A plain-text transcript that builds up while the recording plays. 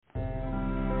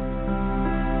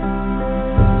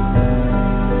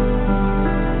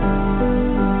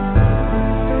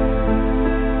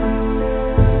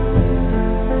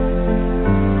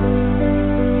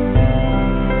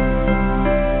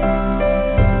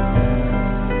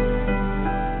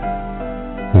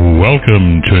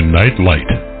Welcome to Nightlight.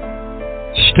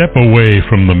 Step away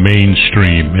from the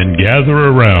mainstream and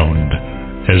gather around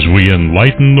as we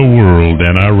enlighten the world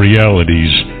and our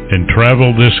realities and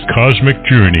travel this cosmic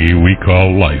journey we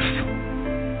call life.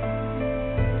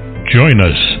 Join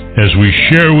us as we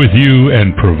share with you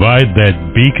and provide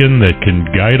that beacon that can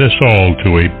guide us all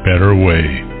to a better way.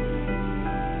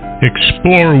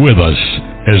 Explore with us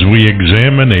as we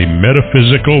examine a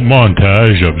metaphysical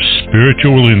montage of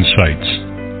spiritual insights,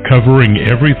 covering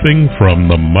everything from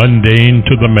the mundane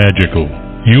to the magical,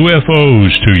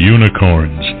 UFOs to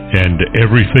unicorns, and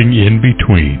everything in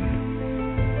between.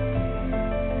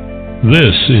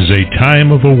 This is a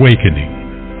time of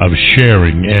awakening, of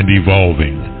sharing and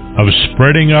evolving, of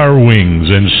spreading our wings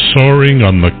and soaring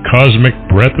on the cosmic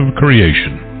breath of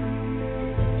creation.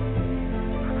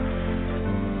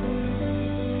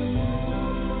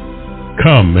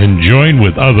 Come and join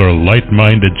with other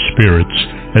light-minded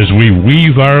spirits as we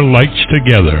weave our lights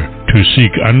together to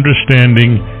seek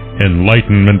understanding,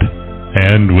 enlightenment,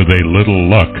 and, with a little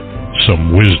luck,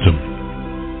 some wisdom.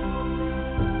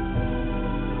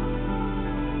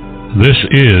 This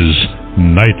is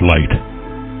Nightlight,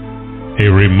 a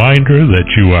reminder that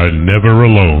you are never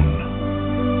alone.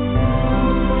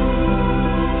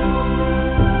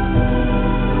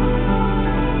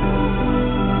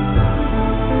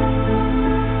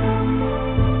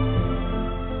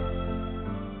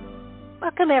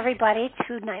 Welcome everybody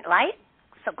to Nightlight.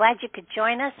 So glad you could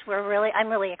join us. I'm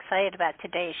really excited about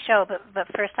today's show. But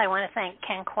first, I want to thank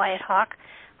Ken Quiethawk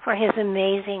for his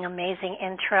amazing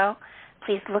intro.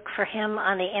 Please look for him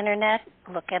on the internet.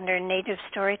 Look under Native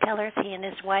Storytellers. He and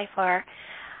his wife are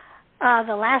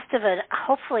the last of a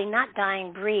hopefully not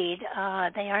dying breed.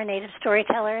 They are Native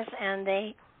Storytellers, and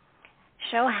they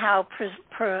show how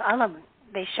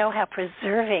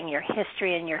preserving your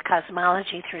history and your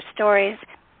cosmology through stories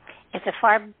is a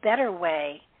far better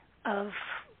way of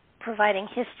providing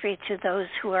history to those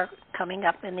who are coming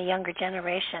up in the younger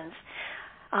generations.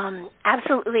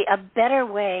 Absolutely a better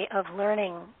way of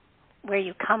learning where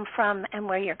you come from and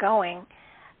where you're going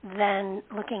than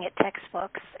looking at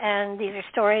textbooks. And these are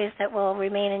stories that will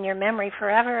remain in your memory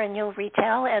forever, and you'll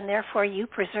retell, and therefore you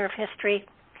preserve history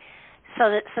so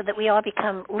that we all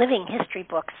become living history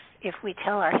books if we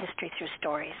tell our history through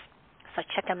stories. So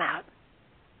check them out.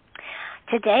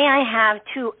 Today I have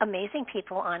two amazing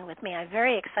people on with me. I'm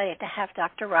very excited to have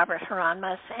Dr. Robert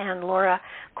Hieronymus and Laura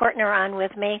Kortner on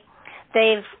with me.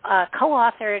 They've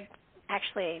co-authored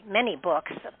actually many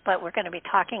books, but we're going to be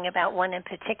talking about one in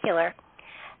particular.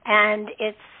 And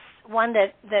it's one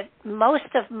that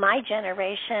most of my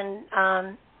generation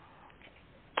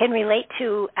can relate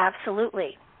to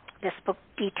absolutely. This book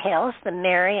details the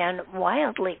merry and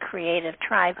wildly creative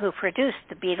tribe who produced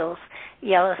the Beatles'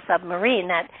 Yellow Submarine,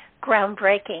 that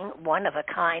groundbreaking,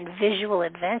 one-of-a-kind visual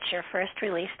adventure first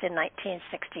released in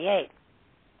 1968.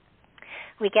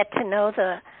 We get to know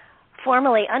the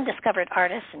formerly undiscovered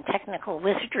artists and technical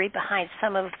wizardry behind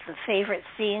some of the favorite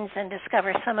scenes and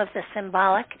discover some of the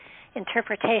symbolic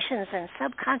interpretations and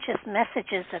subconscious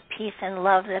messages of peace and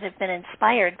love that have been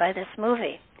inspired by this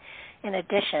movie. In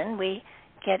addition, we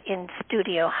get in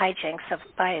studio hijinks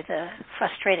by the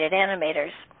frustrated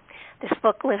animators. This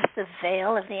book lifts the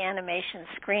veil of the animation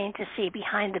screen to see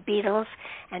behind the Beatles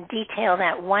and detail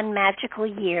that one magical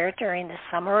year during the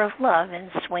Summer of Love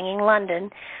in swinging London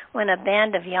when a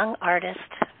band of young artist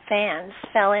fans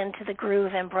fell into the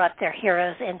groove and brought their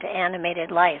heroes into animated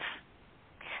life.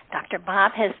 Dr.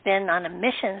 Bob has been on a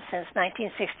mission since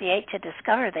 1968 to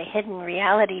discover the hidden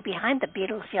reality behind the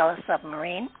Beatles' Yellow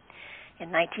Submarine. In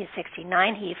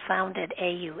 1969, he founded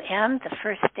AUM, the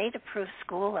first state-approved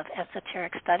school of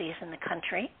esoteric studies in the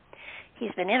country.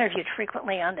 He's been interviewed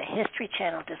frequently on the History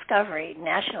Channel, Discovery,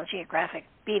 National Geographic,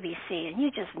 BBC, and you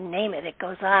just name it, it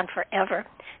goes on forever.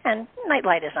 And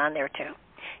Nightlight is on there, too.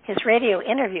 His radio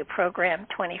interview program,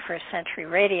 21st Century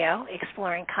Radio,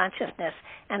 Exploring Consciousness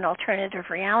and Alternative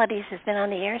Realities, has been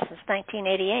on the air since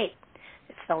 1988.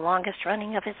 It's the longest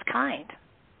running of its kind.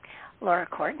 Laura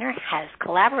Kortner has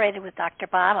collaborated with Dr.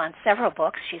 Bob on several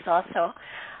books. She's also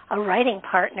a writing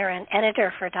partner and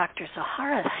editor for Dr.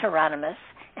 Zohara Hieronymus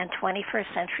and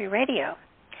 21st Century Radio,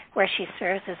 where she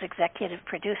serves as executive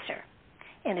producer.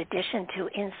 In addition to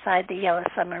Inside the Yellow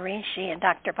Submarine, she and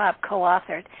Dr. Bob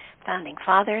co-authored Founding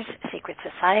Fathers, Secret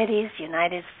Societies,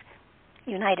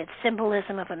 United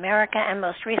Symbolism of America, and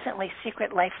most recently,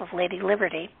 Secret Life of Lady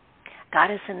Liberty,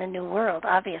 Goddess in the New World.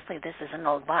 Obviously, this is an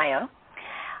old bio.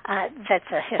 That's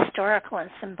a historical and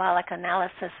symbolic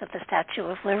analysis of the Statue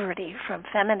of Liberty from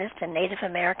feminist and Native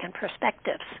American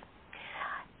perspectives.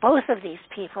 Both of these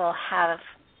people have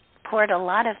poured a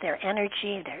lot of their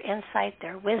energy, their insight,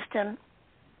 their wisdom,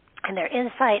 and their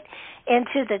insight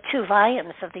into the 2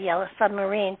 volumes of The Yellow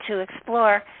Submarine to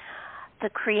explore the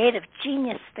creative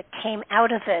genius that came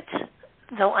out of it,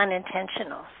 though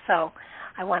unintentional. So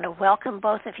I want to welcome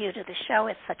both of you to the show.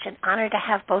 It's such an honor to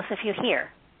have both of you here.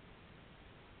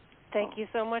 Thank you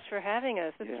so much for having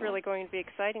us. It's really going to be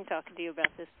exciting talking to you about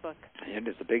this book. And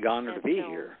it's a big honor to be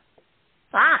here.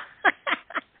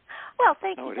 Well,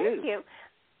 thank you.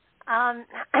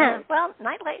 Well,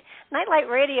 Nightlight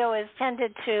Radio is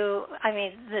tended to. I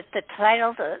mean, the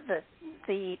title,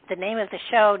 the name of the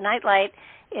show, Nightlight,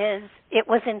 it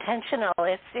was intentional.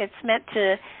 It's meant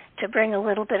to bring a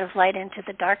little bit of light into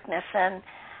the darkness, and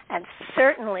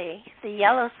certainly the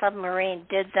Yellow Submarine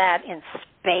did that in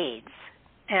spades.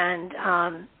 And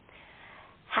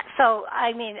so,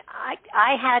 I mean,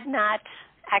 I had not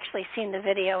actually seen the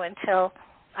video until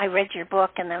I read your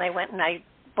book, and then I went and I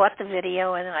bought the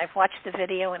video, and then I've watched the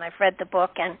video, and I've read the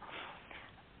book. And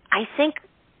I think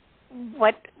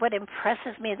what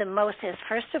impresses me the most is,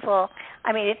 first of all,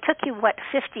 I mean, it took you,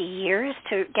 50 years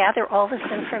to gather all this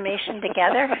information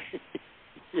together?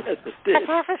 Yes, it did. That's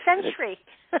half a century.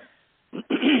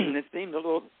 It seemed a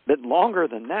little bit longer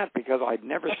than that because I'd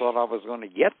never thought I was going to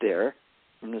get there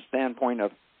from the standpoint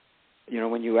of,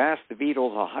 when you ask the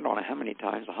Beatles, I don't know how many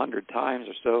times, 100 times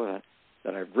or so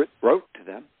that I wrote to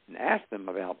them and asked them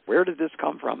about where did this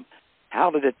come from, how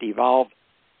did it evolve,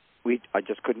 I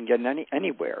just couldn't get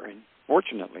anywhere. And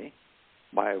fortunately,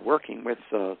 by working with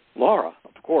Laura,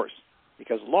 of course,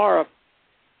 because Laura,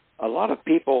 a lot of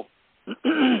people,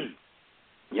 when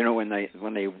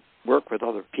they work with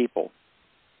other people,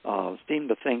 seem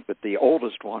to think that the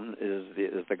oldest one is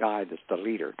the guy that's the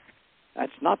leader.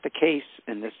 That's not the case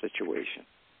in this situation,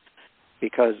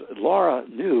 because Laura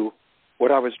knew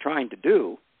what I was trying to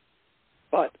do,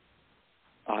 but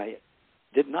I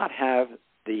did not have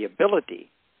the ability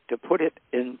to put it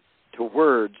into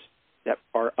words that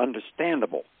are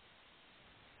understandable,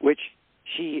 which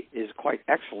she is quite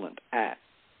excellent at,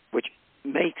 which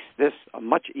makes this a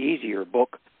much easier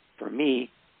book for me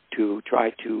to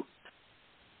try to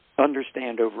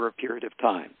understand over a period of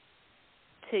time.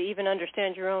 To even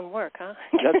understand your own work, huh?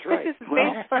 That's right.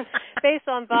 based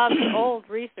on Bob's old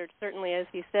research, certainly, as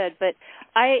he said. But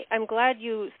I'm glad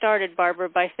you started, Barbara,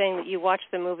 by saying that you watched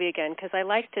the movie again, because I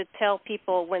like to tell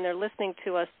people when they're listening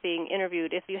to us being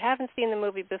interviewed, if you haven't seen the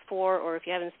movie before or if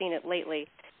you haven't seen it lately,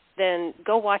 then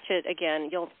go watch it again.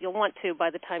 You'll want to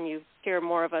by the time you hear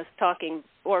more of us talking,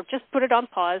 or just put it on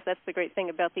pause. That's the great thing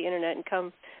about the Internet, and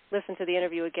come listen to the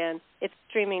interview again. It's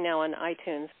streaming now on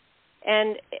iTunes.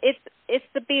 And it's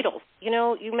the Beatles.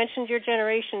 You mentioned your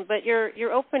generation, but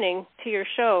your opening to your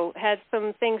show had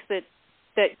some things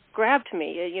that grabbed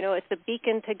me. It's a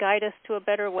beacon to guide us to a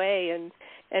better way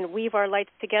and weave our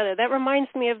lights together. That reminds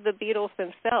me of the Beatles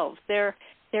themselves. They're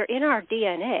in our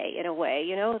DNA in a way,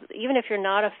 even if you're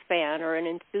not a fan or an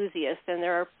enthusiast, and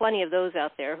there are plenty of those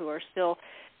out there who are still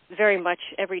very much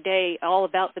every day all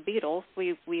about the Beatles.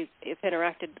 We've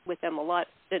interacted with them a lot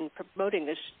in promoting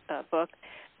this book.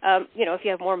 If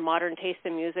you have more modern taste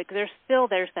in music,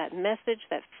 there's that message,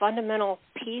 that fundamental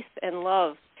peace and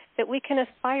love that we can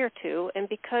aspire to. And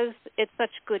because it's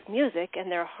such good music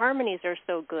and their harmonies are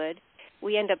so good,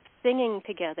 we end up singing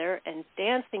together and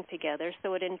dancing together,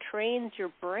 so it entrains your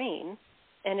brain,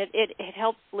 and it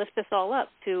helps lift us all up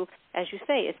to, as you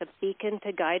say, it's a beacon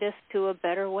to guide us to a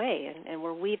better way, and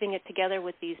we're weaving it together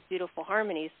with these beautiful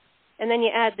harmonies. And then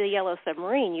you add the Yellow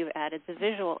Submarine, you've added the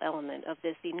visual element of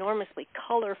this enormously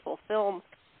colorful film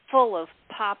full of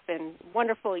pop and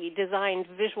wonderfully designed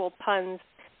visual puns,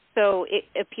 so it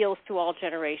appeals to all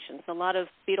generations. A lot of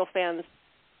Beatle fans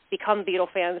become Beatle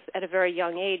fans at a very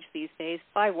young age these days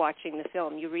by watching the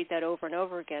film. You read that over and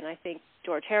over again. I think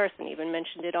George Harrison even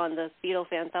mentioned it on the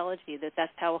Beatles anthology,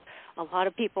 that's how a lot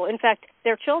of people, in fact,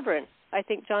 their children, I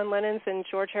think John Lennon's and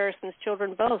George Harrison's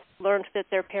children both learned that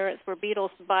their parents were Beatles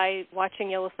by watching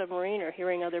Yellow Submarine or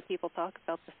hearing other people talk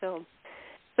about the film.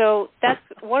 So that's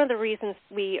one of the reasons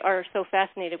we are so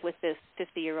fascinated with this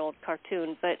 50-year-old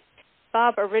cartoon. But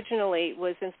Bob originally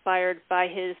was inspired by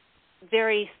his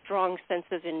very strong sense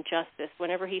of injustice.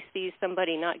 Whenever he sees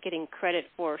somebody not getting credit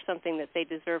for something that they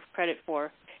deserve credit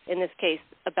for, in this case,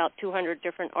 about 200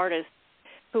 different artists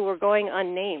who were going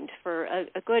unnamed for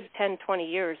a good 10, 20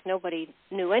 years. Nobody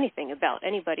knew anything about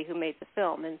anybody who made the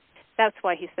film, and that's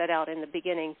why he set out in the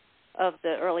beginning of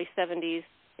the early 70s.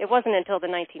 It wasn't until the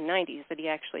 1990s that he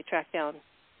actually tracked down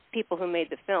people who made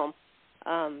the film,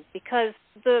 because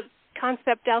the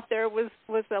concept out there was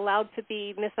allowed to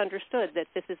be misunderstood, that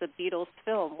this is a Beatles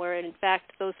film, where in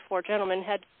fact those four gentlemen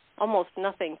had almost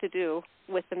nothing to do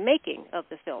with the making of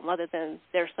the film, other than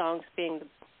their songs being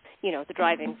the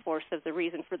driving force of the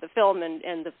reason for the film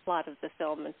and the plot of the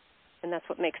film, and that's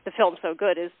what makes the film so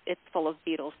good, is it's full of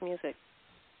Beatles music.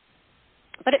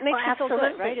 But it makes you feel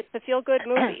good, right? It's a feel-good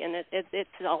movie, and it's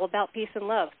all about peace and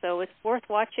love, so it's worth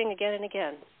watching again and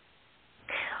again.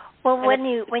 Well, and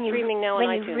when you streaming now on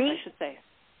iTunes, I should say.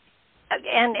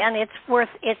 And it's worth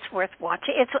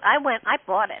watching. I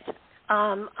bought it.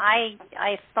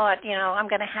 I thought, I'm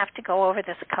going to have to go over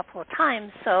this a couple of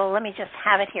times, so let me just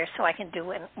have it here so I can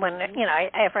do it when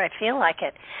ever I feel like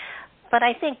it. But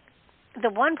I think the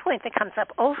one point that comes up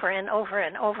over and over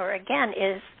and over again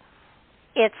is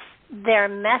it's their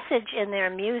message in their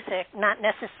music, not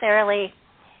necessarily.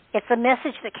 It's a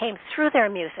message that came through their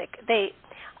music.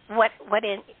 What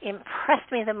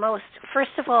impressed me the most,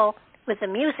 first of all, with the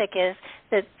music, is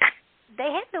that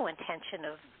they had no intention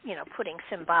of putting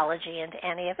symbology into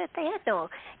any of it. They had no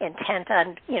intent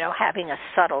on having a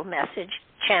subtle message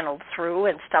channeled through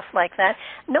and stuff like that.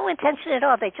 No intention at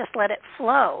all. They just let it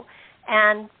flow,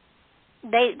 and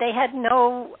they had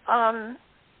no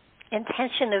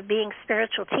intention of being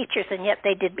spiritual teachers, and yet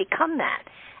they did become that.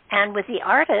 And with the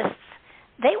artists,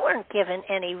 they weren't given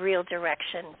any real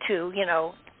direction to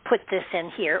put this in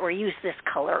here or use this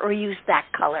color or use that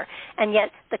color, and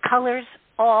yet the colors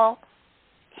all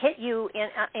hit you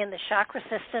in the chakra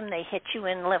system. They hit you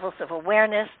in levels of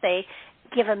awareness. They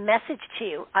give a message to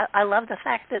you. I love the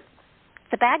fact that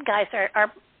the bad guys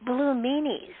are blue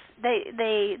meanies.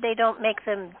 They don't make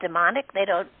them demonic. They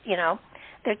don't,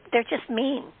 they're just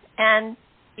mean. And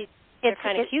it's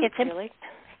kind of cute, really.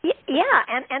 Yeah,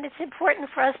 and it's important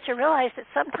for us to realize that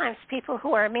sometimes people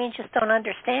who are mean just don't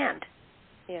understand.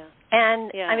 Yeah.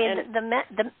 And I mean,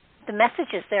 the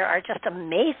messages there are just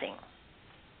amazing.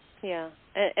 Yeah,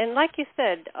 and like you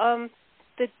said,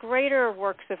 the greater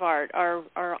works of art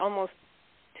are almost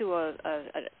to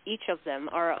each of them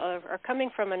are coming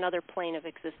from another plane of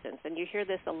existence, and you hear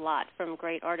this a lot from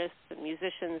great artists and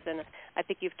musicians, and I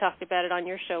think you've talked about it on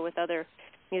your show with other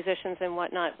musicians and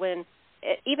whatnot. When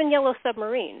even Yellow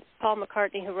Submarine, Paul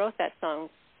McCartney, who wrote that song,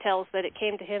 tells that it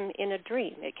came to him in a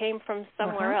dream. It came from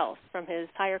somewhere else, from his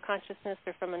higher consciousness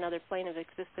or from another plane of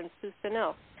existence. Who's to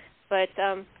know? But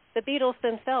the Beatles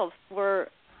themselves were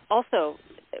also,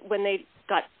 when they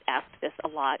got asked this a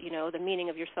lot, the meaning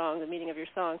of your song,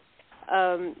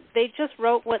 they just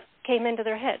wrote what came into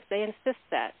their heads. They insist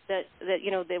that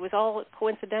it was all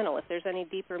coincidental if there's any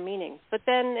deeper meaning. But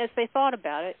then as they thought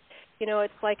about it,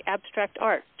 it's like abstract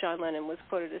art, John Lennon was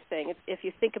quoted as saying. If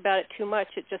you think about it too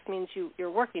much, it just means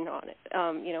you're working on it.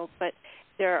 But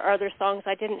there are other songs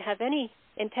I didn't have any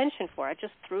intention for. I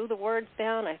just threw the words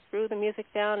down, I threw the music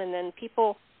down, and then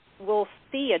people will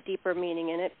see a deeper meaning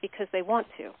in it because they want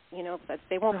to, but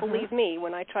they won't believe me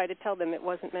when I try to tell them it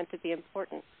wasn't meant to be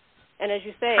important. And as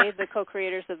you say, the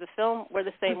co-creators of the film were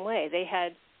the same way. They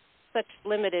had such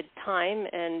limited time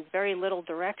and very little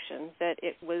direction that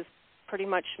it was pretty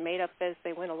much made up as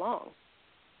they went along.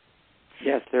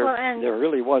 Yes, there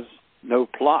really was no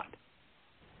plot.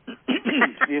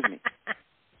 Excuse me.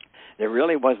 There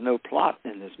really was no plot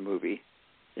in this movie.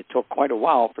 It took quite a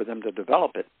while for them to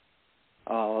develop it,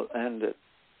 and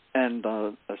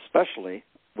especially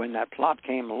when that plot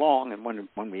came along, and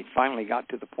when we finally got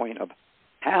to the point of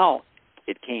how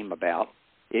it came about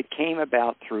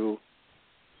through,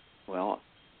 Pogo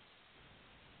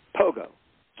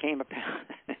came about.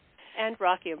 And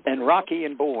Rocky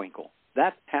and Bullwinkle.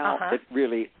 That's how it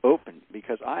really opened,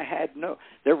 because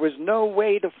there was no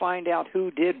way to find out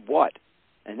who did what,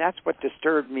 and that's what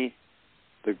disturbed me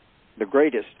the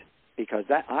greatest, because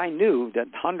I knew that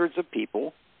hundreds of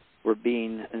people were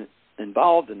being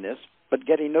involved in this, but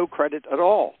getting no credit at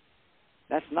all.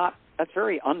 That's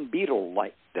very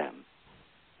un-Beatle-like them,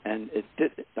 and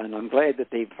I'm glad that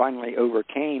they finally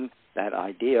overcame that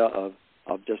idea of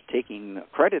just taking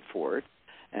credit for it.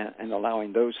 And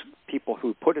allowing those people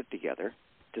who put it together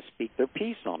to speak their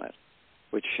piece on it,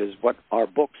 which is what our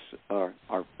books are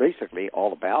basically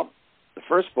all about. The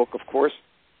first book, of course,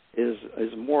 is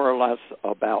more or less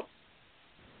about,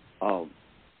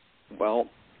 about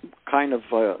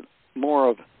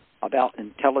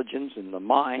intelligence and the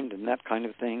mind and that kind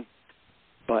of thing.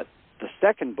 But the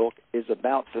second book is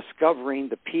about discovering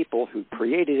the people who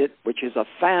created it, which is a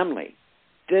family.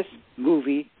 This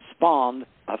movie spawned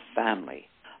a family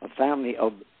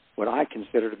of what I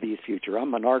consider to be the future.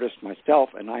 I'm an artist myself,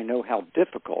 and I know how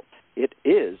difficult it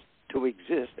is to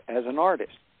exist as an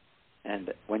artist.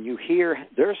 And when you hear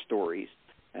their stories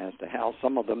as to how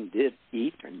some of them did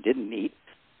eat and didn't eat,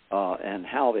 and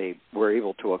how they were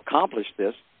able to accomplish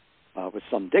this with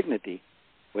some dignity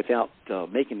without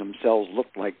making themselves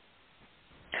look like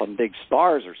some big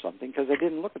stars or something, because they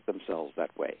didn't look at themselves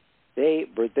that way. They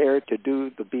were there to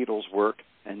do the Beatles' work,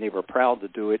 and they were proud to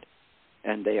do it,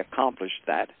 and they accomplished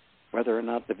that, whether or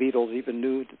not the Beatles even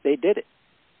knew that they did it.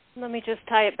 Let me just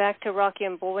tie it back to Rocky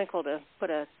and Bullwinkle to put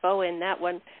a bow in that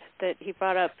one that he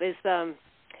brought up, is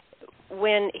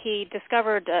when he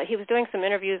discovered, he was doing some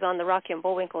interviews on the Rocky and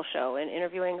Bullwinkle show and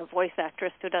interviewing a voice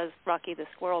actress who does Rocky the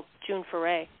Squirrel, June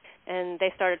Foray, and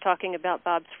they started talking about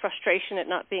Bob's frustration at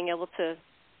not being able to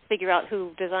figure out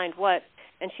who designed what.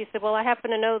 And she said, well, I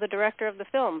happen to know the director of the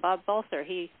film, Bob Balser.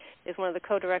 He is one of the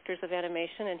co-directors of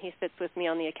animation, and he sits with me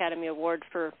on the Academy Award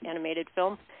for Animated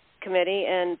Film Committee,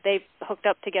 and they hooked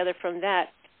up together from that.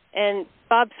 And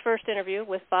Bob's first interview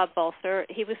with Bob Balser,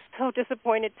 he was so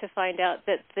disappointed to find out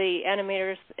that the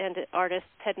animators and artists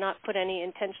had not put any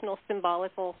intentional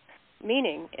symbolical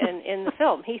meaning in the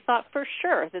film. He thought for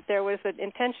sure that there was an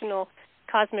intentional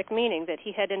cosmic meaning that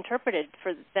he had interpreted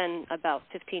for then about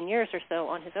 15 years or so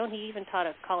on his own. He even taught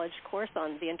a college course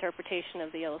on the interpretation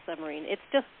of the Yellow Submarine. It's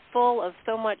just full of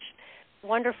so much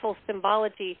wonderful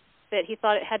symbology that he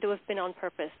thought it had to have been on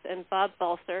purpose. And Bob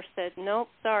Balser said, no,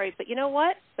 sorry, but you know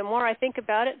what? The more I think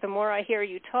about it, the more I hear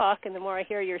you talk and the more I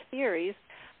hear your theories,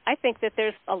 I think that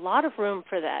there's a lot of room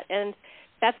for that. And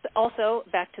that's also,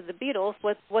 back to the Beatles,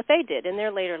 what they did in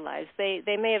their later lives. They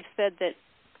may have said that,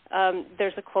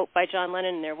 there's a quote by John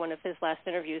Lennon in there, one of his last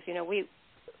interviews,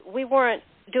 we weren't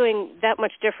doing that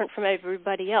much different from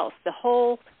everybody else. The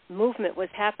whole movement was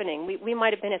happening. We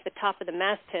might have been at the top of the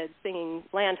masthead singing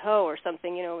Land Ho or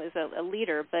something, as a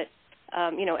leader, but,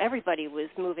 everybody was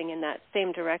moving in that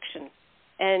same direction.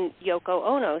 And Yoko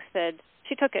Ono said,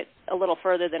 she took it a little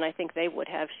further than I think they would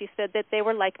have. She said that they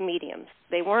were like mediums.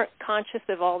 They weren't conscious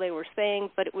of all they were saying,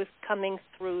 but it was coming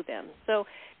through them. So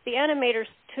the animators,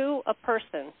 to a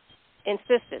person,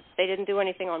 insisted they didn't do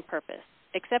anything on purpose,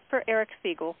 except for Eric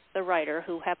Siegel, the writer,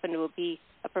 who happened to be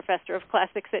a professor of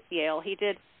classics at Yale. He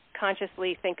did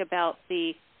consciously think about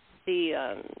the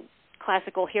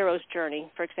classical hero's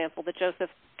journey, for example, the Joseph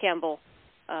Campbell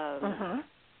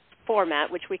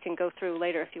format, which we can go through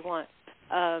later if you want,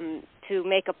 to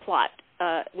make a plot.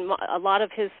 A lot of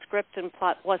his script and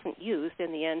plot wasn't used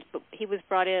in the end, but he was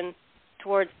brought in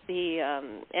towards the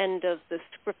end of the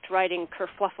script writing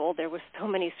kerfuffle. There were so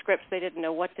many scripts they didn't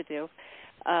know what to do.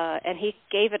 And he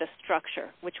gave it a structure,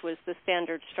 which was the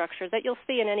standard structure that you'll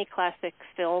see in any classic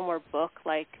film or book.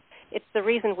 Like, it's the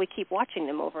reason we keep watching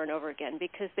them over and over again,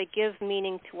 because they give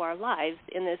meaning to our lives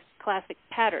in this classic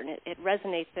pattern. It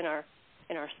resonates in our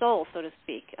soul, so to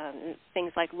speak.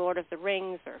 Things like Lord of the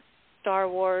Rings or Star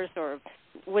Wars or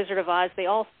Wizard of Oz, they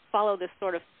all follow this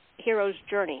sort of hero's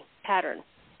journey pattern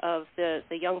of the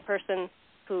young person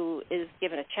who is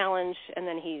given a challenge, and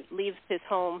then he leaves his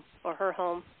home or her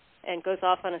home and goes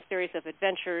off on a series of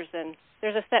adventures. And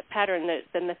there's a set pattern that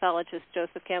the mythologist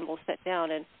Joseph Campbell set down,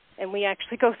 and we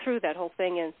actually go through that whole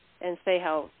thing and say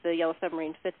how the Yellow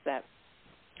Submarine fits that.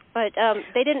 But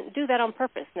they didn't do that on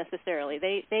purpose necessarily.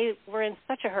 They were in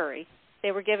such a hurry.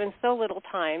 They were given so little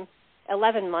time,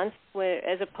 11 months,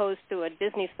 as opposed to a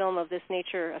Disney film of this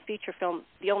nature, a feature film.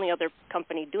 The only other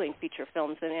company doing feature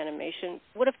films in animation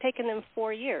would have taken them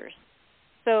 4 years.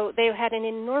 So they had an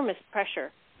enormous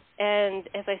pressure. And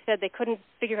as I said, they couldn't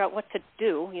figure out what to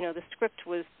do. The script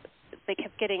was, they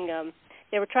kept getting,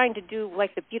 they were trying to do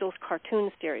like the Beatles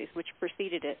cartoon series, which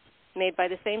preceded it, made by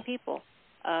the same people,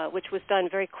 which was done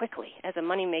very quickly as a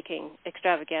money-making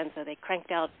extravaganza. They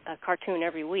cranked out a cartoon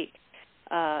every week.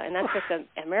 And that's what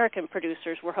the American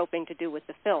producers were hoping to do with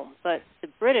the film. But the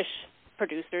British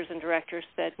producers and directors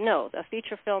said, no, a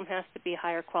feature film has to be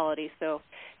higher quality. So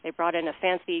they brought in a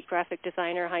fancy graphic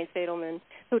designer, Heinz Edelman,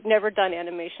 who'd never done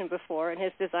animation before, and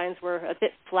his designs were a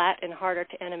bit flat and harder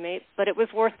to animate, but it was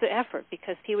worth the effort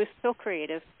because he was so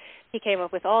creative. He came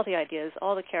up with all the ideas,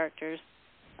 all the characters,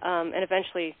 and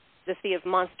eventually the Sea of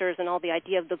Monsters and all the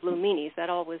idea of the Blue Meanies.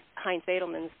 That all was Heinz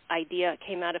Edelman's idea,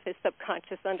 came out of his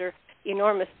subconscious under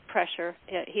enormous pressure.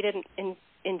 He didn't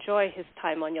enjoy his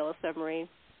time on Yellow Submarine.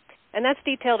 And that's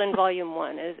detailed in Volume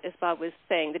 1, as Bob was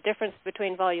saying. The difference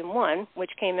between Volume 1, which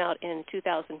came out in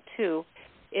 2002,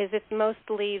 is it's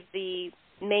mostly the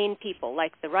main people,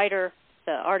 like the writer,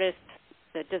 the artist,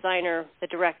 the designer, the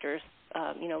directors,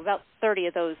 about 30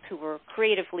 of those who were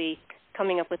creatively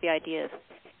coming up with the ideas.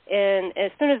 And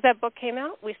as soon as that book came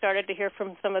out, we started to hear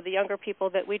from some of the younger people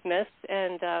that we'd missed,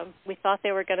 and we thought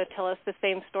they were going to tell us the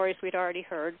same stories we'd already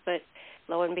heard, but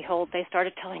lo and behold, they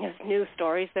started telling us new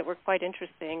stories that were quite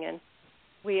interesting, and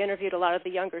we interviewed a lot of the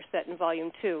younger set in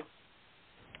Volume 2.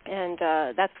 And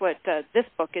that's what this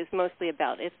book is mostly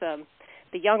about. It's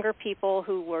the younger people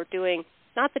who were doing,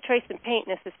 not the trace and paint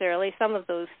necessarily, some of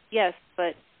those, yes,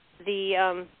 but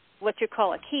the what you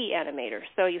call a key animator.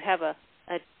 So you have a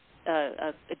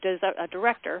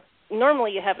director.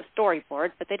 Normally you have a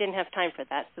storyboard, but they didn't have time for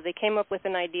that. So they came up with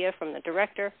an idea from the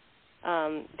director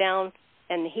down,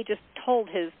 and he just told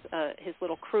his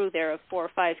little crew there of 4 or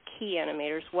 5 key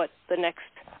animators what the next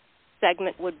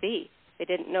segment would be. They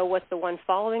didn't know what the one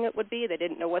following it would be. They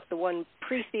didn't know what the one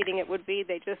preceding it would be.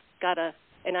 They just got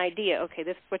an idea. Okay,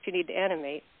 this is what you need to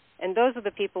animate. And those are the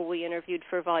people we interviewed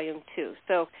for Volume 2.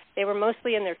 So they were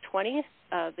mostly in their 20s.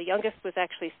 The youngest was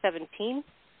actually 17.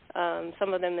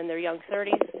 Some of them in their young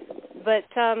 30s. But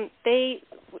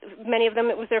many of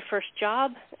them, it was their first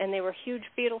job, and they were huge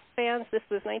Beatles fans. This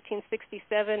was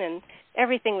 1967, and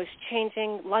everything was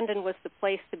changing. London was the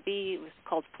place to be. It was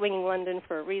called Swinging London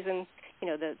for a reason. You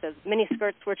know, the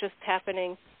miniskirts were just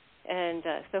happening. And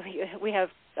so we have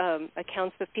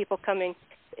accounts of people coming.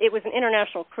 It was an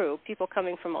international crew, people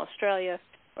coming from Australia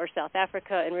or South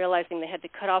Africa and realizing they had to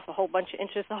cut off a whole bunch of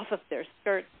inches off of their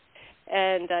skirts.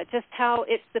 And just how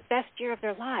it's the best year of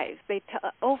their lives. They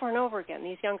over and over again.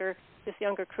 This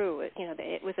younger crew.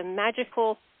 It was a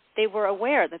magical. They were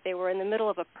aware that they were in the middle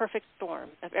of a perfect storm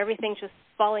of everything just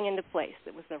falling into place.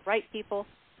 It was the right people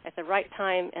at the right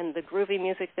time, and the groovy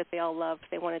music that they all loved.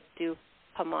 They wanted to do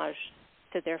homage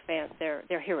to their fans,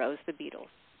 their heroes, the Beatles.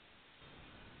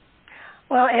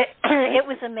 Well, it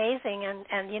was amazing,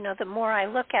 and the more I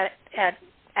look at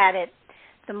it,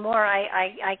 the more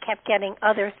I kept getting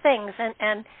other things,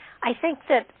 and I think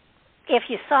that if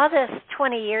you saw this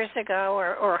 20 years ago,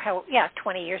 or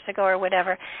 20 years ago or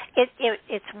whatever,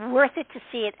 it's worth it to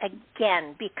see it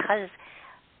again, because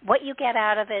what you get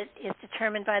out of it is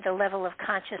determined by the level of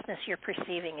consciousness you're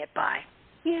perceiving it by.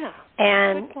 Yeah,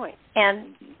 good point.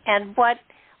 And what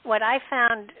I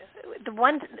found,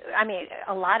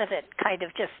 a lot of it kind of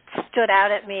just stood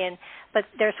out at me, but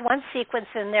there's one sequence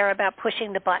in there about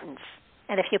pushing the buttons.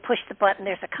 And if you push the button,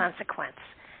 there's a consequence.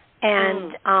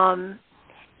 And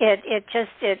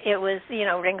it was,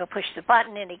 Ringo pushed the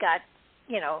button and he got,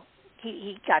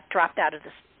 he got dropped out of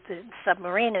the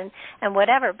submarine and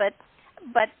whatever. But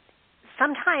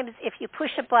sometimes if you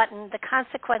push a button, the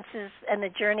consequences and the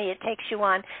journey it takes you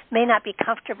on may not be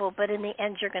comfortable, but in the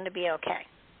end you're going to be okay.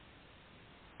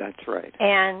 That's right.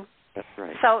 And that's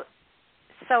right. So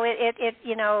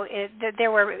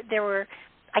there were.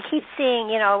 I keep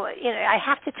seeing, I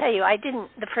have to tell you, I didn't,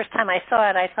 the first time I saw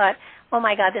it, I thought, oh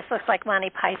my God, this looks like Monty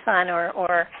Python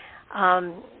or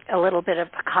a little bit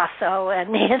of Picasso,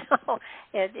 and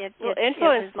it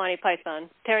influenced Monty Python.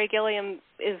 Terry Gilliam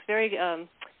is very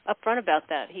upfront about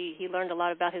that. He learned a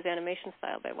lot about his animation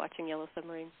style by watching Yellow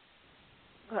Submarine.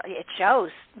 Well, it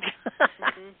shows.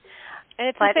 Mm-hmm. And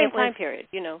it's the same time period,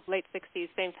 late 60s,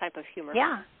 same type of humor.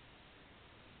 Yeah.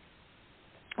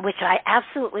 Which I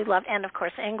absolutely loved, and of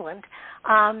course England.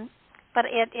 But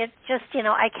it just,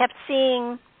 I kept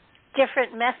seeing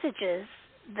different messages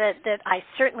that I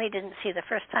certainly didn't see the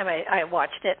first time I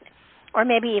watched it, or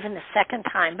maybe even the second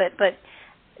time. But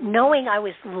knowing I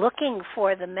was looking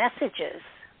for the messages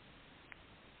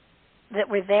that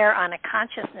were there on a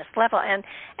consciousness level,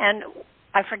 and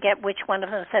I forget which one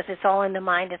of them says it's all in the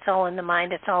mind, it's all in the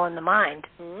mind, it's all in the mind.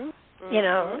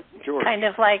 Mm-hmm. George. Kind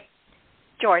of like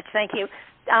George. Thank you.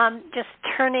 Just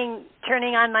turning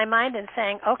on my mind and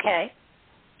saying, okay,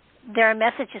 there are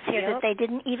messages here that they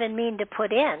didn't even mean to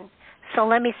put in, so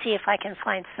let me see if I can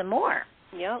find some more.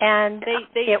 Yep. And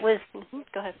it was...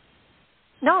 Go ahead.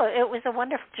 No, it was a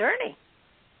wonderful journey.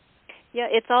 Yeah,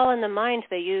 it's all in the mind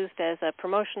they used as a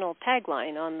promotional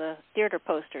tagline on the theater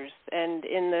posters. And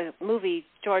in the movie,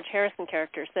 George Harrison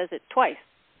character says it twice.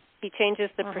 He changes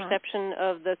the perception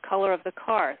of the color of the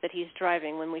car that he's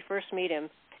driving when we first meet him.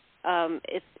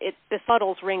 It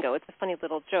befuddles Ringo. It's a funny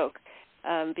little joke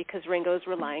because Ringo's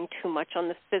relying too much on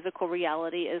the physical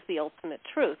reality as the ultimate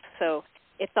truth. So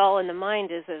it's all in the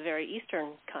mind is a very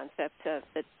Eastern concept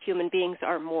that human beings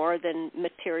are more than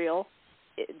material.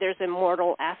 There's a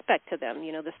mortal aspect to them,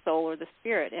 the soul or the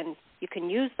spirit, and you can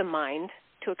use the mind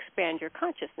to expand your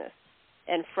consciousness.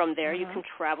 And from there you can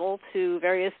travel to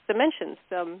various dimensions.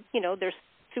 There's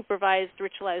supervised,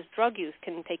 ritualized drug use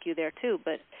can take you there too,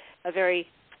 but a very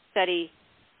steady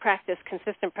practice,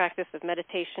 consistent practice of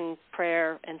meditation,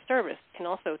 prayer, and service can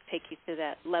also take you to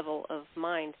that level of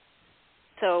mind.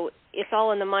 So it's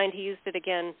all in the mind. He used it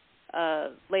again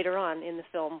later on in the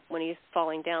film when he's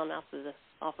falling down off of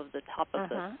the top of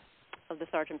the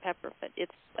Sgt. Pepper. But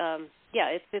it's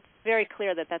it's very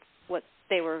clear that that's what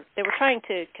they were trying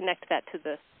to connect that to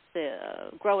the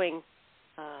growing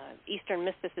Eastern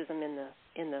mysticism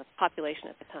in the population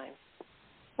at the time.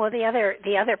 Well, the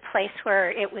other place where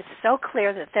it was so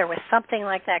clear that there was something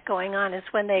like that going on is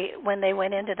when they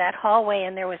went into that hallway,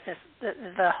 and there was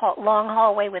long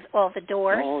hallway with all the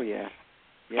doors. Oh, yeah.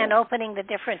 And opening the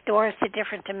different doors to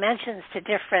different dimensions, to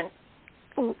different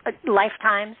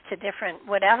lifetimes, to different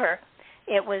whatever.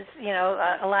 It was,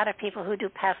 a lot of people who do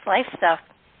past life stuff,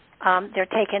 they're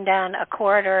taken down a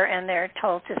corridor and they're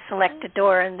told to select a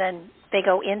door, and then they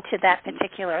go into that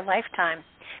particular lifetime,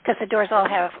 because the doors all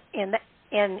have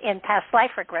in past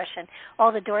life regression,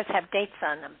 all the doors have dates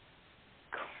on them.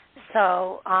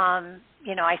 So,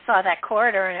 I saw that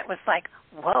corridor and it was like,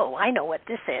 whoa, I know what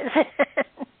this is.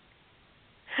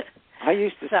 I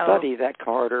used to study that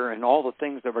corridor and all the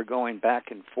things that were going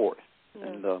back and forth,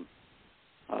 and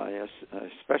I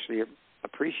especially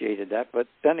appreciated that. But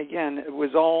then again, it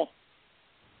was all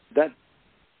that.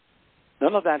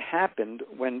 None of that happened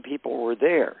when people were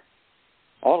there.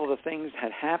 All of the things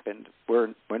had happened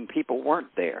when people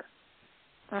weren't there.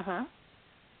 Uh-huh.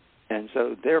 And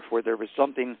so, therefore, there was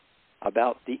something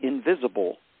about the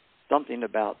invisible, something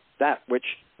about that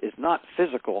which is not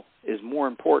physical is more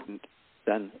important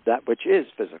than that which is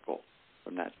physical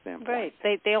from that standpoint.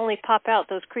 Right. They only pop out.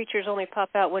 Those creatures only pop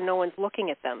out when no one's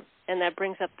looking at them. And that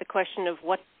brings up the question of,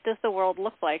 what does the world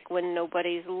look like when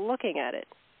nobody's looking at it?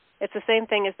 It's the same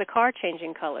thing as the car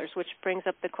changing colors, which brings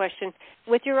up the question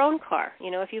with your own car.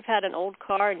 If you've had an old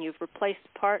car and you've replaced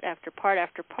part after part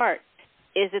after part,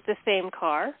 is it the same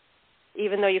car,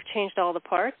 even though you've changed all the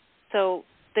parts? So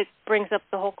that brings up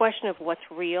the whole question of what's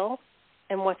real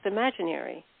and what's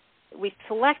imaginary. We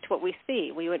select what we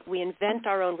see. We invent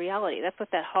our own reality. That's what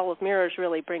that Hall of Mirrors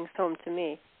really brings home to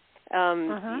me.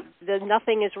 The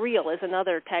nothing is real is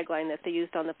another tagline that they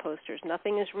used on the posters.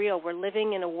 Nothing is real. We're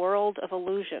living in a world of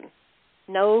illusion.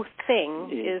 No thing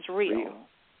is real.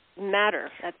 Matter,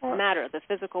 that's matter, the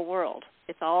physical world.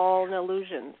 It's all an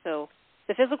illusion. So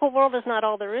the physical world is not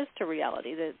all there is to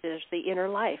reality. There's the inner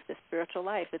life, the spiritual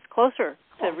life. It's closer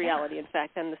to reality, in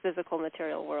fact, than the physical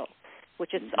material world,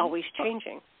 which is always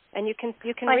changing. And you can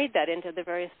read that into the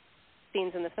various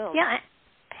scenes in the film. Yeah.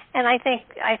 And I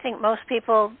think most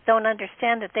people don't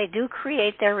understand that they do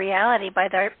create their reality by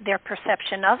their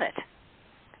perception of it.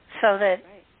 So that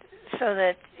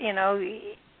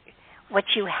what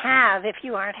you have, if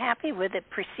you aren't happy with it,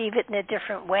 perceive it in a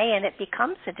different way, and it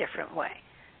becomes a different way.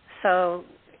 So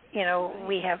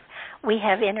we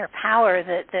have inner power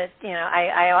that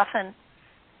I often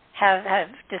have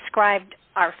described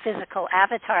our physical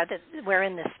avatar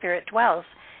wherein the spirit dwells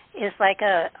is like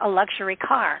a luxury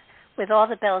car with all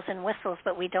the bells and whistles,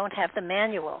 but we don't have the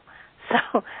manual.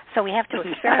 So we have to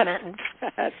experiment.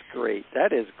 That's great.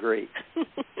 That is great.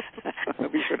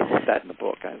 We should have put that in the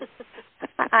book.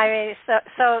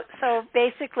 So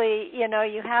basically,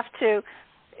 you have to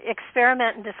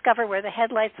experiment and discover where the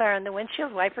headlights are and the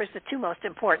windshield wipers, the two most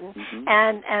important,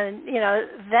 and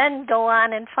then go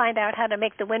on and find out how to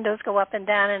make the windows go up and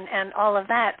down and all of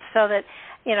that, so that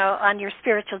on your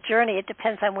spiritual journey, it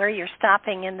depends on where you're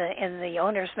stopping in the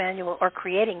owner's manual or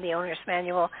creating the owner's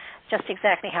manual, just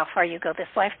exactly how far you go this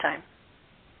lifetime.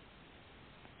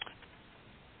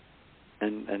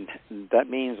 And that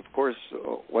means, of course,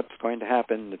 what's going to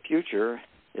happen in the future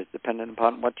is dependent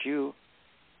upon what you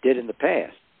did in the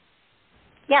past.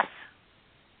 Yes.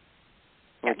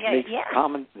 Which makes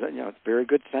common, it's very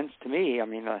good sense to me. I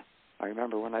mean, I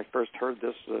remember when I first heard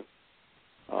this,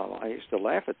 I used to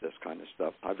laugh at this kind of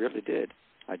stuff. I really did.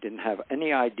 I didn't have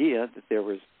any idea that there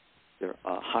was a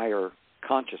higher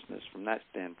consciousness from that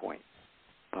standpoint.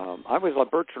 I was a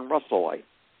Bertrand Russellite.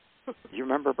 Do you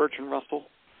remember Bertrand Russell?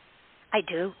 I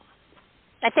do.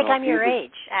 I think I'm your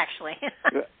age, actually.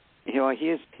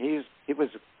 He was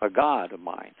a god of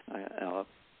mine.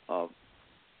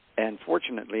 And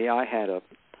fortunately, I had a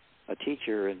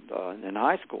teacher in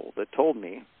high school that told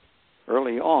me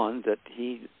early on that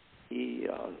he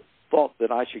thought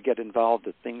that I should get involved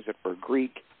in things that were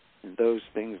Greek and those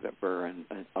things that were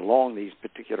along these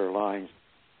particular lines.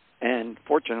 And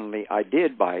fortunately, I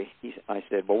did. I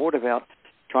said, well, what about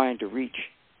trying to reach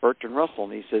Bertrand Russell?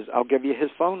 And he says, I'll give you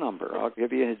his phone number. I'll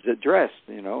give you his address.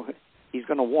 He's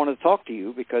going to want to talk to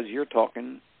you because you're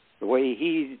talking the way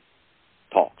he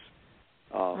talks.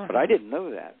 But I didn't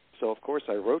know that. So, of course,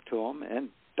 I wrote to him, and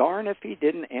darn if he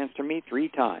didn't answer me 3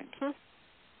 times.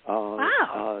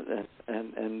 Wow.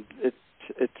 And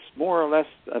it's more or less,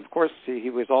 of course, he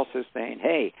was also saying,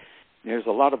 hey, there's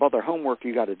a lot of other homework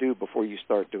you got to do before you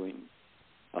start doing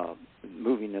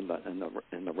moving in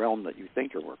the realm that you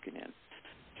think you're working in.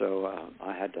 So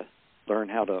I had to learn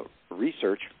how to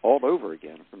research all over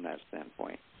again from that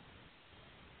standpoint.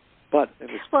 But it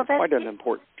was quite an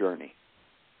important journey.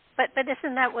 But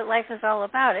isn't that what life is all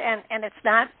about? And it's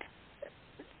not,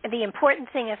 the important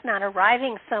thing is not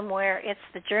arriving somewhere, it's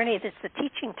the journey that's the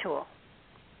teaching tool.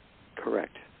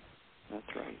 Correct.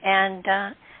 That's right. And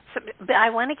but I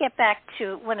want to get back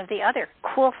to one of the other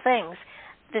cool things.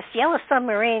 This yellow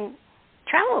submarine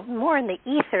traveled more in the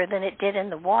ether than it did in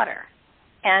the water.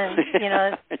 And, you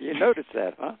know... You noticed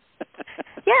that, huh?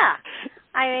 Yeah.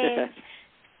 I mean,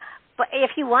 but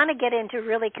if you want to get into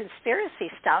really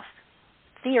conspiracy stuff,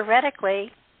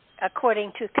 theoretically,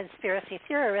 according to conspiracy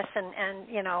theorists and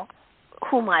you know,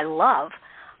 whom I love,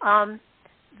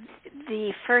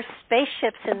 the first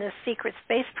spaceships in this secret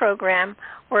space program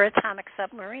were atomic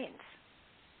submarines.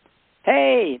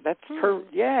 Hey, that's her.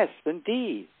 Yes,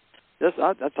 indeed. That's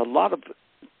a lot of.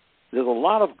 There's a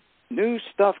lot of new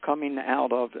stuff coming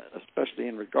out of, especially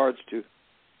in regards to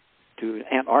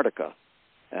Antarctica,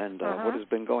 and what has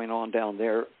been going on down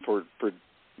there for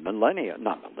millennia.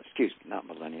 Not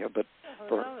millennia, but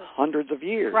for hundreds of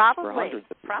years. Probably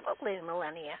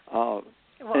millennia.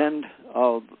 And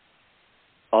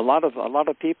a lot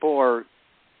of people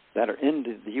that are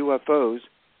into the UFOs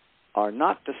are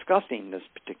not discussing this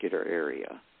particular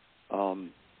area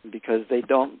because they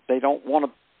don't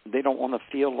want to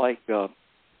feel like that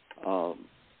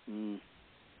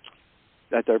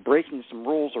they're breaking some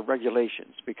rules or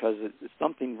regulations, because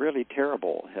something really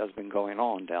terrible has been going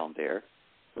on down there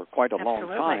for quite a long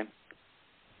time,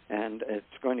 and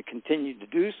it's going to continue to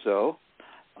do so.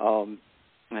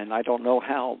 And I don't know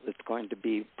how it's going to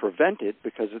be prevented,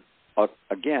 because,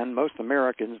 again, most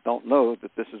Americans don't know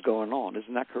that this is going on.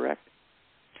 Isn't that correct?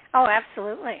 Oh,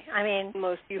 absolutely. I mean,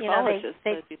 most ufologists,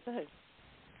 as you said.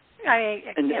 I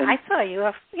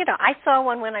saw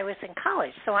one when I was in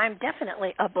college, so I'm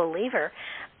definitely a believer.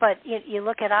 But you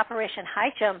look at Operation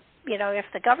High Jump, you know, if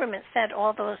the government sent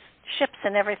all those ships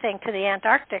and everything to the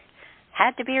Antarctic,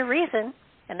 had to be a reason,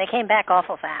 and they came back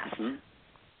awful fast.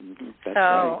 Mm-hmm. Mm-hmm. That's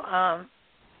right.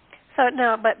 So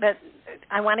no, but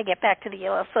I want to get back to the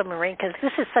yellow submarine, because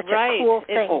this is such a cool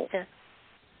thing.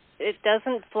 It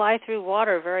doesn't fly through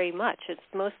water very much. It's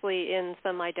mostly in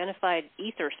some identified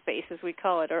ether space, as we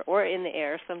call it, or in the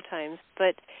air sometimes.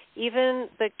 But even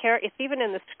it's even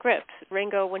in the script.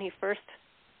 Ringo, when he first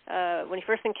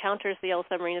encounters the yellow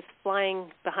submarine, is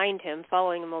flying behind him,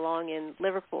 following him along in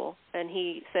Liverpool, and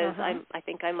he says, "I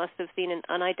think I must have seen an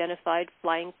unidentified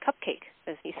flying cupcake,"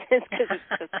 as he says, because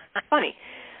it's funny.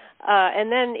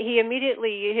 And then he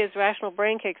immediately, his rational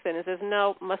brain kicks in and says,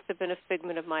 "No, must have been a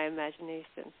figment of my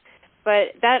imagination."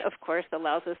 But that, of course,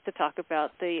 allows us to talk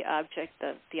about the object,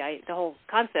 the whole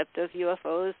concept of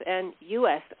UFOs and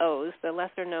USOs, the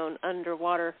lesser-known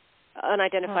underwater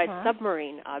unidentified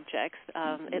submarine objects.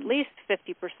 At least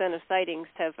 50% of sightings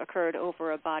have occurred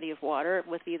over a body of water,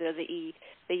 with either the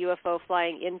UFO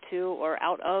flying into or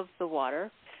out of the water.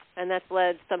 And that's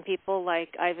led some people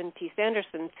like Ivan T.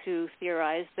 Sanderson to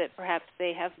theorize that perhaps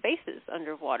they have bases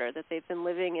underwater, that they've been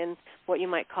living in what you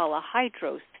might call a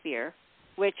hydrosphere,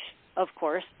 which, of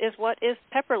course, is what is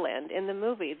Pepperland in the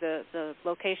movie. The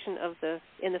location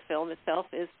in the film itself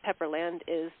is Pepperland,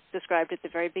 is described at the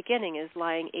very beginning as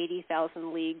lying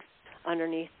 80,000 leagues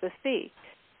underneath the sea.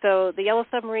 So the yellow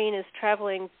submarine is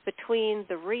traveling between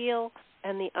the real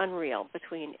and the unreal,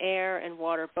 between air and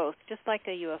water both, just like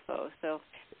a UFO. So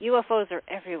UFOs are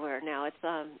everywhere now. It's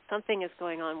something is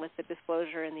going on with the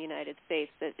disclosure in the United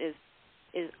States that is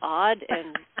odd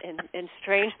and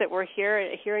strange that we're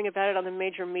hearing about it on the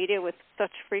major media with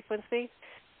such frequency.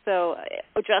 So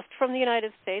just from the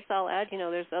United States, I'll add,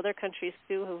 there's other countries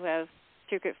too who have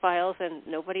secret files and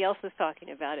nobody else is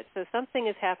talking about it. So something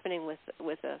is happening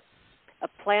with a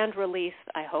planned release,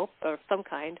 I hope, of some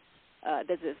kind.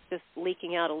 That is just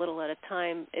leaking out a little at a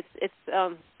time. It's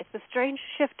a strange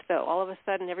shift, though. All of a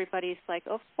sudden, everybody's like,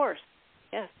 "Of course,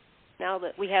 yes." Now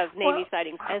that we have Navy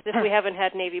sightings, as if we haven't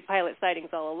had Navy pilot sightings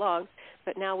all along,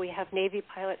 but now we have Navy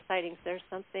pilot sightings. There's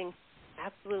something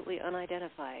absolutely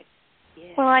unidentified.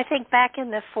 Yeah. Well, I think back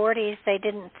in the 40s, they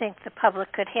didn't think the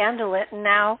public could handle it, and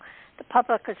now the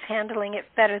public is handling it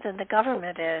better than the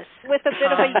government is. With a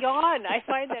bit of a yawn. I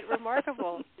find that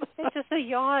remarkable. It's just a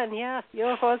yawn, yeah.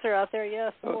 UFOs are out there,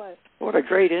 yes. What a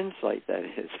great insight that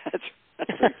is. That's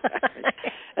exactly.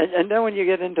 And then when you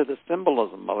get into the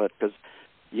symbolism of it, because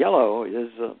yellow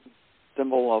is a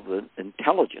symbol of the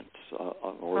intelligence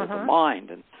or the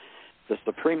mind, and the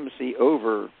supremacy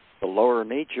over the lower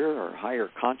nature or higher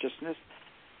consciousness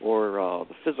or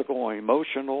the physical or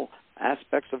emotional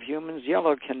aspects of humans.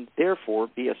 Yellow can therefore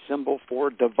be a symbol for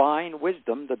divine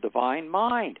wisdom, the divine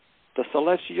mind, the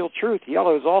celestial truth.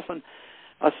 Yellow is often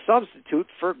a substitute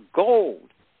for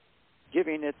gold,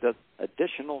 giving it the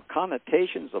additional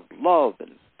connotations of love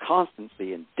and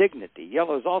constancy and dignity.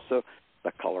 Yellow is also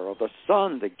the color of the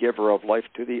sun, the giver of life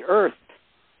to the earth.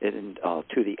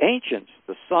 To the ancients,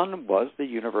 the sun was the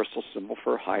universal symbol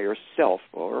for higher self,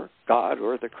 or God,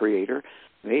 or the Creator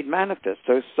made manifest.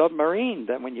 So submarine,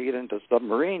 then when you get into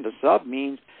submarine, the sub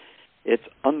means it's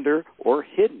under or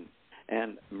hidden,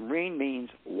 and marine means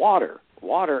water.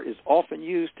 Water is often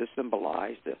used to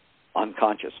symbolize the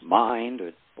unconscious mind,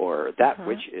 or that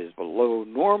which is below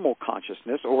normal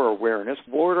consciousness or awareness.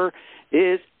 Water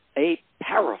is a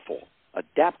powerful,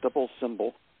 adaptable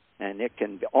symbol, and it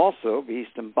can also be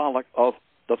symbolic of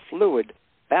the fluid,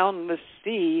 boundless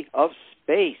sea of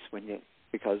space. Would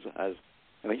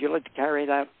you like to carry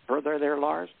that further there,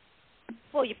 Lars?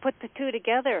 Well, you put the two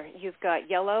together. You've got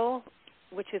yellow,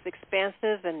 which is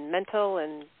expansive and mental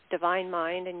and divine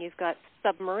mind, and you've got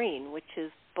submarine, which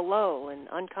is below and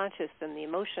unconscious and the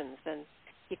emotions, and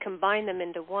you combine them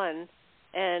into one.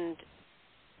 And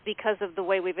because of the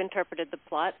way we've interpreted the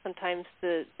plot, sometimes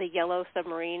the yellow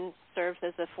submarine serves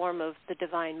as a form of the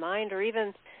divine mind, or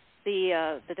even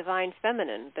the divine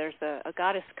feminine. There's a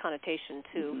goddess connotation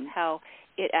to how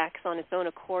it acts on its own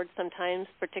accord sometimes,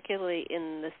 particularly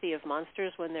in the Sea of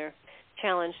Monsters when they're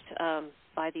challenged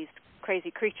by these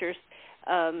crazy creatures.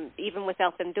 Even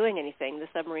without them doing anything, the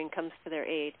submarine comes to their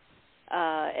aid.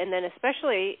 And then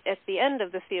especially at the end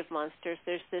of the Sea of Monsters,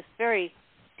 there's this very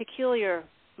peculiar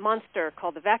monster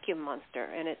called the vacuum monster,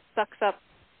 and it sucks up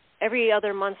every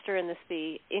other monster in the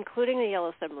sea, including the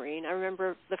yellow submarine. I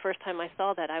remember the first time I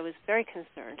saw that, I was very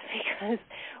concerned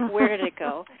because where did it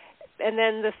go? And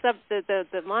then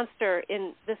the monster,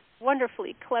 in this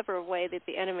wonderfully clever way that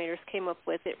the animators came up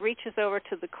with, it reaches over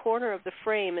to the corner of the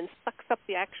frame and sucks up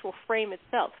the actual frame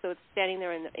itself. So it's standing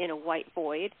there in a white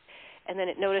void, and then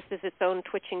it notices its own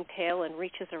twitching tail and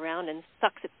reaches around and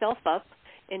sucks itself up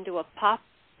into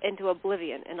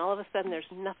oblivion, and all of a sudden there's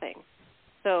nothing.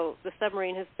 So the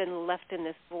submarine has been left in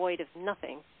this void of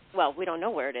nothing. Well, we don't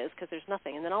know where it is because there's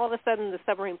nothing. And then all of a sudden the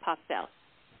submarine pops out.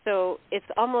 So it's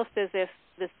almost as if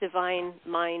this divine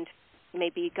mind,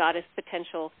 maybe goddess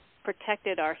potential,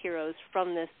 protected our heroes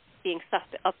from this being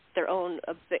sucked up their own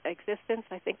existence,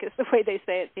 I think is the way they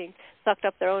say it, being sucked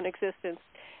up their own existence.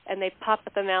 And they pop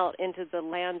them out into the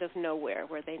land of nowhere,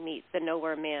 where they meet the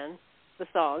Nowhere Man, the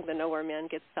song, the Nowhere Man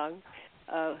gets sung,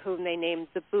 whom they named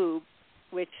the Boob,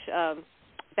 which,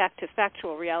 back to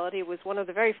factual reality, was one of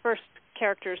the very first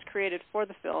characters created for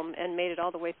the film and made it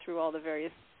all the way through all the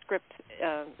various script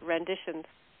renditions.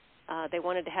 They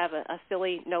wanted to have a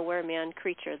silly Nowhere Man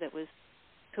creature that was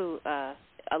who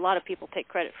a lot of people take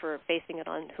credit for basing it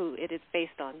on who it is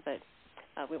based on,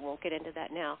 but we won't get into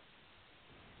that now.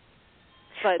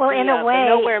 But well, in a way, the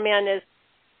Nowhere Man is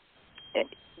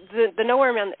the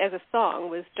Nowhere Man as a song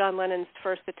was John Lennon's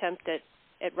first attempt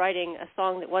at writing a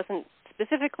song that wasn't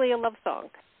specifically a love song.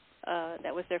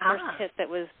 That was their first hit that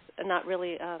was not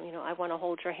really, I want to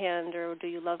hold your hand or do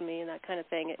you love me and that kind of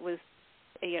thing. It was,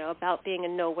 about being a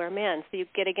nowhere man. So you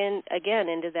get again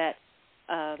into that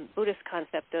Buddhist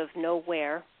concept of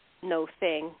nowhere, no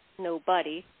thing,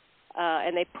 nobody,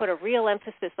 and they put a real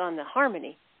emphasis on the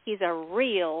harmony. He's a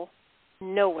real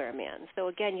nowhere man. So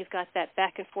again, you've got that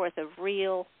back and forth of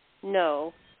real,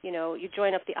 no. You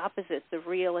join up the opposites of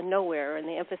real and nowhere, and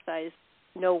they emphasize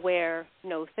nowhere,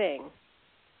 no thing.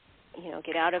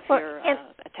 Get out of your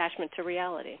attachment to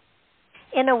reality.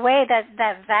 In a way,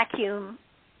 that vacuum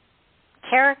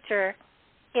character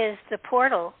is the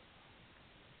portal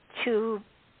to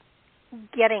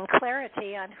getting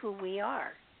clarity on who we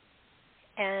are,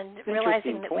 and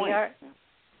realizing that we are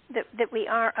that we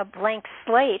are a blank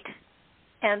slate,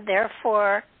 and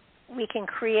therefore we can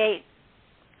create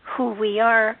who we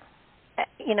are,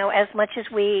 as much as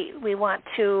we want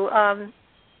to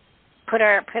put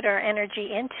our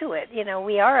energy into it.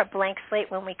 We are a blank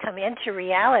slate when we come into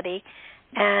reality,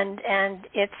 and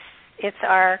it's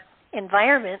our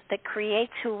environment that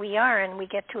creates who we are, and we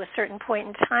get to a certain point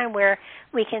in time where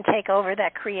we can take over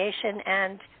that creation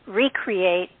and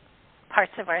recreate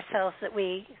parts of ourselves that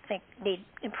we think need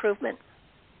improvement.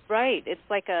 Right. It's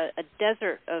like a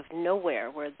desert of nowhere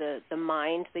where the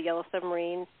mind, the yellow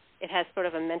submarine, it has sort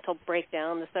of a mental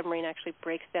breakdown. The submarine actually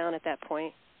breaks down at that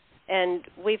point. And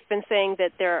we've been saying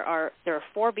that there are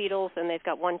 4 Beatles and they've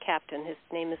got 1 captain. His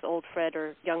name is Old Fred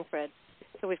or Young Fred.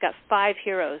 So we've got 5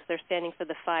 heroes. They're standing for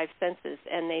the 5 senses,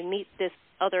 and they meet this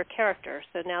other character.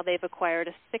 So now they've acquired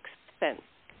a 6th sense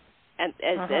and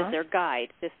as their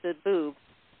guide, the Boob.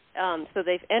 So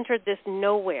they've entered this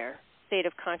nowhere state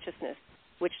of consciousness,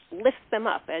 which lifts them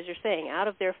up, as you're saying, out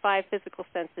of their 5 physical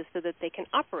senses so that they can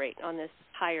operate on this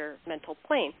higher mental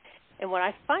plane. And what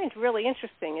I find really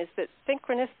interesting is that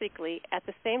synchronistically, at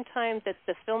the same time that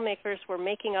the filmmakers were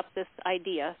making up this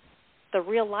idea, the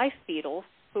real-life Beatles,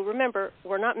 who, remember,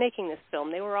 were not making this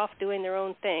film. They were off doing their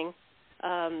own thing.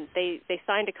 They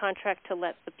signed a contract to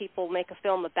let the people make a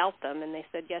film about them, and they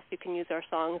said, yes, you can use our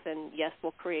songs, and yes,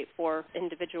 we'll create 4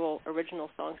 individual original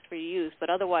songs for you to use, but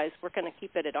otherwise we're going to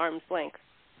keep it at arm's length,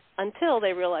 until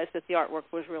they realized that the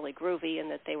artwork was really groovy and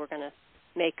that they were going to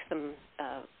make some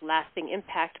lasting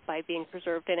impact by being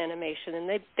preserved in animation, and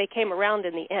they came around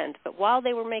in the end. But while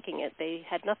they were making it, they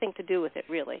had nothing to do with it,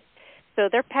 really. So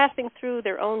they're passing through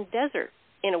their own desert,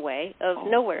 in a way, of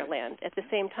nowhere land at the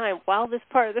same time while this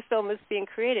part of the film is being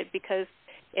created, because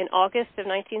in August of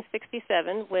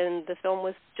 1967, when the film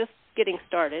was just getting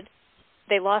started,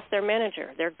 they lost their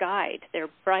manager, their guide, their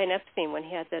Brian Epstein, when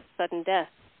he had that sudden death.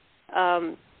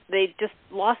 They just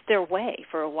lost their way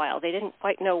for a while. They didn't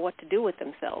quite know what to do with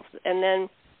themselves. And then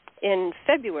in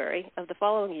February of the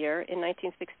following year, in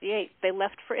 1968, they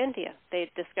left for India. They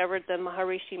had discovered the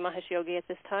Maharishi Mahesh Yogi at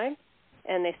this time,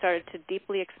 and they started to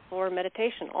deeply explore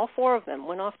meditation. All 4 of them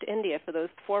went off to India for those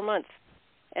 4 months,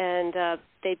 and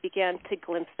they began to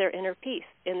glimpse their inner peace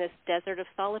in this desert of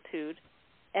solitude,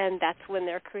 and that's when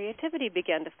their creativity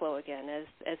began to flow again,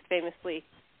 as famously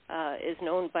is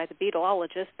known by the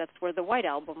Beatleologists. That's where the White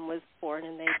Album was born,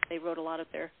 and they wrote a lot of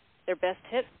their best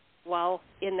hits while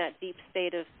in that deep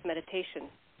state of meditation.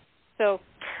 So,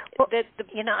 well,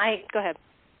 go ahead.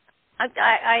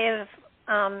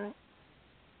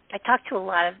 I talked to a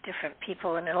lot of different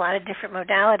people in a lot of different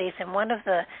modalities, and one of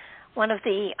the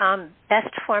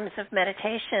best forms of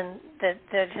meditation that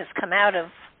has come out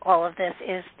of all of this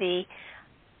is the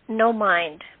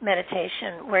no-mind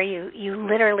meditation, where you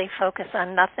literally focus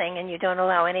on nothing and you don't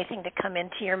allow anything to come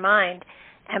into your mind.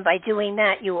 And by doing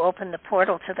that, you open the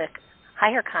portal to the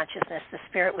higher consciousness, the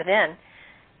spirit within,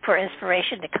 for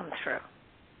inspiration to come through.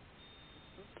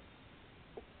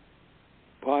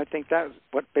 Well, I think that's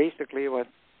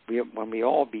when we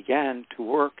all began to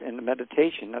work in the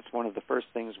meditation, that's one of the first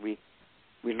things we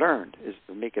learned, is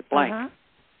to make it blank. Uh-huh.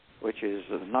 Which is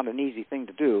not an easy thing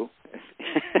to do.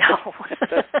 No.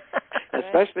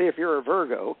 Especially if you're a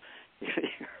Virgo.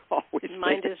 You're always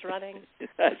mind is running.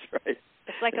 That's right.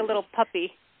 It's like a little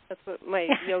puppy. That's what my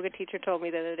yoga teacher told me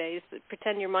the other day. Is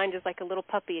pretend your mind is like a little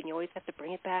puppy, and you always have to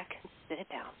bring it back and sit it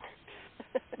down.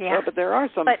 Yeah. Well, but there are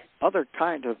some other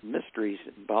kind of mysteries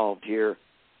involved here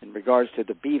in regards to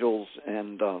the Beatles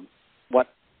and what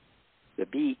the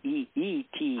Beetles.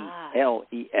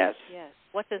 Yes.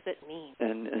 What does it mean?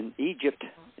 In Egypt,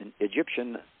 in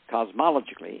Egyptian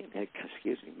cosmology,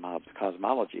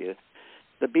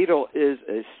 the beetle is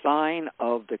a sign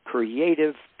of the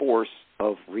creative force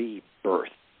of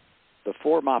rebirth. The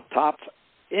 4 Mop Tops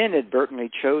inadvertently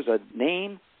chose a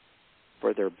name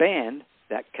for their band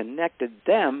that connected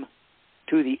them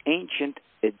to the ancient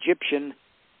Egyptian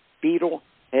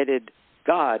beetle-headed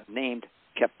god named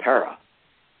Khepera.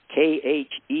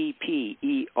 Khepera,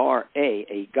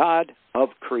 a god of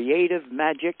creative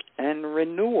magic and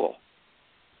renewal.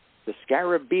 The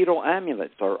scarab beetle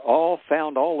amulets are all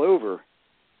found all over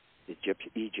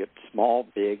Egypt, small,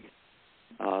 big,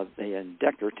 and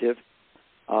decorative.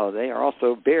 They are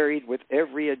also buried with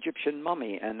every Egyptian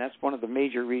mummy, and that's one of the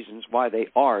major reasons why they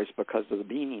are, is because of the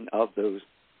meaning of those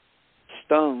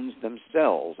stones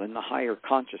themselves and the higher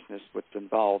consciousness that's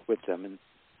involved with them. And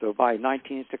so by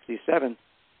 1967,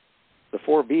 the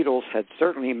 4 Beatles had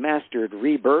certainly mastered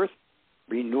rebirth,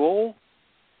 renewal,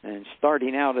 and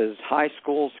starting out as high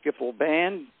school skiffle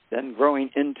band, then growing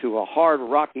into a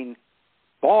hard-rocking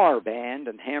bar band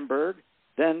in Hamburg,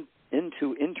 then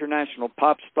into international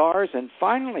pop stars, and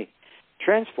finally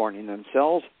transforming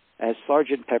themselves as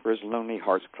Sgt. Pepper's Lonely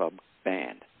Hearts Club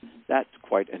Band. That's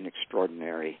quite an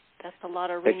extraordinary That's a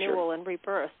lot of picture. Renewal and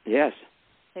rebirth. Yes.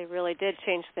 They really did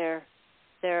change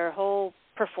their whole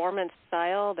performance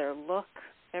style, their look,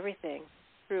 everything,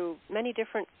 through many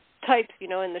different types, in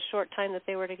the short time that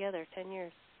they were together, 10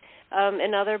 years.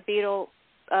 Another Beatle,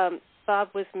 Bob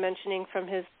was mentioning from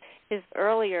his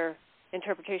earlier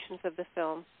interpretations of the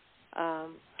film,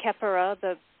 Khepera,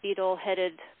 the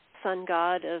beetle-headed sun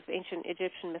god of ancient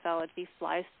Egyptian mythology,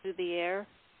 flies through the air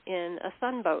in a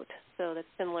sunboat, so that's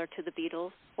similar to the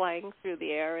Beatles flying through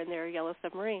the air in their yellow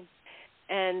submarine.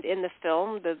 And in the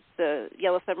film, the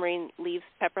yellow submarine leaves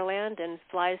Pepperland and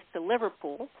flies to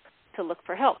Liverpool to look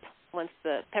for help once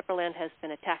the Pepperland has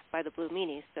been attacked by the Blue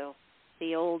Meanies. So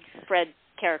the old Fred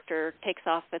character takes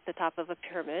off at the top of a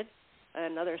pyramid,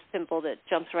 another symbol that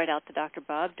jumps right out to Dr.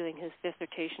 Bob doing his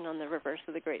dissertation on the reverse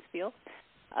of the Great Seal.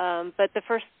 But the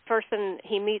first person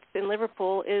he meets in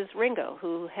Liverpool is Ringo,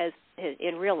 who has,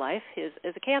 in real life, is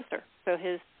a cancer. So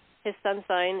his his sun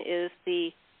sign is the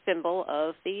symbol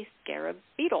of the scarab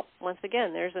beetle. Once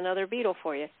again, there's another beetle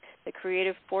for you, the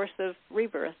creative force of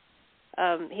rebirth.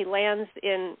 He lands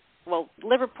in,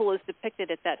 Liverpool is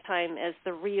depicted at that time as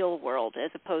the real world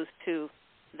as opposed to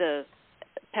the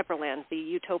Pepperland, the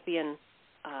utopian,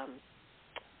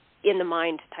 in the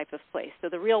mind type of place. So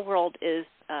the real world is,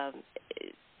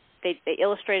 they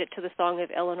illustrate it to the song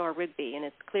of Eleanor Rigby, and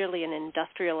it's clearly an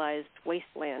industrialized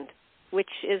wasteland, which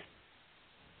is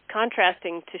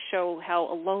contrasting to show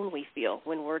how alone we feel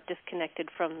when we're disconnected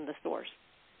from the source.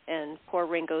 And poor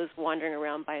Ringo's wandering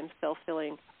around by himself,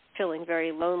 feeling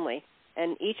very lonely.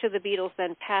 And each of the Beatles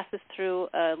then passes through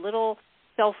a little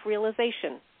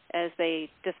self-realization as they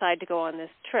decide to go on this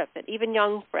trip. And even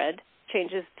young Fred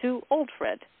changes to old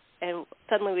Fred. And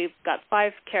suddenly we've got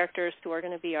 5 characters who are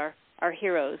going to be our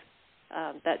heroes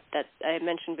that I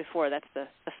mentioned before. That's the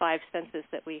 5 senses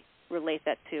that we relate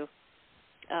that to.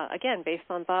 Again, based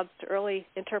on Bob's early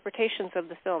interpretations of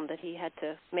the film that he had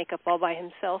to make up all by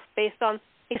himself, based on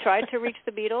he tried to reach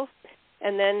the Beatles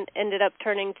and then ended up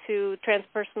turning to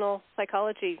transpersonal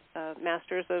psychology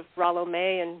masters of Rollo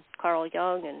May and Carl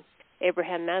Jung and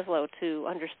Abraham Maslow to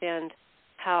understand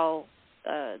how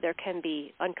there can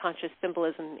be unconscious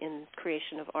symbolism in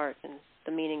creation of art and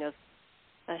the meaning of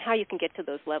how you can get to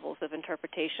those levels of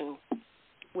interpretation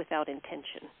without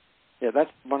intention. Yeah,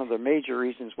 that's one of the major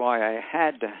reasons why I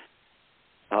had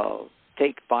to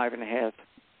take 5.5,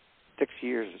 6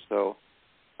 years or so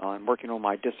on working on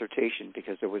my dissertation,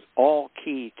 because it was all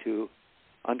key to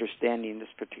understanding this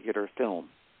particular film.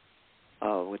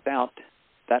 Without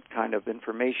that kind of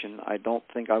information, I don't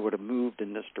think I would have moved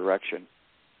in this direction,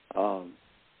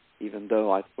 even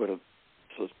though I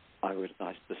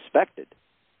suspected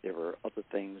there were other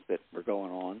things that were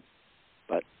going on,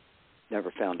 but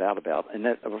never found out about. And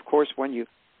that, of course, when you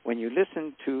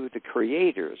listen to the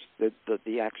creators,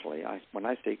 when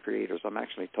I say creators, I'm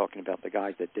actually talking about the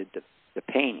guys that did the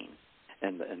painting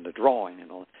and the drawing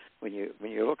and all. When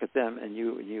you look at them and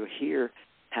you hear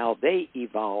how they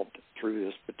evolved through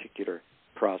this particular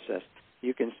process,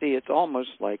 you can see it's almost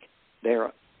like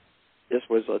this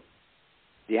was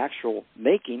the actual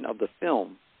making of the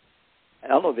film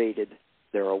elevated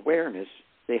their awareness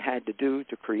they had to do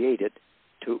to create it,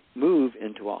 to move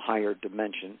into a higher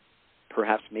dimension,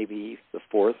 perhaps maybe the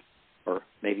 4th or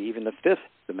maybe even the 5th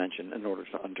dimension in order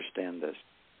to understand this.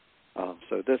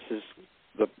 So this is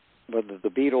whether the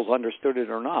Beatles understood it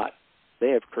or not, they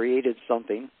have created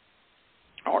something,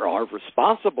 or are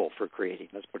responsible for creating,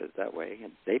 let's put it that way,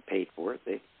 and they paid for it.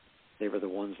 They were the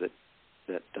ones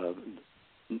that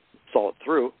saw it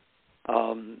through.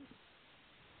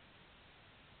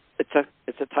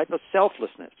 It's a type of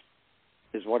selflessness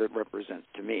is what it represents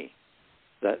to me,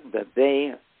 that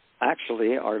they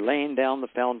actually are laying down the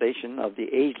foundation of the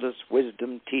ageless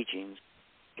wisdom teachings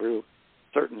through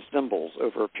certain symbols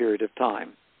over a period of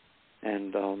time.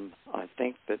 And I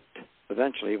think that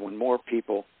eventually when more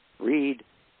people read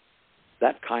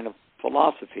that kind of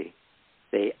philosophy,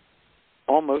 they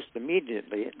almost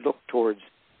immediately look towards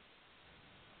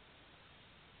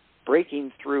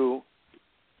breaking through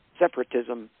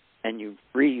separatism and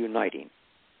reuniting,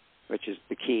 which is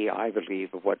the key, I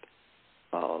believe, of what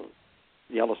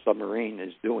Yellow Submarine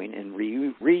is doing in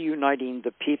reuniting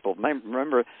the people.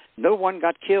 Remember, no one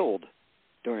got killed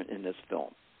in this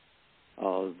film.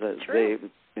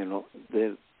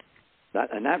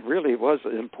 That really was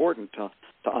important to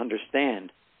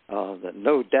understand, that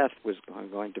no death was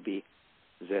going to be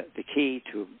the key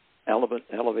to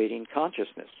elevating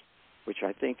consciousness, which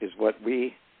I think is what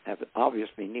we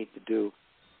obviously need to do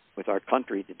with our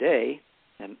country today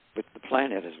and with the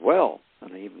planet as well,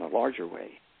 in even a larger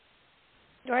way.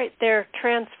 Right, they're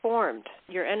transformed.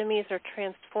 Your enemies are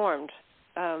transformed.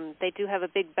 They do have a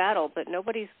big battle, but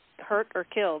nobody's hurt or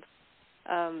killed.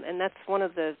 And that's one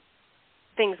of the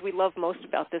things we love most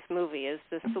about this movie, is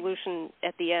the solution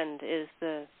at the end is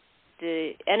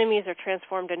the enemies are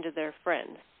transformed into their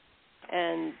friends.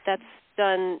 And that's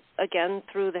done, again,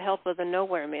 through the help of the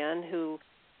Nowhere Man, who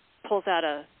pulls out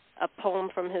a poem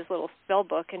from his little spell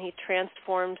book, and he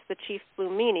transforms the Chief Blue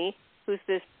Meanie, who's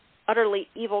this utterly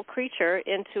evil creature,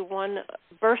 into one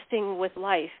bursting with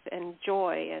life and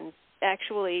joy, and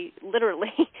actually,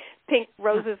 literally, pink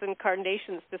roses and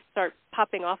carnations just start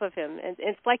popping off of him. And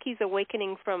it's like he's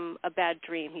awakening from a bad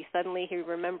dream. He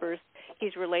remembers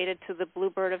he's related to the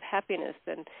bluebird of happiness,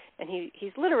 and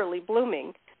he's literally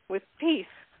blooming with peace.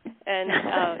 And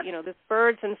the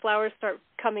birds and flowers start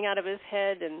coming out of his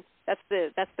head, and that's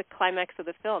the climax of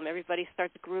the film. Everybody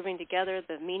starts grooving together.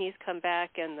 The Meanies come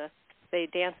back, and they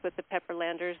dance with the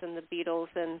Pepperlanders and the Beatles,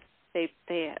 and They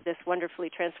this wonderfully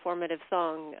transformative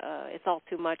song, "It's All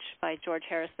Too Much" by George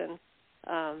Harrison.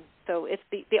 So it's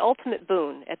the ultimate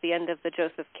boon at the end of the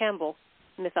Joseph Campbell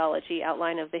mythology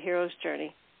outline of the hero's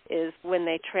journey is when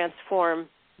they transform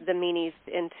the meanies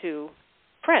into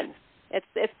friends.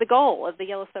 It's the goal of the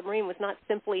Yellow Submarine was not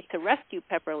simply to rescue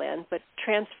Pepperland, but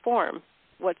transform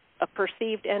what's a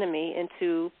perceived enemy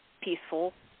into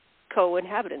peaceful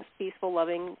co-inhabitants, peaceful,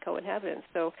 loving co-inhabitants.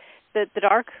 So the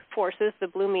dark forces, the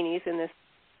blue meanies in this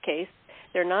case,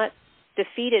 they're not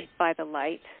defeated by the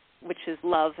light, which is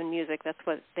love and music. That's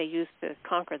what they use to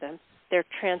conquer them. They're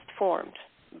transformed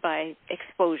by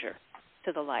exposure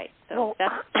to the light. So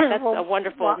that's a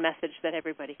wonderful message that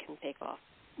everybody can take off.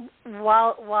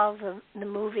 While the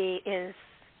movie is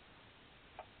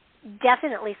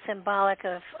definitely symbolic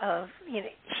of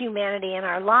humanity in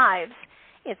our lives,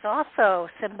 it's also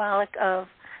symbolic of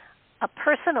a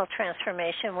personal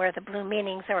transformation where the blue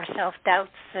meanings are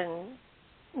self-doubts and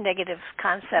negative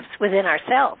concepts within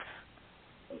ourselves.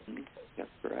 That's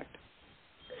correct.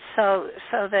 So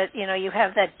that you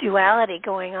have that duality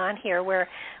going on here, where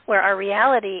our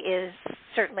reality is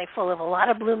certainly full of a lot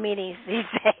of blue meanings these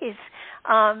days.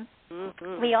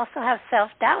 We also have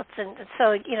self-doubts, and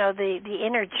so the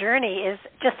inner journey is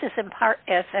just as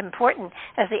important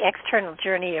as the external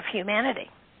journey of humanity.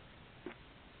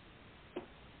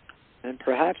 And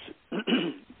perhaps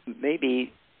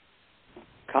maybe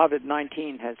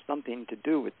COVID-19 has something to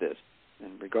do with this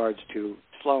in regards to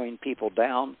slowing people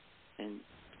down and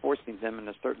forcing them in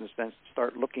a certain sense to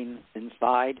start looking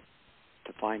inside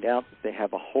to find out that they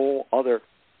have a whole other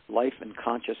life and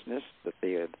consciousness that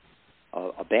they have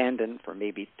abandoned for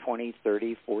maybe 20,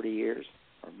 30, 40 years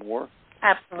or more.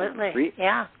 Absolutely,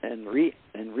 yeah. And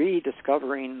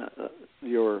rediscovering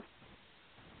your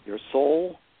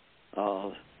soul,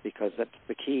 because that's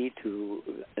the key to,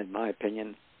 in my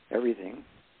opinion, everything.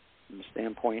 From the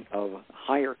standpoint of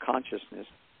higher consciousness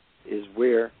is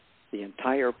where the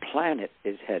entire planet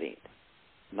is heading,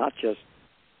 not just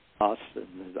us,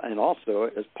 and also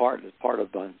as part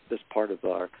of this part of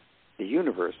the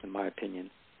universe, in my opinion,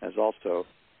 as also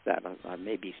that. I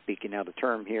may be speaking out of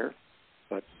term here,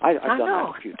 but I've done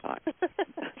that a few times.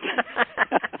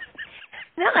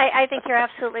 No, I think you're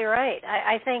absolutely right.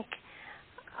 I think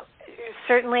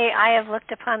certainly I have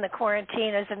looked upon the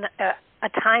quarantine as a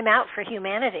time out for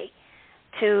humanity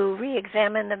to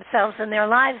re-examine themselves and their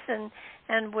lives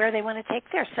and where they want to take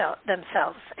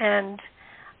themselves. And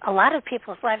a lot of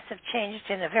people's lives have changed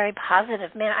in a very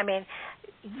positive manner. I mean,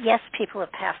 yes, people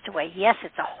have passed away. Yes,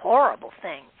 it's a horrible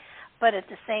thing. But at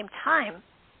the same time,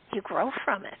 you grow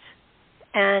from it.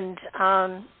 And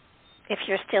if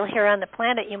you're still here on the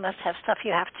planet, you must have stuff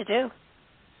you have to do.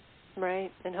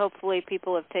 Right, and hopefully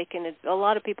people have taken it. A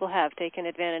lot of people have taken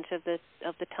advantage of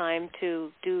the time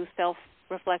to do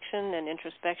self-reflection and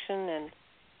introspection and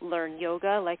learn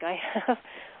yoga, like I have,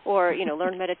 or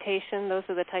learn meditation. Those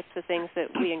are the types of things that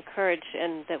we encourage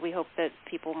and that we hope that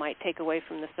people might take away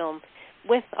from the film,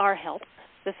 with our help.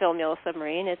 The film Yellow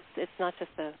Submarine. It's not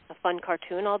just a fun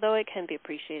cartoon, although it can be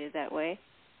appreciated that way.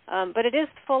 But it is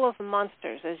full of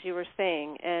monsters, as you were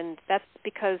saying, and that's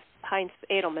because Heinz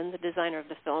Edelman, the designer of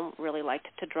the film, really liked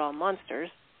to draw monsters.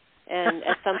 And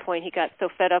at some point he got so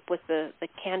fed up with the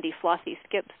candy flossy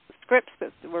scripts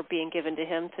that were being given to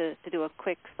him to do a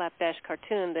quick slapdash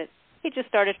cartoon that he just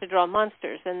started to draw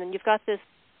monsters. And then you've got this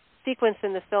sequence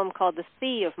in the film called The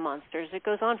Sea of Monsters. It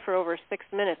goes on for over 6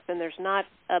 minutes, and there's not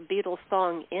a Beatles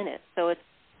song in it. So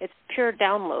it's pure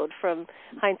download from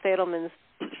Heinz Edelman's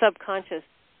subconscious.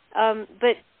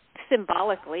 But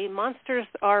symbolically, monsters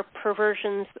are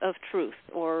perversions of truth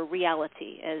or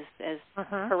reality, as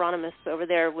Hieronymus over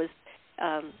there was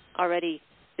already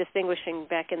distinguishing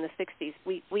back in the 60s.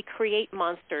 We create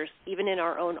monsters even in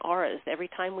our own auras every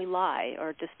time we lie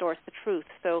or distort the truth.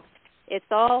 So it's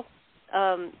all,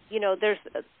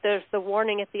 there's the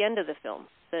warning at the end of the film.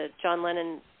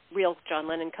 Real John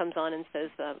Lennon comes on and says,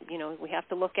 we have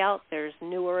to look out. There's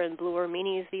newer and bluer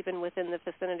meanies even within the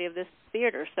vicinity of this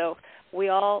theater. So we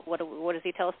all, what does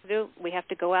he tell us to do? We have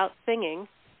to go out singing.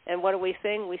 And what do we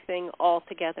sing? We sing All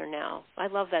Together Now. I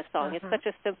love that song. It's such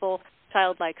a simple,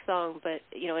 childlike song, but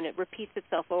and it repeats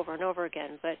itself over and over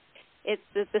again. But it's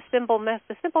the simple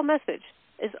message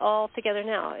is all together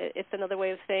now. It's another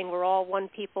way of saying we're all one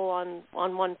people on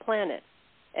one planet.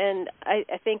 And I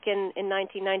think in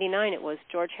 1999 it was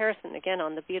George Harrison, again,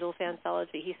 on the Beatles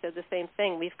anthology. He said the same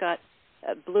thing. We've got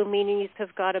blue meanies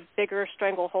have got a bigger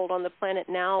stranglehold on the planet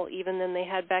now even than they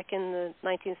had back in the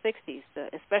 1960s.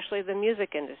 Especially the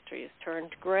music industry has turned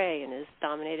gray and is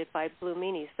dominated by blue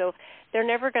meanies. So they're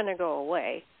never going to go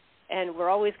away. and we're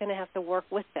always going to have to work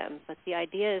with them. But the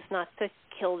idea is not to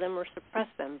kill them or suppress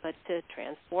them, but to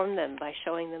transform them by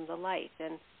showing them the light.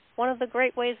 And one of the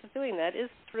great ways of doing that is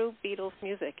through Beatles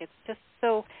music. It's just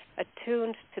so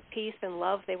attuned to peace and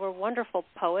love. They were wonderful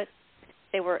poets.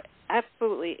 They were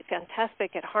absolutely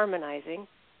fantastic at harmonizing,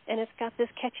 and it's got this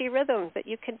catchy rhythm that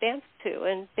you can dance to.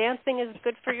 And dancing is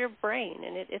good for your brain,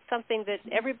 and it's something that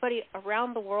everybody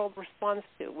around the world responds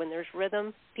to. When there's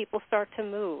rhythm, people start to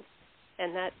move,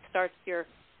 and that starts your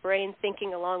brain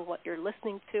thinking along what you're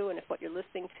listening to. And if what you're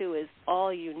listening to is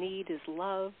all you need is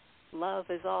love, love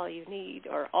is all you need,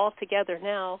 or all together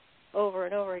now, over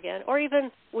and over again, or even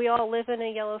we all live in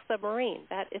a yellow submarine.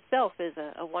 That itself is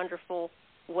a wonderful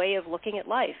way of looking at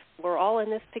life. We're all in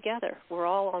this together. We're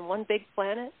all on one big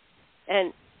planet,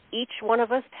 and each one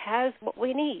of us has what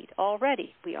we need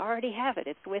already. We already have it.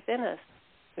 It's within us.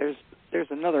 There's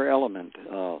another element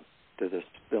to this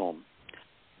film,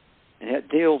 and it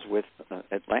deals with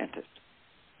Atlantis,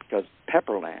 because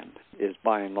Pepperland is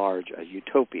by and large a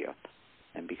utopia,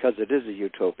 and because it is a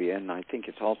utopia, and I think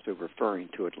it's also referring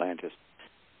to Atlantis,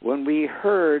 when we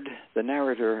heard the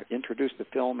narrator introduce the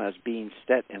film as being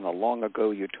set in a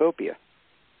long-ago utopia,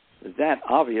 that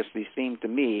obviously seemed to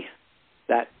me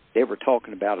that they were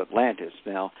talking about Atlantis.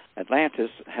 Now, Atlantis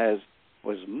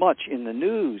was much in the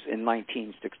news in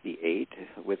 1968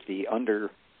 with the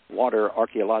underwater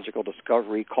archaeological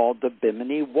discovery called the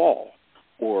Bimini Wall,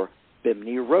 or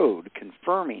Bimini Road,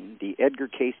 confirming the Edgar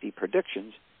Cayce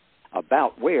predictions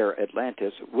about where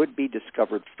Atlantis would be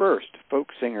discovered first. Folk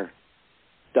singer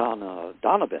Donna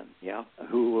Donovan,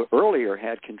 who earlier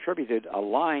had contributed a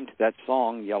line to that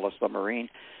song, Yellow Submarine,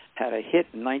 had a hit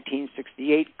in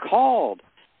 1968 called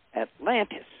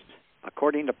Atlantis.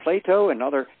 According to Plato and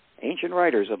other ancient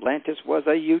writers, Atlantis was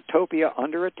a utopia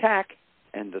under attack,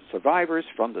 and the survivors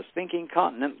from the sinking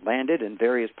continent landed in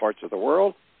various parts of the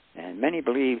world, and many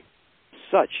believe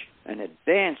such an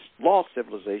advanced lost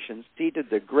civilization seeded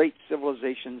the great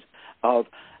civilizations of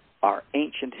our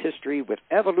ancient history with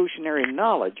evolutionary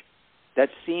knowledge that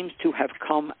seems to have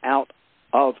come out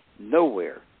of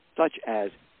nowhere, such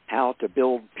as how to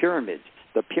build pyramids.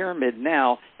 The pyramid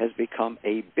now has become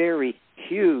a very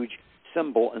huge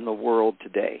symbol in the world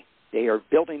today. They are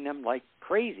building them like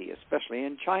crazy, especially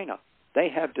in China. They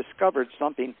have discovered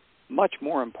something much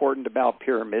more important about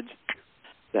pyramids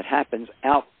that happens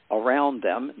out around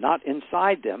them, not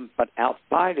inside them, but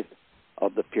outside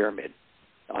of the pyramid.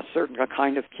 A certain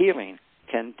kind of healing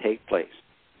can take place.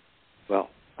 Well,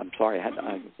 I'm sorry,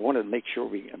 I wanted to make sure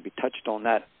we touched on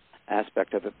that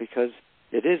aspect of it, because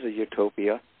it is a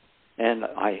utopia, and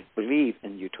I believe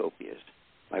in utopias.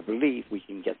 I believe we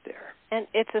can get there. And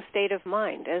it's a state of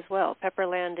mind as well.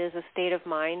 Pepperland is a state of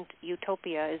mind.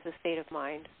 Utopia is a state of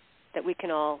mind that we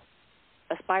can all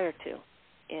aspire to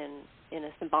in a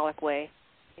symbolic way.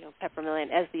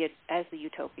 Pepperland as the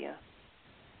utopia.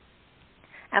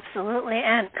 Absolutely,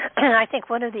 and I think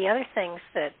one of the other things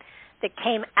that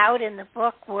came out in the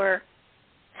book were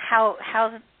how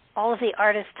all of the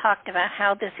artists talked about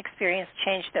how this experience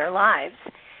changed their lives.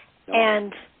 Oh.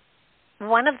 And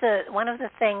one of the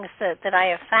things that I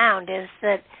have found is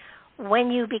that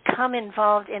when you become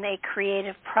involved in a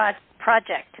creative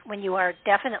project, when you are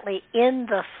definitely in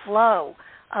the flow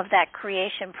of that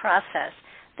creation process,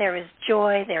 there is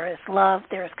joy, there is love,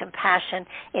 there is compassion.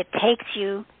 It takes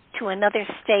you to another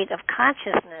state of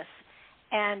consciousness,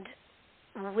 and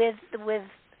with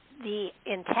the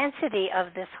intensity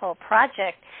of this whole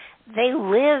project, they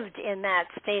lived in that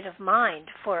state of mind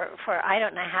for I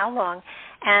don't know how long,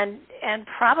 and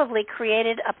probably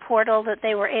created a portal that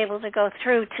they were able to go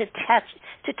through to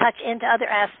touch into other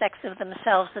aspects of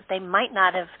themselves that they might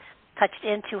not have touched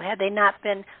into had they not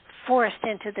been forced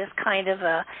into this kind of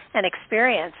an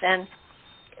experience. And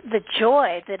the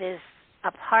joy that is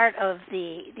a part of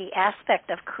the aspect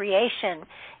of creation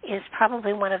is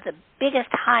probably one of the biggest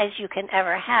highs you can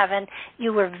ever have. And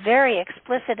you were very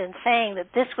explicit in saying that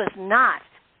this was not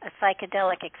a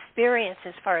psychedelic experience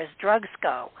as far as drugs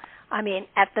go. I mean,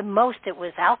 at the most it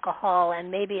was alcohol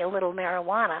and maybe a little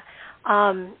marijuana.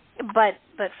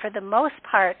 But for the most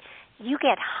part, you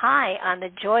get high on the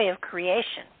joy of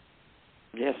creation.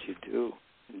 Yes, you do,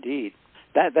 indeed.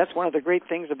 That's one of the great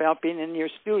things about being in your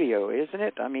studio, isn't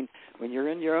it? I mean, when you're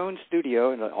in your own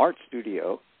studio, in an art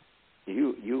studio,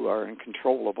 you are in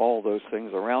control of all those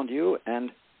things around you,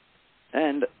 and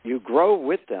you grow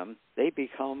with them. They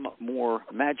become more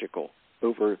magical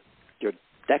over your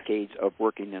decades of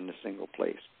working in a single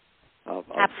place, of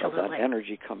that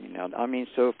energy coming out. I mean,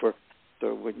 so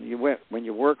when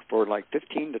you work for like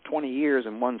 15 to 20 years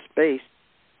in one space,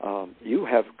 you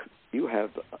have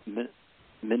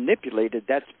manipulated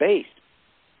that space,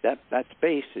 that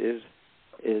space is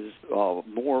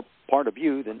more part of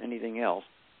you than anything else.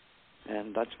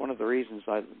 And that's one of the reasons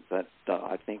I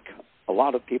think a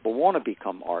lot of people want to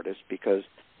become artists, because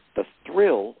the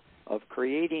thrill of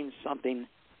creating something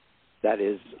that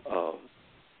is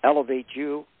elevates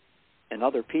you and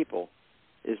other people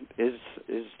is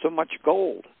so much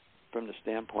gold from the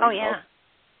standpoint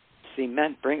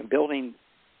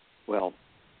of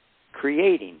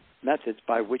creating methods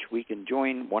by which we can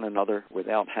join one another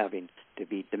without having to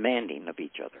be demanding of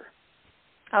each other.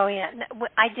 Oh, yeah.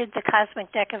 I did the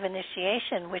Cosmic Deck of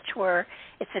Initiation,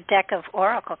 it's a deck of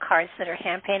oracle cards that are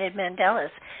hand-painted mandalas.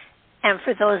 And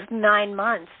for those 9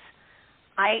 months,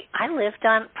 I lived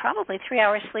on probably 3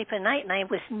 hours sleep a night, and I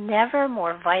was never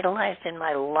more vitalized in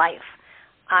my life.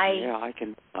 I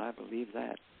believe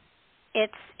that.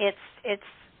 It's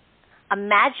a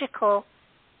magical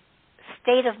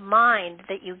state of mind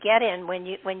that you get in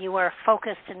when you are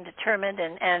focused and determined,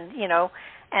 and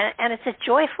it's a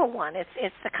joyful one.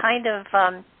 It's the kind of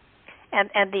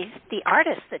and the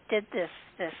artists that did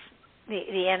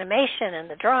the animation and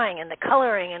the drawing and the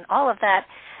coloring and all of that,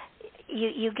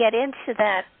 you get into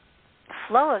that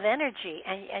flow of energy,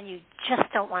 and you just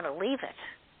don't want to leave it,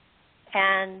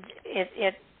 and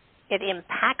it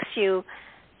impacts you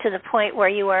to the point where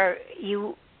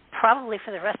you probably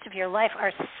for the rest of your life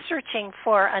are searching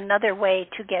for another way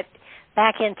to get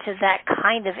back into that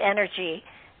kind of energy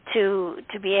to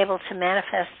be able to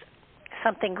manifest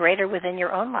something greater within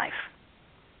your own life.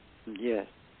 Yes.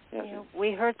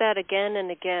 We heard that again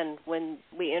and again when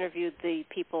we interviewed the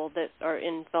people that are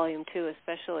in Volume 2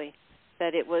 especially,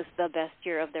 that it was the best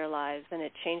year of their lives, and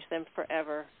it changed them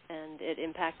forever, and it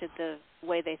impacted the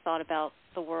way they thought about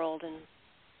the world, and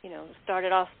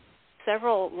started off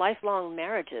several lifelong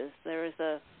marriages. There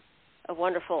was a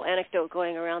wonderful anecdote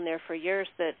going around there for years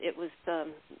that it was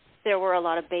there were a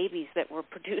lot of babies that were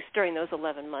produced during those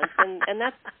 11 months, and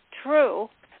that's true,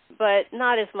 but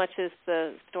not as much as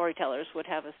the storytellers would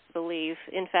have us believe.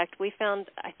 In fact, we found,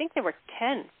 I think there were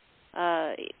 10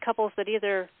 couples that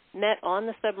either met on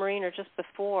the submarine or just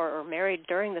before, or married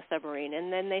during the submarine,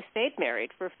 and then they stayed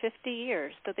married for 50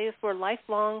 years. So these were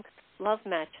lifelong love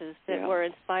matches that were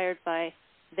inspired by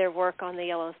their work on the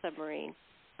Yellow Submarine.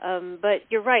 But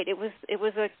you're right, it was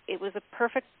a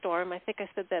perfect storm. I think I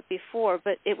said that before,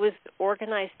 but it was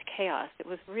organized chaos. It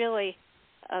was really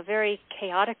a very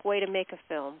chaotic way to make a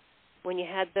film, when you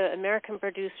had the American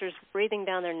producers breathing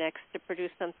down their necks to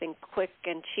produce something quick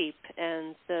and cheap,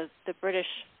 and the British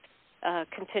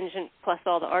contingent plus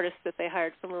all the artists that they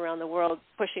hired from around the world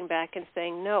pushing back and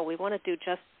saying, no, we want to do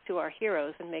justice to our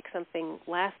heroes and make something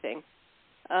lasting.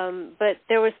 But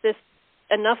there was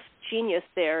enough genius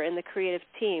there in the creative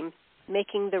team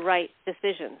making the right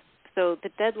decisions. So the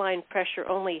deadline pressure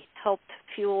only helped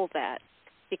fuel that,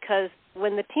 because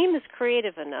when the team is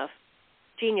creative enough,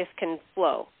 genius can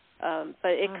flow.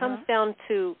 But it comes down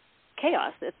to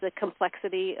chaos. It's the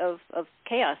complexity of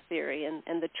chaos theory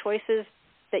and the choices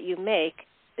that you make,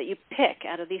 that you pick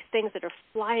out of these things that are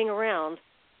flying around,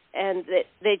 and that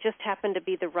they just happen to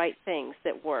be the right things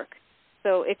that work.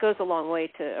 So it goes a long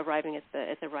way to arriving at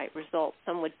the right result.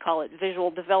 Some would call it visual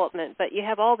development, but you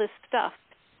have all this stuff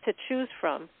to choose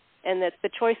from, and that the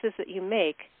choices that you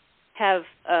make have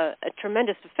a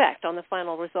tremendous effect on the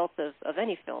final result of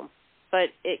any film. But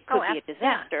it could be a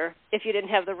disaster if you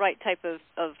didn't have the right type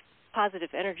of positive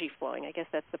energy flowing. I guess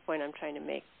that's the point I'm trying to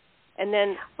make. And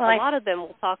then a lot of them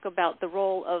will talk about the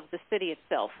role of the city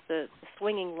itself, the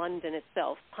swinging London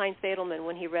itself. Heinz Edelman,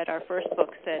 when he read our first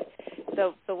book, said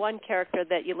the one character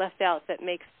that you left out that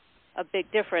makes a big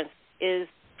difference is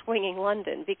swinging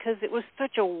London, because it was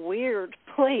such a weird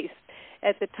place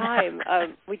at the time.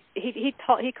 He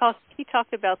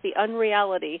talked about the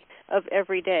unreality of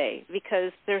every day,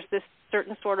 because there's this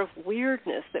certain sort of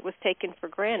weirdness that was taken for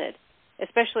granted,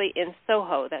 especially in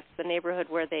Soho. That's the neighborhood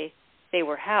where they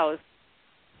were housed.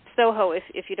 Soho,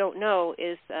 if you don't know,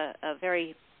 is a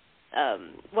very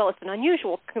it's an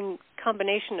unusual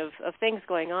combination of things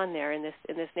going on there in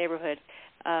this neighborhood.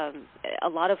 A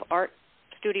lot of art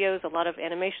studios, a lot of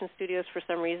animation studios. For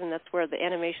some reason, that's where the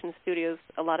animation studios,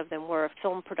 a lot of them were,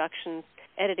 film production,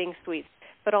 editing suites.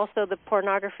 But also the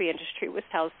pornography industry was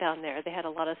housed down there. They had a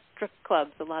lot of strip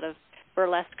clubs, a lot of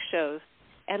burlesque shows,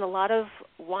 and a lot of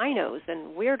winos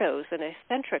and weirdos and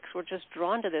eccentrics were just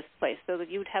drawn to this place, so that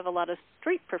you'd have a lot of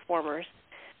street performers.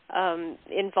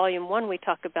 In Volume 1, we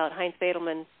talk about Heinz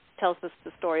Edelman tells us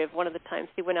the story of one of the times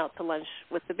he went out to lunch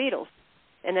with the Beatles.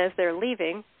 And as they're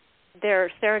leaving,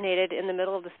 they're serenaded in the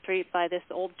middle of the street by this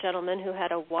old gentleman who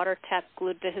had a water tap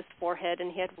glued to his forehead,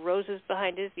 and he had roses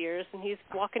behind his ears, and he's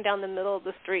walking down the middle of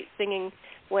the street singing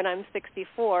When I'm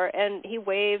 64, and he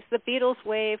waves. The Beatles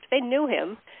waved. They knew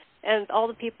him, and all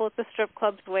the people at the strip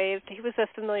clubs waved. He was a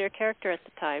familiar character at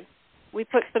the time. We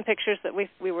put some pictures that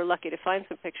we were lucky to find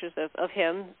some pictures of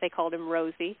him. They called him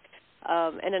Rosie.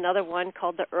 And another one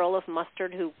called the Earl of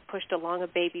Mustard, who pushed along a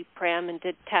baby pram and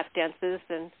did tap dances.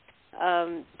 And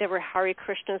there were Hare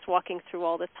Krishnas walking through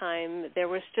all the time. There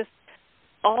was just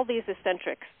all these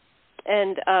eccentrics.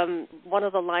 And one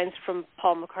of the lines from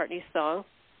Paul McCartney's song,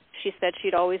 she said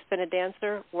she'd always been a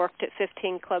dancer, worked at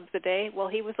 15 clubs a day. Well,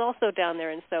 he was also down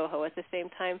there in Soho at the same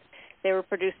time. They were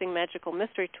producing Magical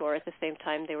Mystery Tour at the same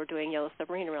time they were doing Yellow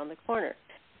Submarine around the corner.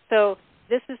 So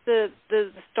this is the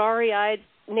starry-eyed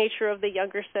nature of the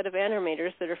younger set of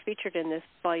animators that are featured in this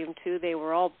Volume 2. They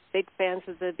were all big fans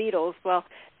of the Beatles. Well,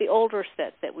 the older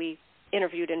set that we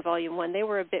interviewed in Volume 1, they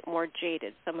were a bit more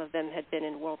jaded. Some of them had been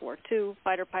in World War II,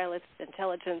 fighter pilots,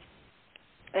 intelligence,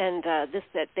 and this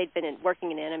set, they'd been working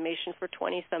in animation for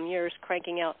 20-some years,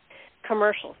 cranking out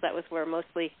commercials. That was where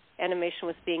mostly animation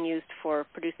was being used for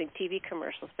producing TV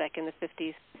commercials back in the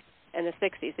 50s and the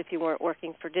 60s. If you weren't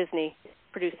working for Disney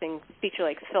producing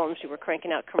feature-length films, you were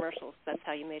cranking out commercials. That's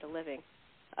how you made a living.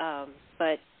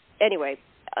 But anyway,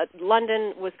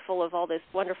 London was full of all this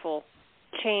wonderful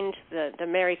change. The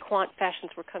Mary Quant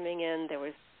fashions were coming in. There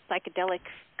was psychedelic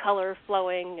color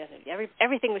flowing. And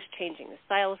everything was changing. The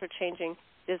styles were changing.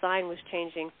 Design was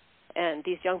changing. And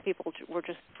these young people were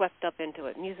just swept up into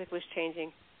it. Music was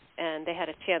changing. And they had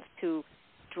a chance to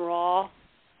draw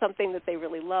something that they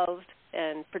really loved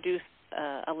and produce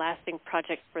a lasting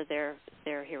project for their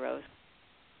heroes.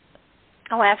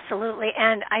 Oh, absolutely.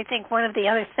 And I think one of the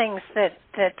other things that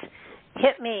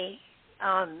hit me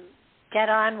dead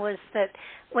on was that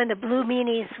when the Blue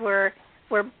Meanies were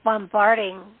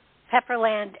bombarding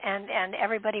Pepperland and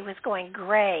everybody was going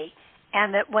gray,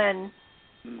 and that when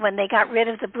they got rid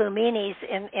of the Blue Meanies,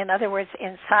 in other words,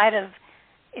 inside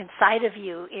of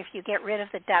you, if you get rid of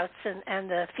the doubts and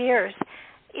the fears,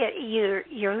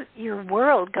 your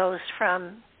world goes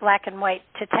from black and white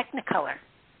to Technicolor.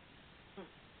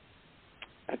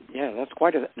 Yeah, that's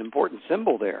quite an important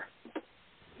symbol there.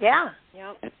 Yeah.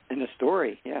 Yep. In the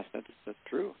story, yes, that's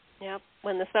true. Yep.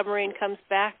 When the submarine comes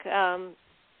back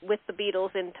with the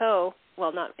Beatles in tow,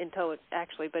 well, not in tow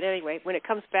actually, but anyway, when it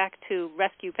comes back to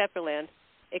rescue Pepperland,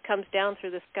 it comes down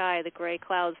through the sky. The gray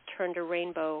clouds turn to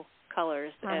rainbow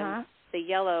colors, and the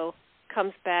yellow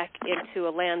comes back into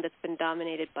a land that's been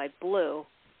dominated by blue,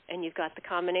 and you've got the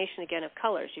combination again of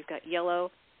colors. You've got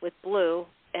yellow with blue,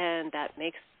 and that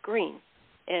makes green.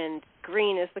 And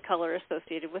green is the color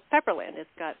associated with Pepperland. It's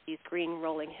got these green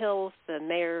rolling hills, the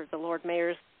Lord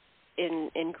Mayors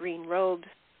in green robes,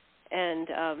 and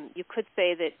you could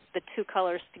say that the two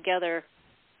colors together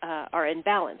are in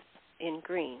balance in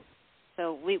green.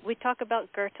 So we talk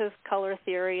about Goethe's color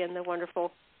theory and the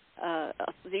wonderful,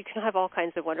 you can have all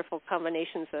kinds of wonderful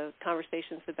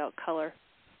conversations about color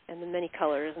and the many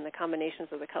colors and the combinations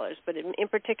of the colors. But in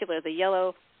particular, the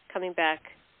yellow coming back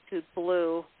to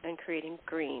blue and creating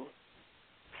green.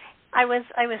 I was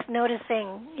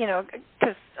noticing,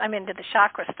 because I'm into the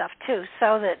chakra stuff too,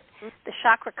 so that the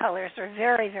chakra colors are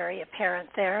very, very apparent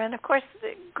there. And of course,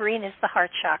 green is the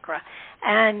heart chakra,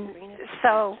 and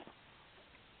so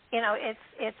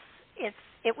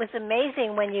it was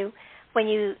amazing when you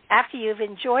after you've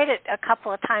enjoyed it a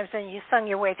couple of times and you sung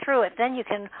your way through it, then you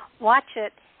can watch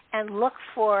it and look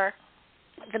for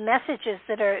the messages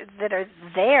that are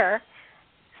there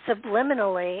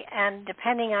subliminally, and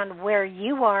depending on where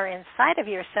you are inside of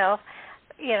yourself,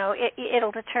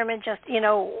 it'll determine just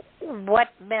what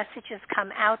messages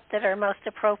come out that are most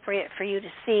appropriate for you to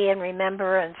see and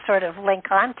remember and sort of link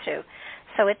onto.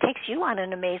 So it takes you on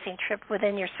an amazing trip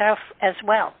within yourself as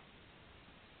well.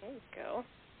 There you go.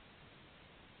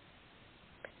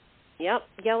 Yep,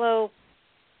 the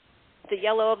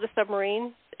yellow of the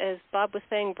submarine, as Bob was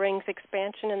saying, brings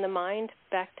expansion in the mind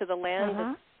back to the land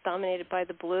that's dominated by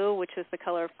the blue, which is the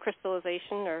color of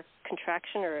crystallization or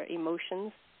contraction or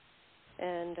emotions.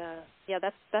 And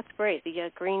that's great. The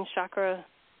green chakra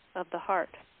of the heart.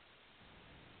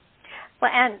 Well,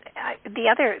 and the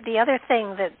other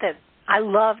thing that I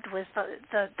loved was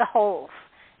the holes.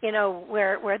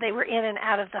 Where they were in and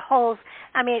out of the holes.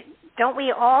 I mean, don't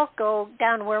we all go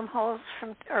down wormholes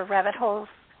or rabbit holes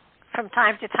from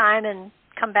time to time and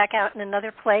come back out in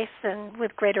another place and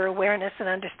with greater awareness and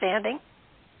understanding?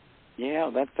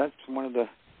 Yeah, that's one of the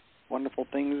wonderful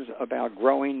things about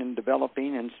growing and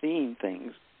developing and seeing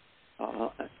things,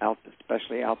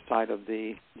 especially outside of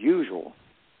the usual.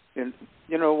 And,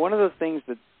 you know, one of the things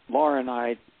that Laura and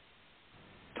I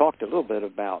talked a little bit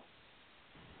about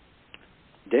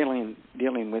dealing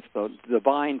with the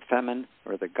divine feminine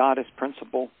or the goddess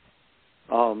principle.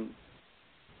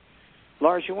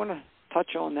 Lars, you want to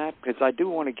touch on that? Because I do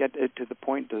want to get to the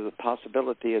point of the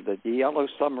possibility of the Yellow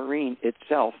Submarine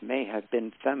itself may have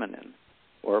been feminine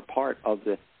or a part of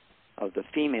the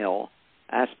female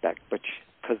aspect,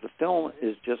 because the film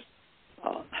is just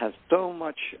has so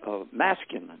much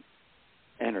masculine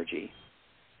energy,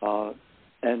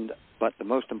 but the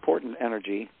most important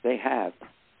energy they have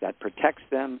that protects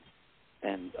them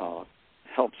and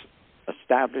helps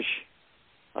establish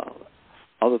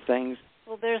other things.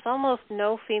 Well, there's almost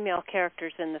no female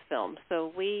characters in the film.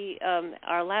 So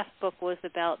our last book was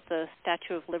about the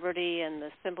Statue of Liberty and the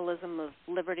symbolism of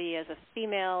liberty as a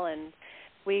female, and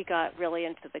we got really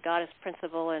into the goddess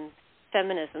principle and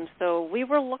feminism. So we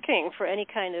were looking for any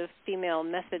kind of female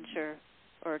message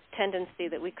or tendency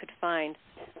that we could find.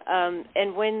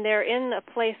 And when they're in a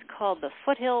place called the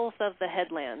foothills of the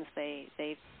headlands, the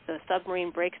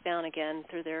submarine breaks down again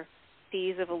through their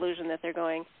seas of illusion that they're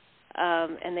going,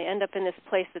 and they end up in this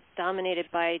place that's dominated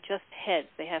by just heads.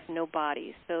 They have no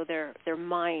bodies, so they're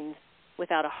minds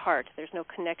without a heart. There's no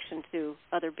connection to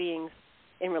other beings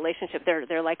in relationship.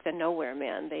 They're like the nowhere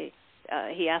man.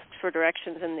 He asks for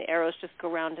directions, and the arrows just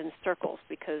go around in circles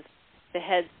because the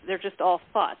heads, they're just all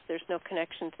thoughts. There's no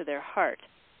connection to their heart.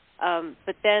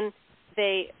 But then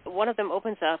one of them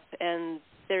opens up, and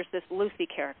there's this Lucy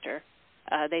character.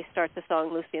 They start the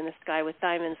song Lucy in the Sky with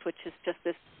Diamonds, which is just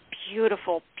this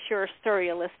beautiful, pure,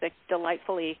 surrealistic,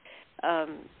 delightfully,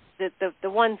 the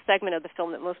one segment of the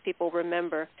film that most people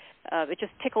remember. It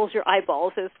just tickles your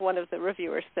eyeballs, as one of the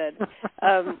reviewers said.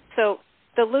 So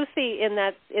the Lucy in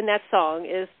that song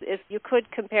is you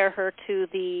could compare her to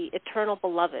the eternal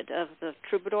beloved of the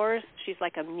troubadours. She's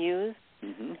like a muse.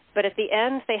 Mm-hmm. But at the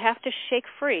end, they have to shake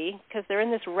free because they're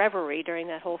in this reverie during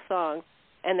that whole song,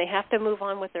 and they have to move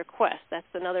on with their quest. That's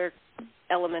another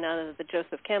element out of the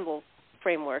Joseph Campbell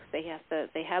framework. They have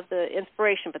the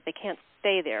inspiration, but they can't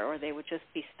stay there, or they would just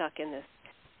be stuck in this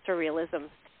surrealism.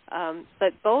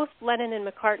 But both Lennon and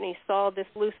McCartney saw this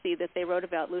Lucy that they wrote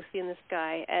about, Lucy in the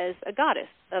Sky, as a goddess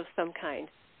of some kind.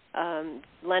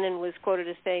 Lennon was quoted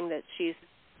as saying that she's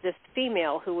this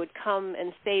female who would come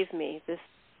and save me, this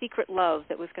secret love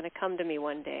that was going to come to me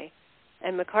one day.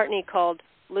 And McCartney called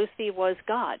Lucy was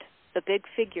God, the big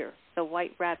figure, the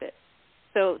white rabbit.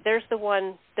 So there's the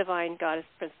one divine goddess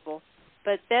principle.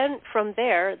 But then from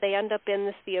there, they end up in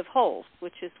the Sea of Holes,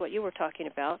 which is what you were talking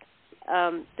about.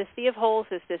 The Sea of Holes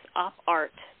is this op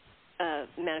art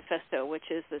manifesto, which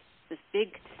is this big,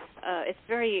 it's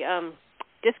very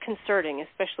disconcerting,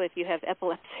 especially if you have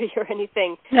epilepsy or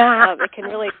anything. It can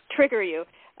really trigger you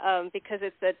because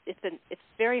it's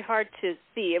very hard to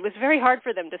see. It was very hard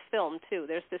for them to film, too.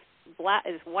 There's this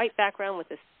white background with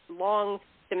this long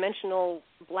dimensional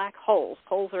black holes.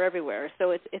 Holes are everywhere.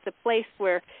 So it's a place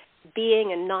where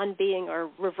being and non-being are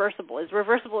reversible, as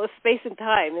reversible as space and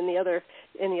time in the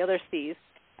other seas.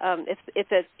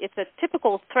 It's a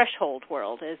typical threshold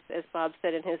world, as Bob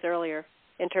said in his earlier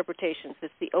interpretations.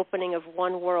 It's the opening of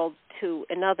one world to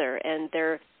another, and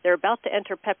they're about to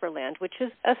enter Pepperland, which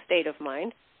is a state of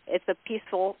mind. It's a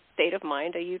peaceful state of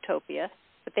mind, a utopia,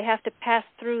 but they have to pass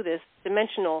through this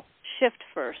dimensional shift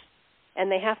first,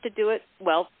 and they have to do it,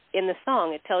 well, in the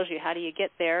song it tells you how do you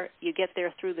get there. You get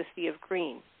there through the Sea of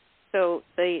Green. So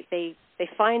they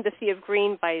find the Sea of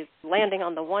Green by landing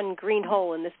on the one green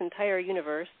hole in this entire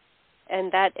universe,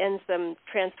 and that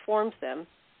transforms them.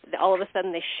 All of a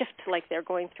sudden they shift like they're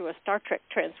going through a Star Trek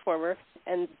transformer,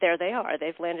 and there they are.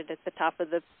 They've landed at the top of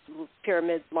the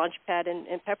pyramid launch pad in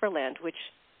Pepperland, which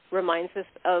reminds us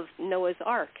of Noah's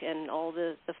Ark and all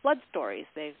the flood stories.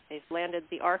 They've landed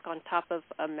the Ark on top of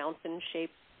a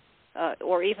mountain-shaped,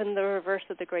 or even the reverse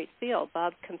of the Great Seal.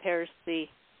 Bob compares the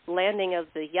landing of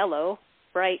the yellow,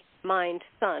 bright mind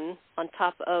sun on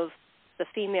top of the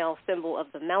female symbol of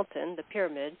the mountain, the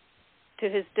pyramid, to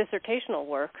his dissertational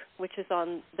work, which is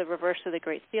on the reverse of the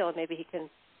Great Seal, and maybe he can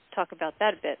talk about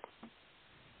that a bit.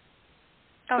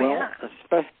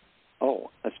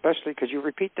 Especially, could you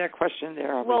repeat that question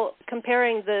there? Well,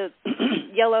 comparing the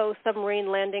yellow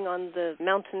submarine landing on the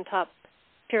mountaintop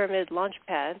pyramid launch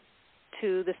pad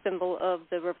to the symbol of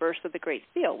the reverse of the Great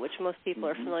Seal, which most people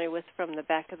are familiar with from the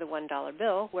back of the $1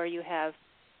 bill, where you have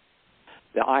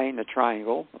the eye in the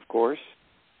triangle, of course,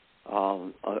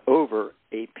 over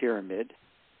a pyramid,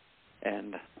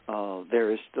 and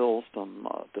there is still some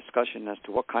discussion as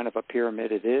to what kind of a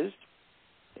pyramid it is.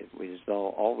 It was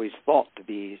always thought to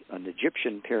be an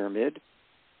Egyptian pyramid.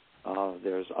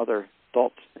 There's other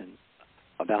thoughts and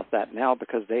about that now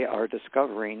because they are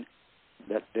discovering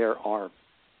that there are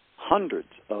hundreds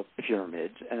of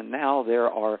pyramids, and now there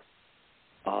are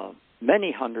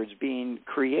many hundreds being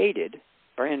created,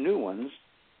 brand new ones,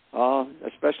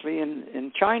 especially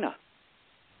in China.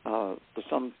 For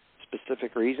some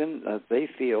specific reason, they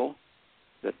feel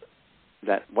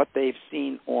that what they've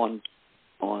seen on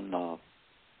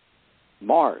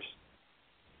Mars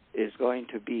is going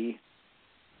to be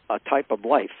a type of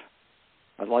life,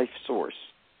 a life source,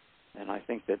 and I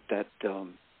think that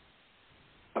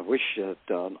I wish that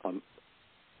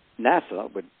NASA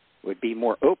would be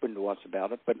more open to us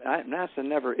about it, but NASA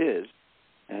never is,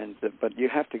 but you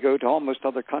have to go to almost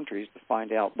other countries to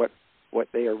find out what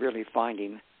they are really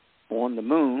finding on the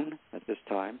moon at this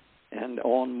time and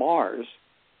on Mars,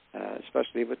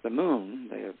 especially with the moon.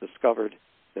 They have discovered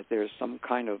that there's some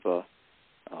kind of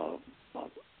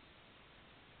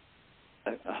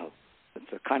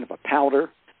it's a kind of a powder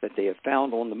that they have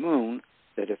found on the moon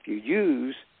that if you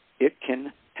use, it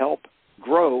can help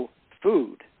grow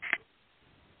food,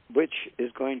 which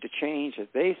is going to change, as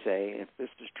they say, if this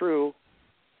is true,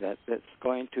 that's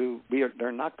going to be.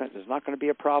 There's not going to be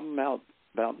a problem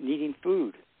about needing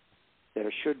food.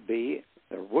 There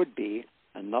would be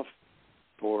enough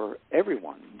for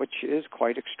everyone, which is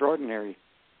quite extraordinary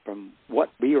from what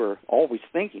we were always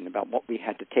thinking about what we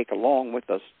had to take along with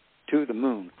us to the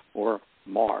moon or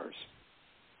Mars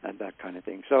and that kind of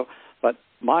thing. So, but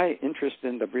my interest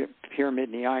in the pyramid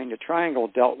and the eye in the triangle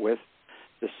dealt with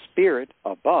the spirit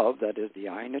above, that is the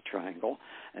eye in the triangle,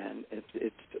 and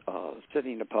it's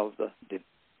sitting above the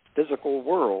physical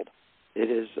world.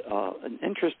 It is an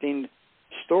interesting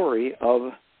story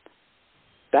of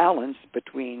balance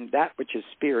between that which is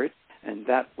spirit and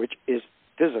that which is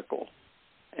physical.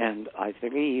 And I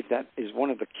believe that is one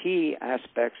of the key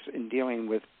aspects in dealing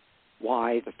with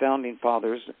why the founding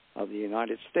fathers of the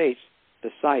United States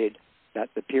decided that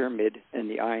the pyramid and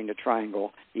the eye in the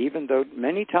triangle, even though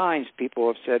many times people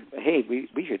have said, hey, we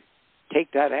should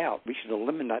take that out. We should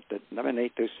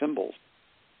eliminate those symbols.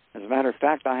 As a matter of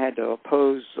fact, I had to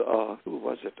oppose, who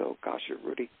was it? Oh, gosh,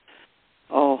 Rudy.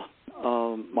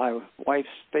 My wife's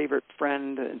favorite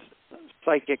friend and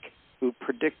psychic who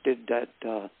predicted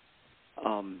that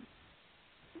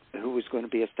who was going to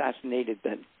be assassinated,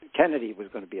 that Kennedy was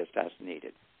going to be assassinaid.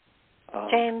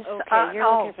 James. Okay,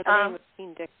 you're looking for the name of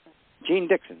Jeane Dixon. Jeane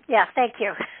Dixon. Yeah, thank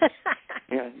you.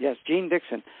 Yes, Jeane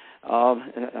Dixon.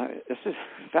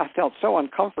 I felt so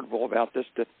uncomfortable about this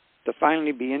to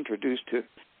finally be introduced to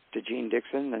Jeane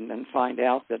Dixon and then find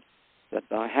out that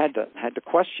I had to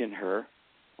question her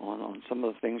on some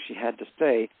of the things she had to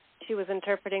say. She was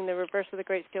interpreting the reverse of the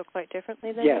Great Seal quite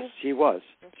differently than Yes, you? she was.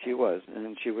 Okay. She was,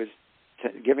 and she was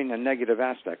giving the negative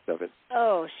aspect of it.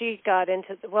 Oh, she got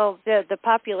into the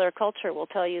popular culture will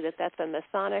tell you that that's a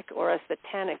Masonic or a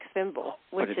Satanic symbol,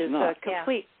 which is not. a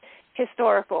complete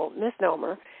historical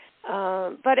misnomer.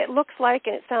 But it looks like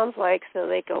and it sounds like, so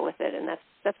they go with it, and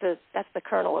that's the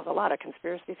kernel of a lot of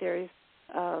conspiracy theories.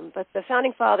 But the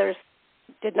founding fathers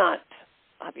did not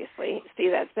obviously see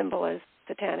that symbol as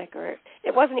Satanic, or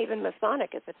it wasn't even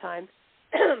Masonic at the time.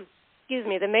 Excuse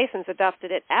me, the Masons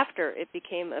adopted it after it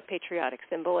became a patriotic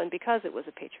symbol, and because it was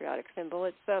a patriotic symbol,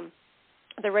 it's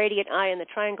the radiant eye and the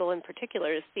triangle in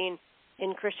particular is seen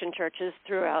in Christian churches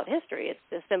throughout history. It's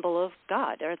the symbol of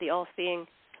God, or the all-seeing,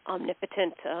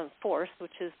 omnipotent force,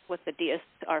 which is what the deists,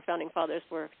 our founding fathers,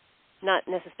 were not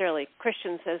necessarily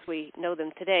Christians as we know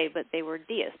them today, but they were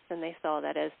deists, and they saw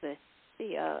that as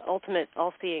the ultimate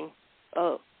all-seeing,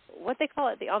 what they call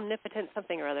it, the omnipotent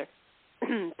something or other,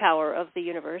 power of the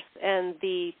universe. And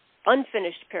the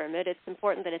unfinished pyramid, it's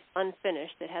important that it's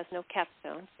unfinished, it has no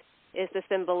capstone, is the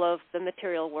symbol of the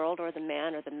material world or the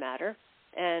man or the matter.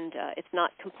 And it's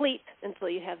not complete until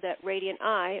you have that radiant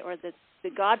eye or the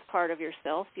God part of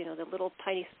yourself, the little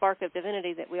tiny spark of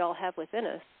divinity that we all have within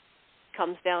us,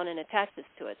 comes down and attaches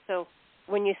to it. So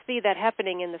when you see that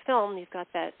happening in the film, you've got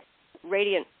that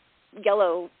radiant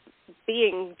yellow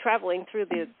being traveling through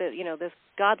this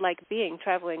godlike being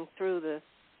traveling through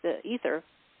the ether,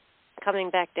 coming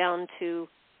back down to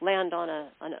land on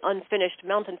an unfinished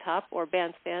mountaintop or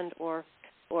bandstand or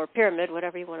pyramid,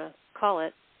 whatever you want to call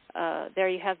it. There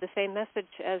you have the same message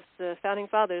as the founding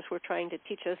fathers were trying to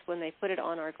teach us when they put it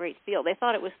on our Great Seal. They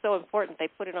thought it was so important they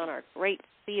put it on our Great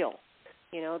Seal.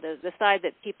 The side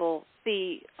that people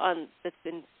see on that's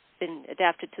been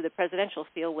adapted to the presidential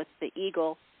seal with the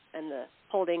eagle and the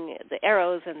holding the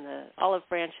arrows and the olive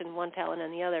branch in one talon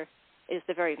and the other is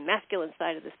the very masculine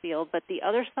side of the seal. But the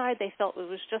other side they felt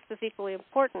was just as equally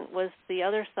important was the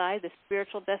other side, the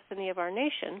spiritual destiny of our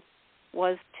nation,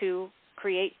 was to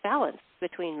create balance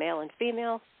between male and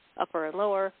female, upper and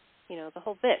lower, the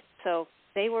whole bit. So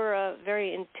they were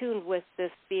very in tune with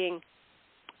this being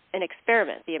an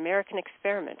experiment, the American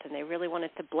experiment, and they really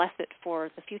wanted to bless it for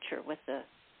the future with the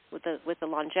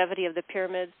longevity of the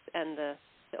pyramids and the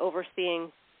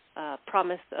overseeing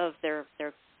promise of the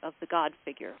God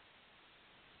figure.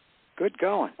 Good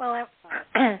going. Well,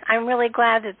 I'm really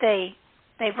glad that they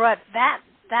brought that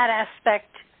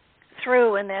aspect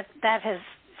through, and that has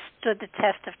stood the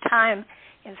test of time,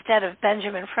 instead of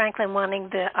Benjamin Franklin wanting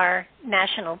our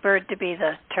national bird to be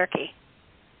the turkey.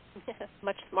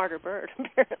 Much smarter bird,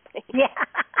 apparently.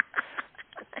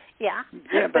 Yeah,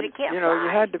 but it can't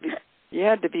fly. you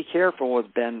had to be careful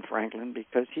with Ben Franklin,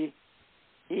 because he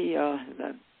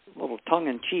that little tongue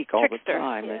in cheek all trickster, the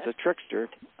time yeah. is a trickster,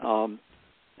 and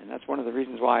that's one of the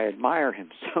reasons why I admire him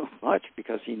so much,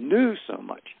 because he knew so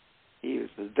much. He was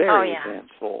a very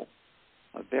advanced soul,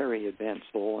 a very advanced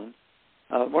soul, and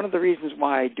one of the reasons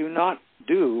why I do not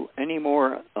do any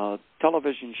more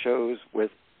television shows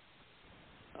with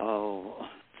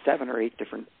 7 or 8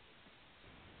 different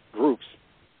groups,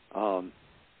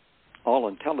 all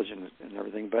intelligent and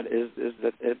everything, but is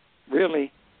that it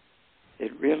really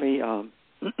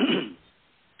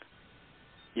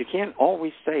you can't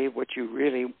always say what you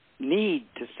really need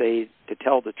to say to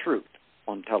tell the truth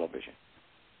on television.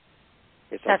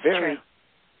 That's true.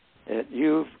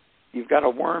 You've got to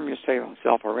worm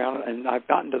yourself around it, and I've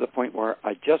gotten to the point where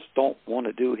I just don't want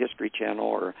to do History Channel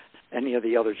or any of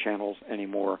the other channels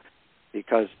anymore,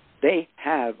 because they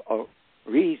have a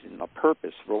reason, a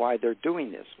purpose for why they're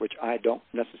doing this, which I don't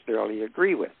necessarily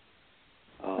agree with,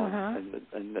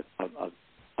 and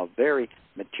a very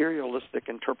materialistic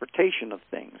interpretation of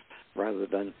things rather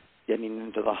than getting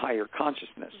into the higher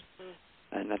consciousness.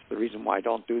 And that's the reason why I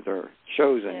don't do their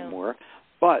shows anymore.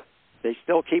 But they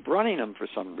still keep running them for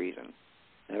some reason,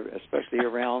 especially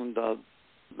around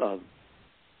what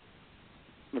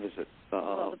is it?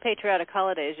 The patriotic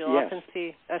holidays. You'll often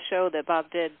see a show that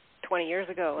Bob did 20 years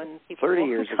ago, and people 30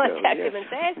 years will contact ago, him and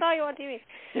say, "I saw you on TV."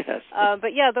 Yes.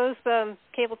 But yeah, those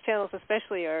cable channels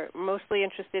especially are mostly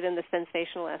interested in the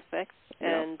sensational aspects,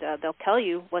 and they'll tell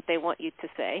you what they want you to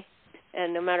say,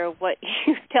 and no matter what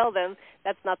you tell them,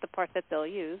 that's not the part that they'll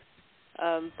use.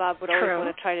 Bob would always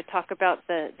want to try to talk about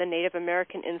the Native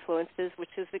American influences,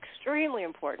 which is extremely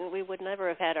important. We would never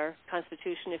have had our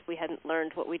Constitution if we hadn't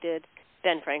learned what we did,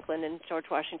 Ben Franklin and George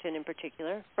Washington in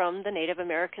particular, from the Native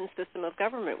American system of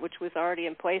government, which was already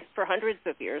in place for hundreds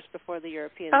of years before the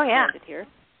Europeans landed here.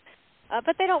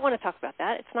 But they don't want to talk about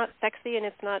that. It's not sexy and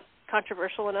it's not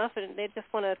controversial enough, and they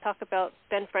just want to talk about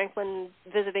Ben Franklin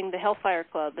visiting the Hellfire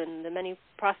Club and the many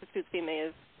prostitutes he may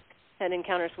have had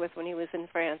encounters with when he was in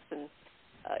France, and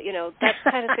that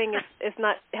kind of thing is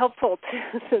not helpful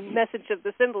to the message of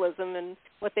the symbolism and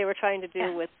what they were trying to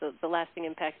do with the lasting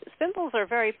impact. Symbols are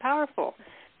very powerful.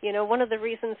 One of the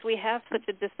reasons we have such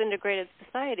a disintegrated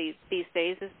society these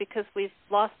days is because we've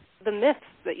lost the myths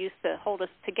that used to hold us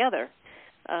together.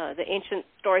 The ancient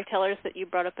storytellers that you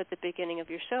brought up at the beginning of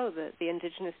your show, the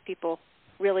indigenous people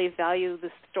really value the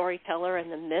storyteller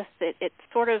and the myth. It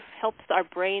sort of helps our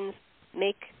brains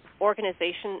make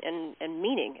organization and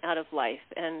meaning out of life.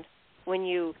 And when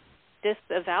you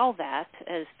disavow that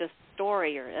as just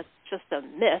story or as just a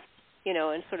myth,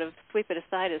 and sort of sweep it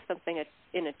aside as something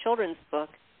in a children's book,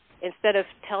 instead of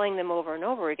telling them over and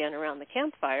over again around the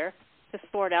campfire to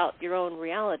sort out your own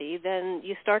reality, then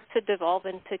you start to devolve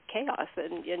into chaos,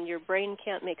 and your brain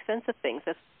can't make sense of things.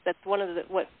 That's one of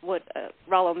what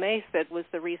Rollo May said was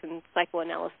the reason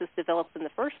psychoanalysis developed in the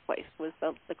first place, was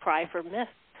the cry for myth.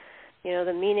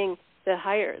 The meaning, the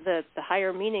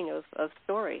higher meaning of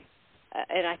story.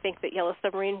 And I think that Yellow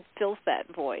Submarine fills that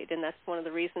void, and that's one of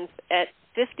the reasons at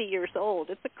 50 years old,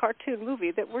 it's a cartoon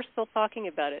movie that we're still talking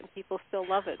about it, and people still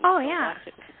love it. Oh, yeah. Watch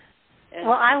it. And,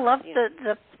 well, I loved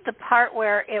the part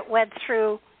where it went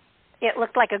through, it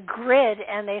looked like a grid,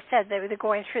 and they said they were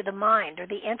going through the mind or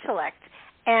the intellect.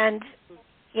 And,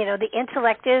 the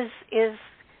intellect is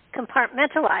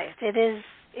compartmentalized. It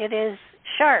is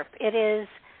sharp. It is...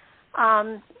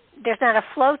 there's not a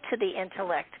flow to the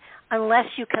intellect unless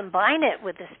you combine it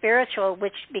with the spiritual,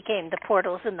 which became the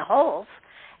portals and the holes,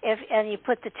 and you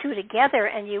put the two together,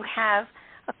 and you have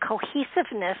a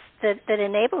cohesiveness that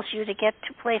enables you to get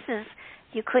to places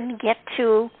you couldn't get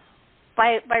to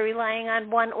by relying on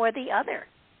one or the other.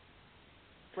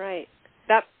 Right.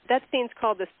 That scene's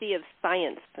called The Sea of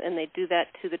Science, and they do that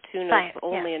to the tune of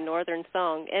Only a Northern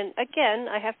Song. And again,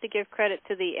 I have to give credit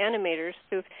to the animators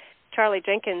who... Charlie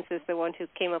Jenkins is the one who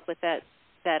came up with that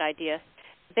idea.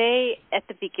 They, at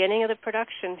the beginning of the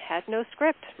production, had no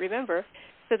script, remember.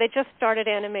 So they just started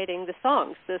animating the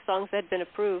songs. The songs had been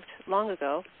approved long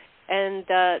ago. and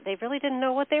they really didn't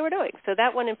know what they were doing. So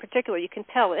that one in particular, you can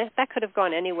tell that could have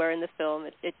gone anywhere in the film.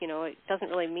 It doesn't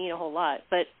really mean a whole lot,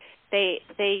 but they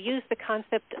use the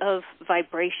concept of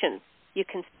vibration. You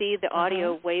can see the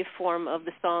audio waveform of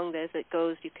the song as it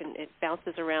goes. It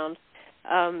bounces around,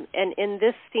 and in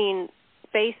this scene,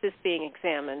 space is being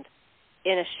examined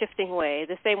in a shifting way,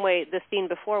 the same way the scene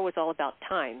before was all about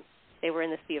time. They were in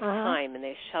the sea of time, and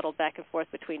they shuttled back and forth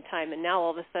between time, and now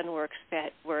all of a sudden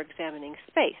we're examining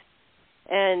space.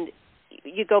 And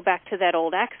you go back to that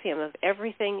old axiom of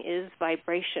everything is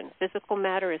vibration. Physical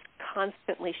matter is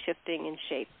constantly shifting in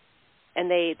shape. And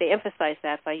they emphasize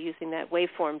that by using that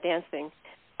waveform dancing.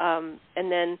 And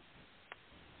then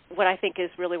what I think is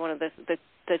really one of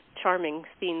the charming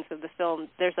scenes of the film,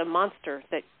 there's a monster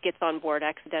that gets on board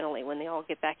accidentally when they all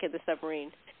get back in the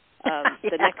submarine.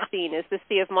 The next scene is the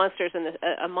Sea of Monsters, and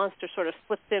a monster sort of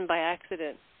slips in by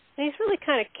accident. And he's really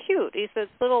kind of cute. He's a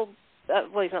little,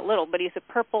 well, he's not little, but he's a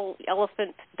purple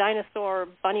elephant, dinosaur,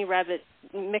 bunny rabbit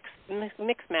mix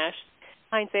mash.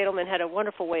 Heinz Edelman had a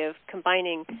wonderful way of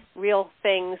combining real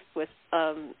things with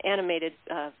animated,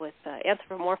 with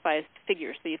anthropomorphized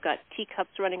figures. So you've got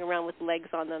teacups running around with legs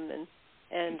on them,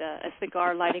 and a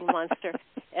cigar lighting monster.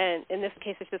 And in this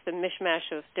case, it's just a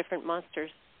mishmash of different monsters.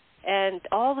 And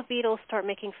all the Beatles start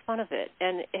making fun of it,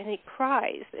 and he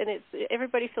cries, and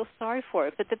everybody feels sorry for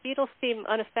it. But the Beatles seem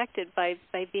unaffected by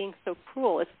being so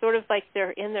cruel. It's sort of like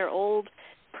they're in their old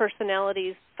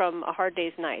personalities from A Hard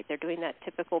Day's Night. They're doing that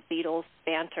typical Beatles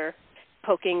banter,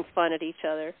 poking fun at each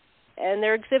other, and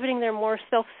they're exhibiting their more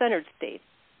self-centered state,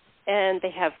 and they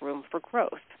have room for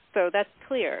growth. So that's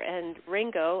clear. And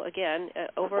Ringo, again,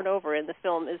 over and over in the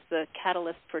film, is the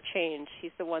catalyst for change.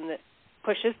 He's the one that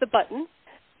pushes the button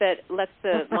that lets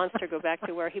the monster go back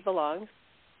to where he belongs.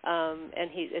 And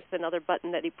it's another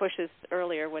button that he pushes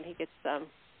earlier when he gets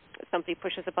somebody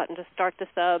pushes a button to start the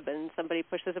sub, and somebody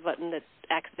pushes a button that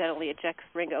accidentally ejects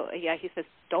Ringo. Yeah, he says,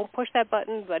 don't push that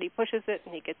button, but he pushes it,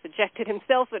 and he gets ejected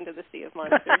himself into the Sea of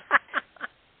Monsters.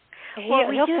 Well,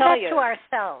 we do that to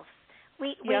ourselves.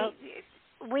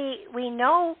 We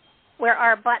know where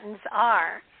our buttons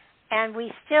are, and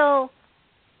we still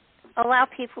allow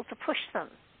people to push them.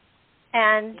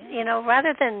 And,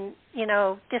 rather than,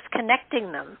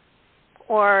 disconnecting them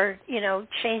or,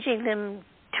 changing them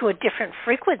to a different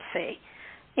frequency,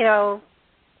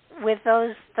 with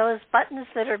those buttons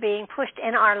that are being pushed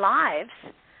in our lives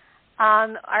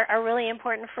are really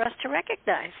important for us to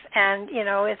recognize. And,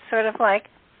 it's sort of like,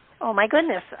 oh, my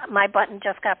goodness, my button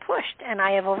just got pushed and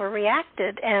I have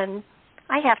overreacted, and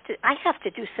I have to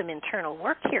do some internal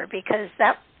work here because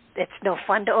it's no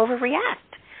fun to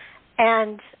overreact.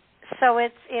 And so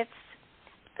it's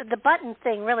the button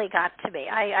thing really got to me.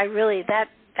 I really that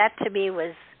to me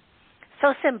was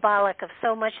so symbolic of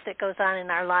so much that goes on in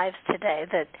our lives today.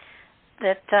 That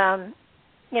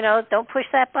don't push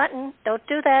that button, don't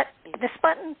do that. This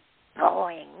button,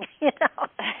 boing.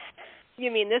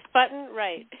 You mean this button,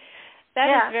 right? That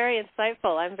is very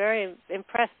insightful. I'm very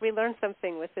impressed. We learned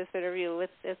something with this interview.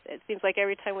 It seems like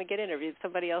every time we get interviewed,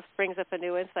 somebody else brings up a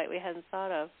new insight we hadn't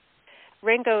thought of.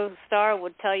 Ringo Starr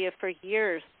would tell you for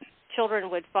years,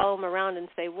 children would follow him around and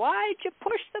say, why'd you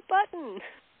push the button?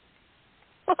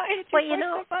 Why did you push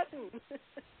the button?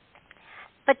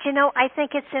 But, I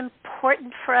think it's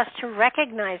important for us to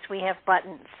recognize we have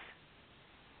buttons.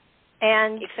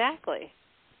 And exactly.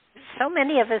 So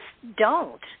many of us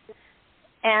don't.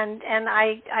 And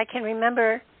I can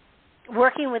remember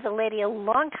working with a lady a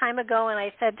long time ago, and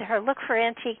I said to her, look for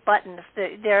antique buttons.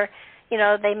 They're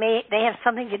they have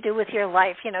something to do with your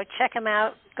life. Check them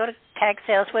out. Go to tag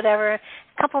sales, whatever. A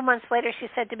couple months later, she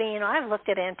said to me, I've looked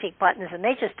at antique buttons, and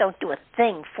they just don't do a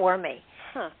thing for me.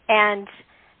 Huh. And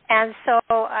so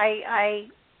I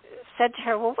said to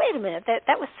her, well, wait a minute,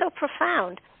 that was so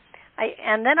profound.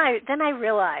 And then I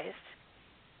realized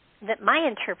that my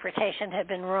interpretation had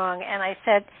been wrong, and I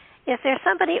said, is there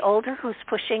somebody older who's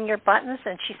pushing your buttons?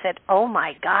 And she said, oh,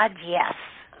 my God, yes.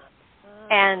 Oh.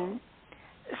 And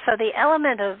so the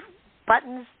element of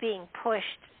buttons being pushed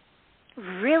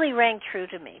really rang true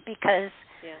to me because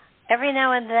every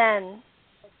now and then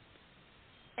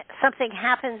something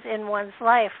happens in one's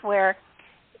life where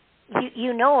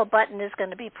a button is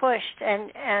going to be pushed,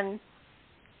 and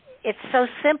it's so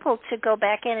simple to go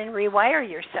back in and rewire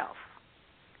yourself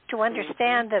to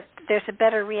understand that there's a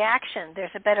better reaction,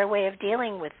 there's a better way of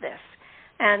dealing with this.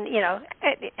 And,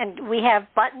 and we have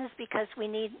buttons because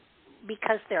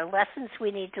they're lessons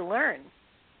we need to learn.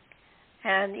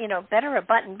 And, better a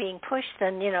button being pushed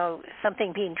than,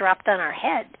 something being dropped on our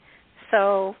head.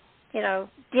 So,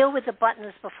 deal with the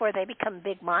buttons before they become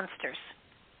big monsters.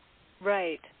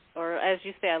 Right. Or as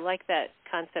you say, I like that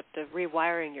concept of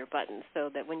rewiring your buttons so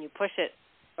that when you push it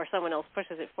or someone else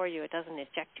pushes it for you, it doesn't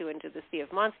eject you into the sea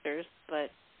of monsters, but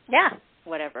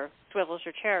whatever, swivels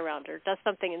your chair around or does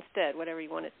something instead, whatever you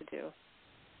want it to do.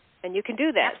 And you can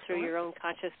do that through your own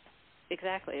conscious,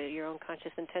 your own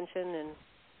conscious intention and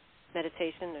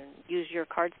meditation, and use your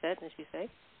card set, as you say.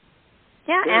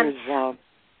 Yeah, there is,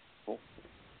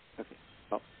 okay.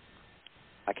 Well,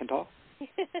 I can talk?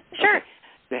 Sure.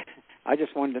 Okay. I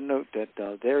just wanted to note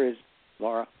that there is,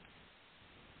 Laura,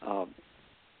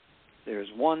 there's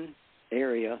one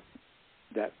area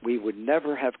that we would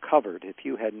never have covered if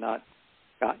you had not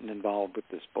gotten involved with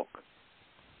this book.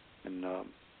 And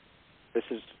this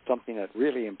is something that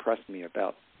really impressed me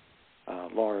about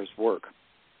Laura's work.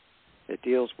 It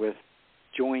deals with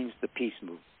joins the peace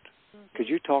movement. Mm-hmm. Could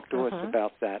you talk to us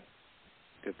about that?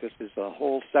 Because this is a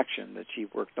whole section that she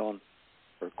worked on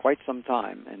for quite some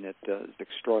time, and it is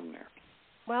extraordinary.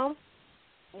 Well,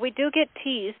 we do get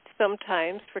teased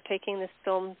sometimes for taking this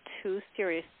film too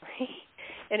seriously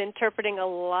and interpreting a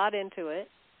lot into it.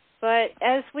 But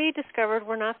as we discovered,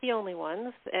 we're not the only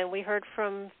ones, and we heard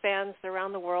from fans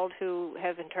around the world who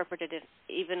have interpreted it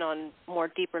even on more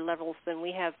deeper levels than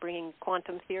we have, bringing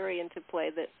quantum theory into play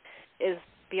that is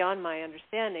beyond my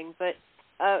understanding. But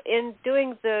in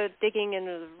doing the digging and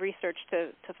the research to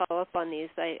follow up on these,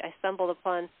 I stumbled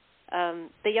upon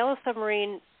the Yellow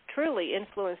Submarine truly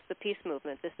influenced the peace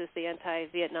movement. This is the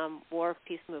anti-Vietnam War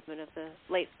peace movement of the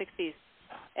late 60s.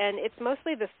 And it's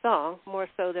mostly the song, more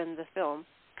so than the film,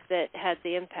 that had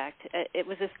the impact. It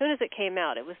was as soon as it came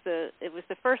out. It was the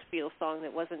first Beatles song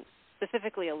that wasn't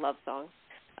specifically a love song.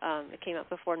 It came out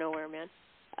before Nowhere Man.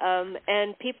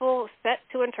 And people set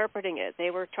to interpreting it.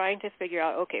 They were trying to figure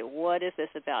out, okay, what is this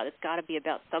about? It's got to be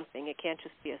about something. It can't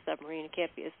just be a submarine. It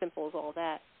can't be as simple as all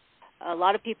that. A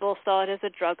lot of people saw it as a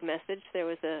drug message. There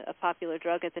was a popular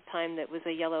drug at the time that was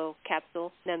a yellow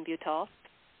capsule, Nembutal.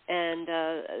 And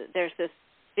there's this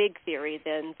big theory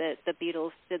then that the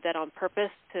Beatles did that on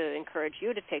purpose to encourage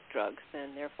you to take drugs,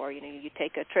 and therefore, you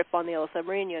take a trip on the Yellow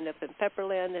Submarine, you end up in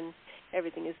Pepperland, and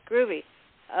everything is groovy.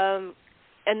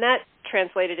 And that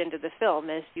translated into the film,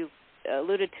 as you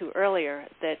alluded to earlier,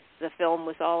 that the film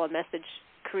was all a message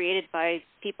created by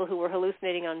people who were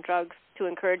hallucinating on drugs to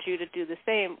encourage you to do the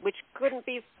same, which couldn't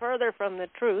be further from the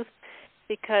truth,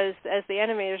 because as the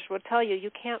animators would tell you, you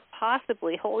can't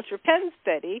possibly hold your pen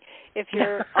steady if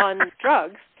you're on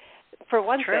drugs, for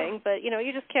one thing, but,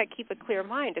 you just can't keep a clear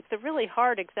mind. It's a really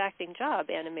hard, exacting job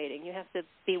animating. You have to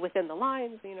be within the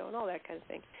lines, and all that kind of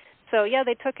thing. So, yeah,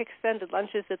 they took extended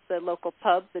lunches at the local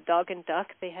pub, the Dog and Duck.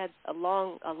 They had a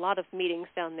lot of meetings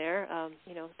down there,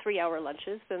 3-hour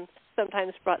lunches, and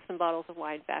sometimes brought some bottles of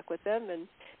wine back with them. And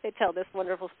they tell this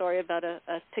wonderful story about a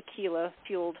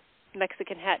tequila-fueled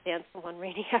Mexican hat dance one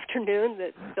rainy afternoon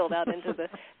that spilled out into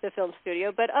the film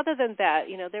studio. But other than that,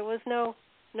 there was no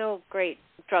great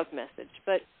drug message.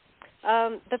 But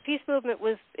the peace movement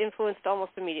was influenced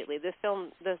almost immediately. The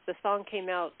song came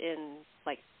out in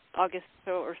August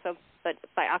or so, but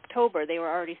by October they were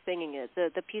already singing it.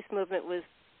 The peace movement was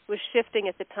shifting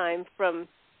at the time from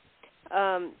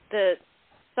the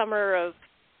summer of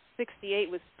 '68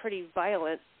 was pretty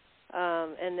violent,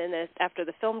 and then after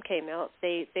the film came out,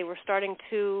 they were starting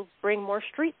to bring more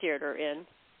street theater in,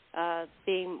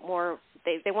 being more.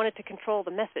 They wanted to control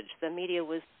the message. The media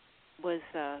was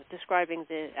describing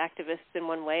the activists in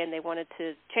one way, and they wanted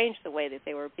to change the way that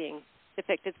they were being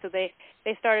depicted. So they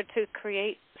started to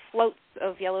create floats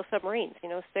of yellow submarines,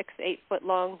 6-8 foot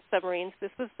long submarines.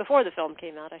 This was before the film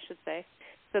came out, I should say.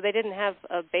 So they didn't have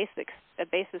a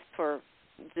basis for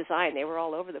design. They were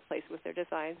all over the place with their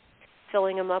designs,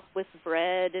 filling them up with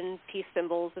bread and peace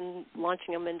symbols and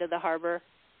launching them into the harbor.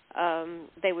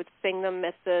 They would sing them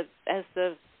as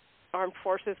the armed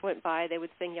forces went by. They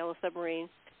would sing Yellow Submarine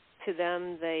to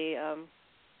them. They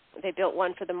built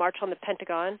one for the March on the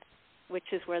Pentagon, which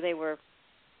is where they were.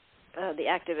 The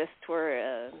activists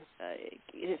were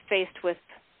faced with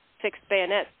fixed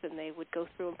bayonets, and they would go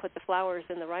through and put the flowers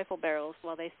in the rifle barrels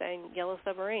while they sang Yellow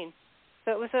Submarine.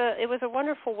 So it was a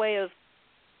wonderful way of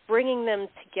bringing them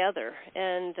together.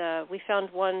 And we found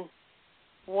one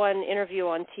interview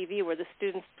on TV where the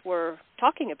students were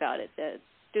talking about it. The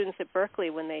students at Berkeley,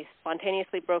 when they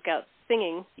spontaneously broke out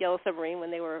singing Yellow Submarine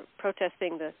when they were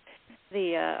protesting the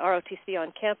ROTC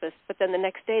on campus, but then the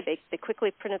next day they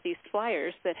quickly printed these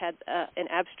flyers that had an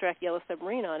abstract Yellow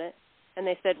Submarine on it, and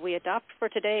they said, "We adopt for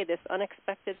today this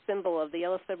unexpected symbol of the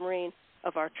Yellow Submarine,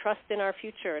 of our trust in our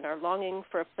future and our longing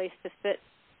for a place to sit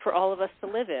for all of us to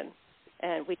live in.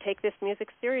 And we take this music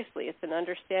seriously. It's an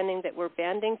understanding that we're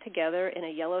banding together in a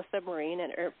yellow submarine,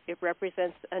 and it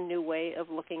represents a new way of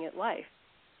looking at life."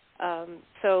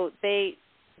 So they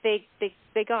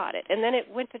got it, and then it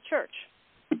went to church.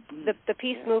 The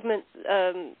peace movement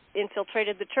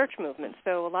infiltrated the church movement.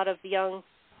 So a lot of young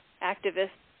activists,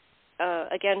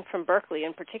 again from Berkeley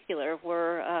in particular,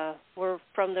 were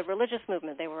from the religious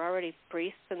movement. They were already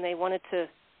priests, and they wanted to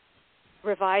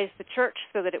revise the church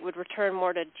so that it would return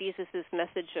more to Jesus'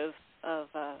 message of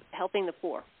helping the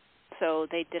poor. So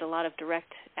they did a lot of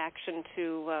direct action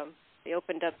to. They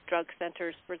opened up drug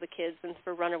centers for the kids and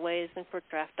for runaways and for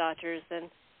draft dodgers,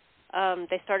 and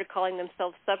they started calling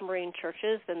themselves submarine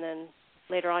churches, and then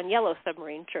later on yellow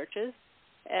submarine churches.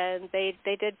 And they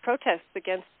did protests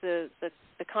against the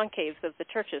concaves of the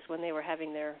churches when they were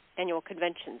having their annual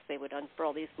conventions. They would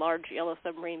unfurl these large yellow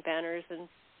submarine banners and,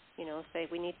 say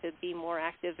we need to be more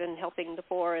active in helping the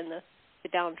poor and the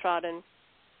downtrodden.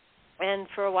 And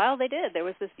for a while they did. There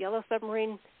was this yellow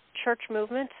submarine church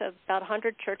movement, about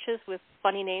 100 churches with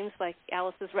funny names like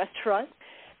Alice's Restaurant,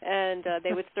 and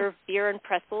they would serve beer and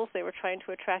pretzels. They were trying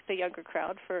to attract a younger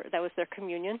crowd. That was their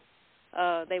communion.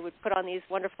 They would put on these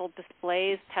wonderful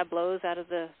displays, tableaus out of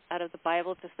the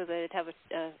Bible, just so they'd have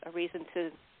a reason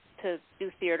to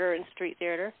do theater and street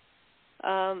theater,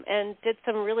 and did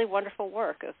some really wonderful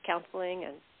work of counseling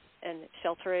and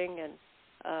sheltering, and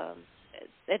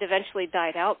it eventually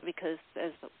died out because,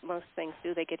 as most things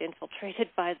do, they get infiltrated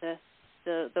by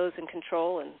those in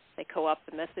control, and they co-opt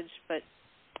the message. But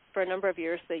for a number of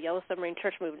years, the Yellow Submarine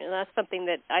Church movement, and that's something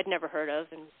that I'd never heard of,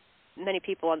 and many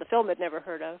people on the film had never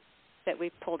heard of, that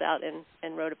we pulled out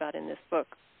and wrote about in this book.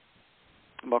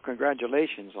 Well,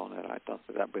 congratulations on it. I thought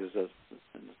that was an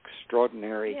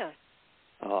extraordinary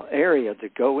area to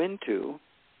go into,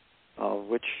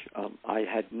 which I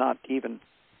had not even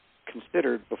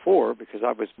considered before, because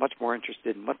I was much more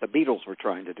interested in what the Beatles were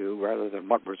trying to do rather than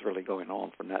what was really going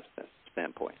on from that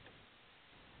standpoint.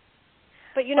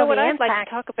 But what I'd like to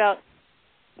talk about...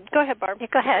 Go ahead, Barb. Yeah,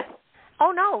 go ahead.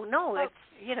 Oh, no. It's,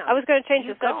 I was going to change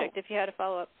the subject if you had a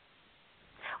follow-up.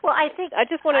 Well, I think I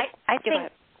just want to. I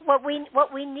think what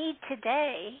we need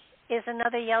today is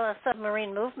another Yellow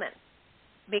Submarine movement,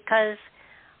 because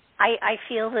I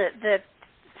feel that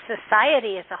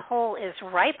society as a whole is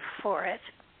ripe for it,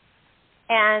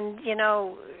 and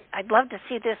I'd love to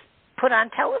see this put on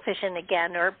television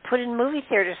again, or put in movie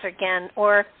theaters again,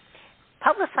 or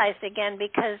publicized again,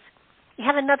 because you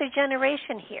have another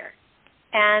generation here,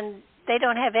 and they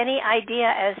don't have any idea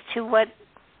as to what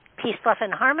peace, love,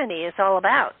 and harmony is all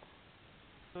about.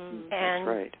 That's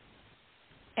right.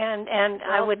 And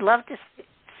I would love to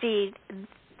see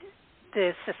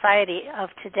the society of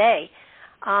today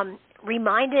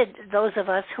reminded those of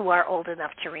us who are old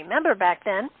enough to remember back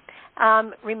then,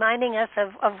 reminding us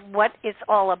of what it's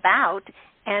all about,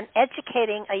 and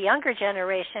educating a younger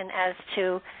generation as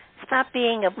to stop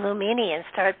being a blue meanie and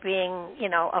start being,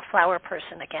 a flower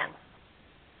person again.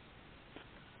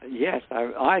 Yes,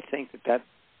 I think that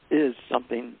is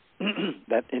something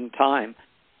that in time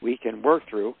we can work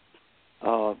through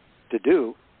to do.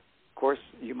 Of course,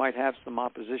 you might have some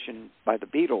opposition by the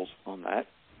Beatles on that.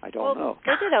 I don't know.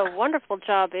 They did a wonderful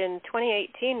job in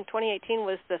 2018. 2018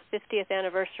 was the 50th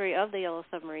anniversary of the Yellow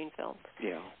Submarine film.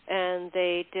 Yeah. And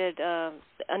they did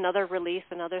another release,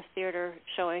 another theater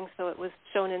showing, so it was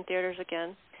shown in theaters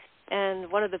again.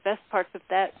 And one of the best parts of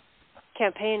that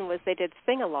campaign was they did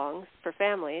sing-alongs for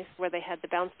families where they had the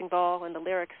bouncing ball and the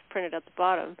lyrics printed at the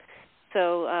bottom.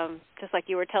 So just like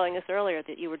you were telling us earlier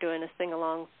that you were doing a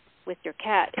sing-along with your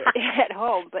cat at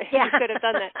home, but you could have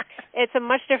done that. It's a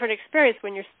much different experience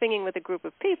when you're singing with a group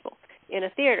of people in a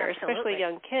theater, especially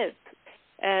young kids.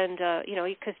 And,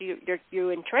 because you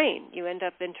entrain. You end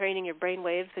up entraining your brain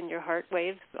waves and your heart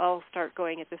waves all start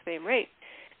going at the same rate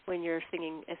when you're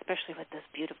singing, especially with those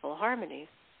beautiful harmonies.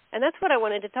 And that's what I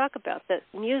wanted to talk about, that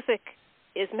music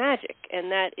is magic,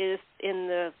 and that is in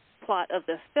the plot of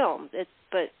this film.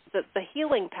 But the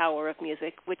healing power of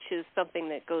music, which is something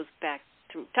that goes back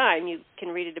through time. You can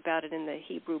read about it in the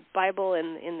Hebrew Bible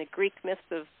and in the Greek myths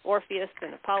of Orpheus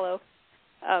and Apollo.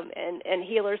 And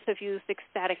healers have used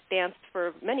ecstatic dance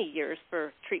for many years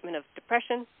for treatment of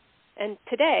depression. And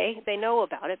today they know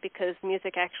about it because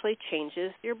music actually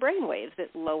changes your brain waves.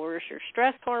 It lowers your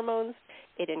stress hormones.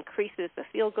 It increases the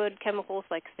feel-good chemicals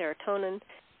like serotonin.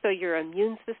 So your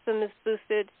immune system is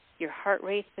boosted. Your heart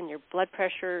rates and your blood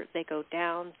pressure, they go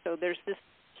down. So there's this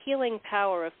healing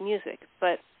power of music.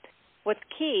 But what's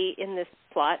key in this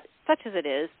plot, such as it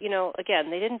is, again,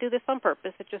 they didn't do this on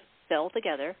purpose. It just fell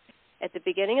together. At the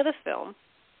beginning of the film,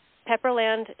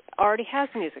 Pepperland already has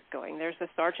music going. There's a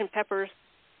Sgt. Pepper's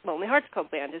Lonely Hearts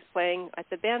Club Band is playing at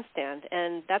the bandstand,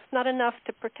 and that's not enough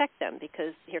to protect them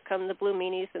because here come the Blue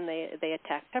Meanies and they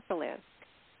attack Pepperland.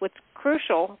 what's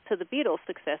crucial to the Beatles'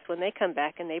 success when they come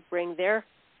back and they bring their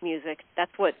music.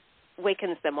 That's what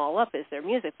wakens them all up, is their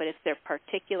music, but it's their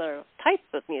particular type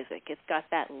of music. It's got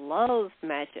that love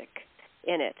magic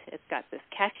in it. It's got this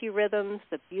catchy rhythms,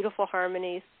 the beautiful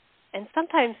harmonies, and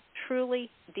sometimes truly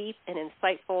deep and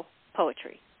insightful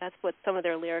poetry. That's what some of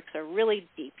their lyrics are, really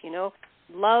deep, you know.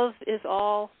 Love is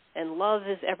all and love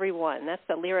is everyone. That's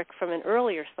a lyric from an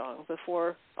earlier song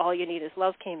before All You Need Is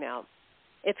Love came out.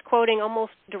 It's quoting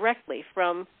almost directly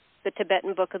from the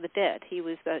Tibetan Book of the Dead.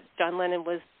 John Lennon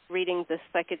was reading the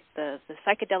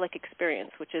Psychedelic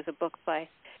Experience, which is a book by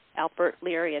Albert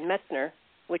Leary and Metzner,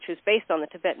 which is based on the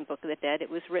Tibetan Book of the Dead. It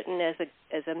was written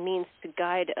as a means to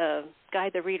guide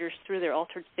the readers through their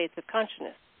altered states of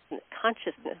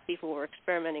consciousness. People were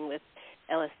experimenting with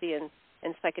LSD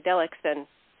and psychedelics, and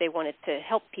they wanted to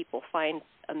help people find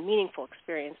a meaningful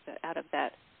experience out of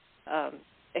that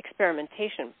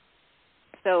experimentation.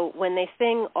 So when they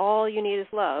sing All You Need Is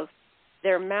Love,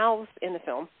 their mouths in the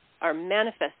film are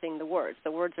manifesting the words.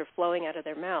 The words are flowing out of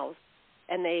their mouths,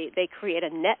 and they create a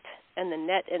net, and the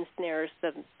net ensnares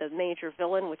the major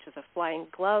villain, which is a flying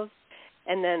glove.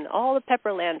 And then all the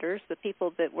Pepperlanders, the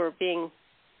people that were being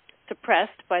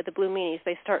suppressed by the Blue Meanies,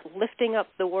 they start lifting up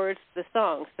the words of the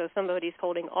song. So somebody's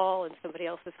holding all, and somebody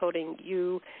else is holding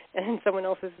you, and someone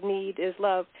else's need is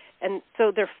love. And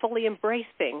so they're fully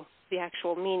embracing the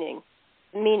actual meaning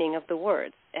of the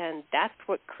words, and that's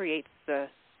what creates the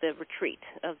retreat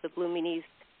of the Blue Meanies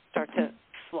start to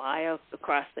fly out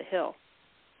across the hill,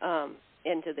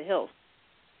 into the hills.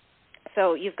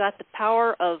 So you've got the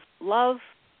power of love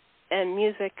and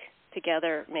music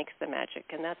together makes the magic,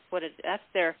 and that's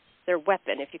their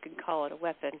weapon, if you could call it a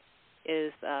weapon,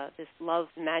 is this love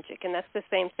magic. And that's the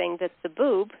same thing that the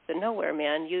Boob, the Nowhere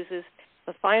Man, uses.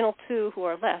 The final two who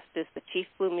are left is the Chief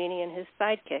Blue Meanie and his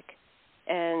sidekick,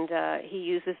 and he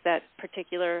uses that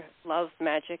particular love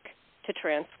magic to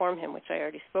transform him, which I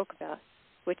already spoke about,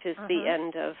 which is the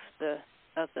end of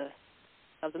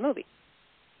the movie.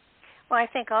 Well, I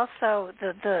think also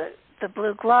the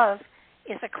blue glove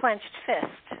is a clenched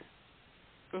fist,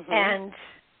 and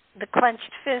the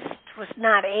clenched fist was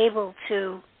not able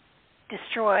to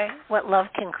destroy what love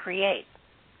can create.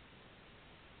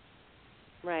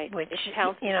 Right. Which, it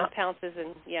pounces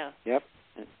and yeah. Yep.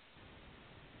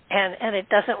 And it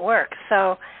doesn't work.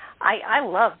 So I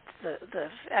loved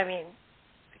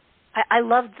I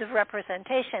loved the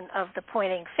representation of the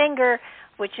pointing finger,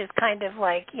 which is kind of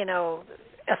like,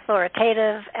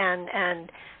 authoritative and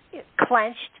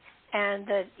clenched, and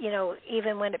that,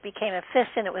 even when it became a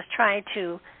fist and it was trying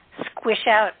to squish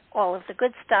out all of the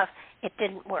good stuff, it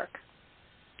didn't work.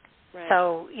 Right.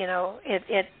 So,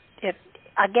 it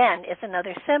again, it's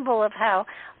another symbol of how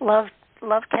love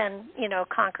can,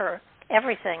 conquer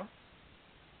everything.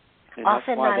 And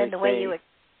often not in the way you would.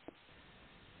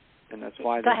 And that's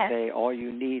why they say all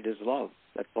you need is love.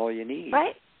 That's all you need.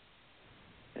 Right.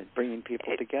 And bringing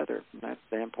people together. From that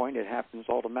standpoint, it happens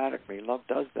automatically. Love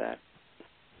does that.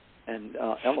 And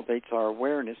elevates our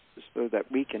awareness so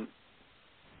that we can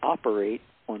operate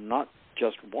on not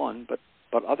just one,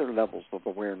 but other levels of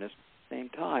awareness at the same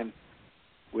time,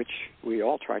 which we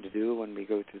all try to do when we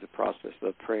go through the process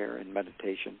of prayer and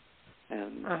meditation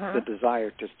and the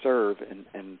desire to serve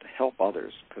and help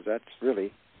others, because that's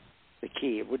really the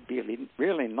key. It would be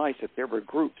really nice if there were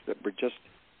groups that would just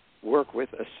work with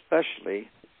especially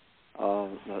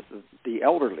the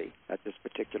elderly at this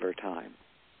particular time,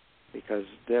 because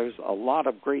there's a lot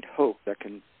of great hope that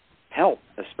can help,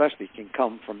 especially can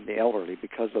come from the elderly,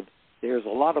 because there's a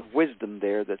lot of wisdom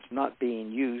there that's not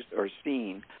being used or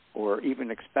seen or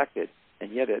even expected,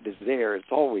 and yet it is there.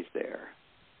 It's always there.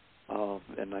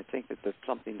 And I think that that's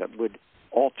something that would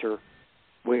alter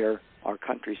where our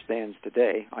country stands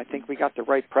today. I think we got the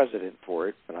right president for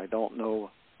it, but I don't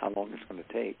know how long it's going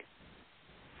to take.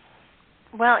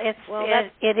 Well, it's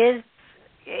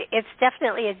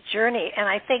definitely a journey, and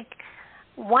I think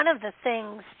one of the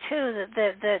things too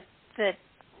that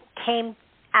came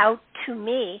out to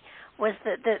me was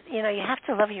that you have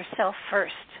to love yourself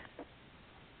first.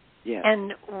 Yeah.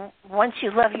 And once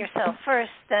you love yourself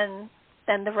first, then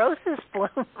the roses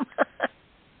bloom.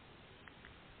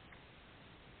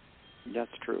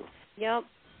 That's true. Yep.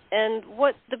 And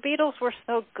what the Beatles were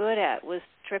so good at was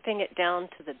stripping it down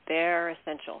to the bare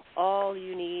essential. All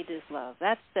you need is love.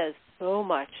 That says so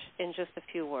much in just a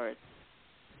few words.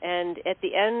 And at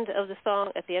the end of the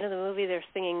song, at the end of the movie, they're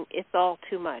singing, "It's all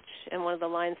too much." And one of the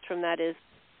lines from that is,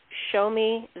 "Show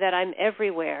me that I'm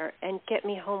everywhere and get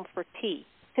me home for tea."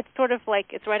 It's sort of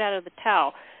like, it's right out of the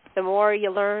Tao. The more you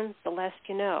learn, the less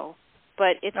you know.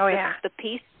 But it's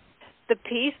the the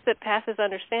peace that passes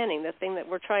understanding, the thing that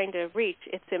we're trying to reach.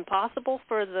 It's impossible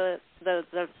for the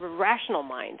rational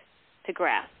mind to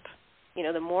grasp. You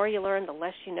know, the more you learn, the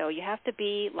less you know. You have to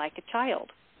be like a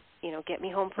child. You know, get me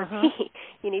home for tea.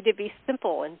 You need to be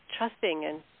simple and trusting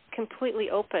and completely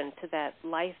open to that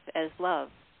life as love.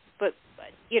 But,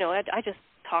 you know, I just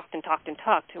talked and talked and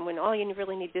talked, and when all you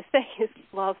really need to say is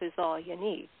love is all you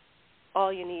need.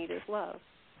 All you need is love.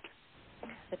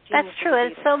 That's true,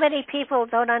 and so many people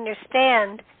don't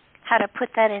understand how to put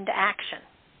that into action.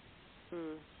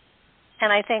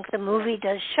 And I think the movie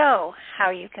does show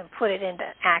how you can put it into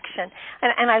action.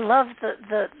 And I love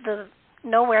the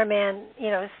Nowhere Man, you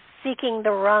know, seeking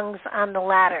the rungs on the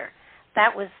ladder.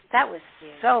 That was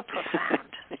so profound.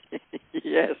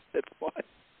 Yes, it was.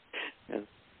 Yes.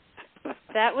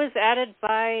 That was added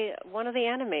by one of the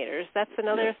animators. That's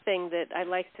another thing that I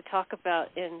like to talk about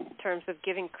in terms of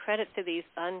giving credit to these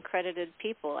uncredited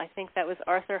people. I think that was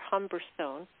Arthur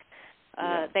Humberstone.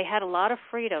 They had a lot of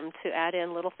freedom to add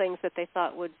in little things that they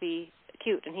thought would be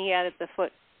cute, and he added the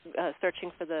foot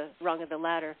searching for the rung of the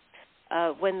ladder.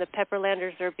 When the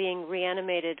Pepperlanders are being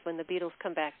reanimated, when the Beatles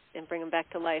come back and bring them back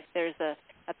to life, there's a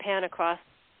pan across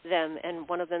them, and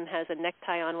one of them has a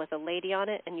necktie on with a lady on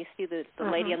it, and you see the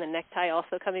lady on the necktie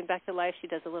also coming back to life. She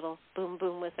does a little boom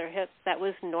boom with her hips. That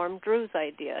was Norm Drew's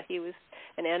idea. He was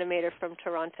an animator from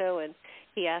Toronto, and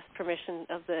he asked permission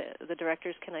of the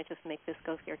directors, can I just make this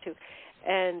go here too?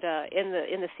 And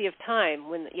in the Sea of Time,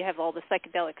 when you have all the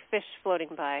psychedelic fish floating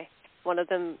by, one of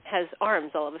them has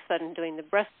arms all of a sudden doing the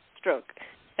breaststroke.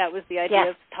 That was the idea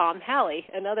of Tom Halley,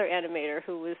 another animator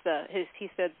who was he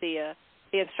said the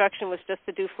instruction was just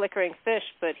to do flickering fish,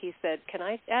 but he said, can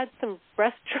I add some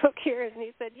breaststroke here? And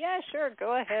he said, yeah, sure,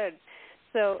 go ahead.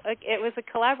 So it was a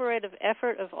collaborative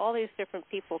effort of all these different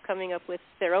people coming up with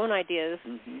their own ideas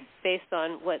based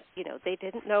on what, you know, they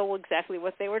didn't know exactly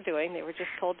what they were doing. They were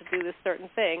just told to do this certain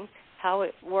thing, how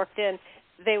it worked in.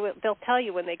 They'll tell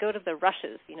you when they go to the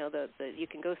rushes, you know, you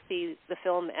can go see the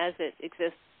film as it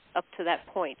exists up to that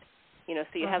point. You know,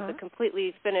 so you have the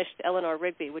completely finished Eleanor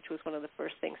Rigby, which was one of the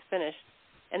first things finished.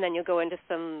 And then you'll go into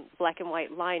some black and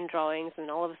white line drawings,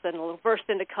 and all of a sudden it'll burst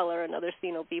into color. Another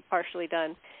scene will be partially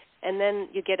done. And then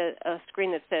you get a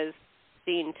screen that says,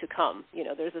 scene to come. You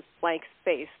know, there's this blank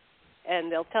space.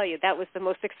 And they'll tell you that was the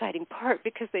most exciting part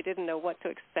because they didn't know what to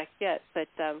expect yet. But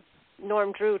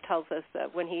Norm Drew tells us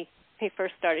that when he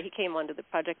first started, he came onto the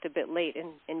project a bit late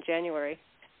in January,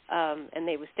 and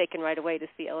they was taken right away to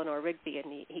see Eleanor Rigby.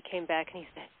 And he came back and he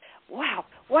said, wow,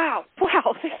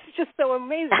 this is just so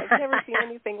amazing. I've never seen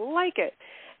anything like it.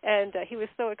 And he was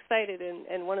so excited,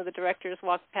 and one of the directors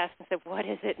walked past and said, what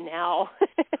is it now?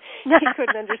 He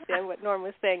couldn't understand what Norm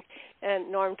was saying.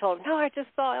 And Norm told him, no, I just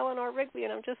saw Eleanor Rigby,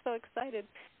 and I'm just so excited.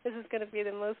 This is going to be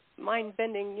the most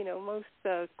mind-bending, you know, most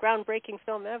groundbreaking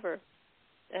film ever.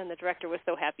 And the director was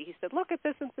so happy. He said, look at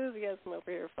this enthusiasm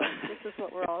over here, folks. This is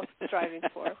what we're all striving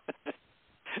for.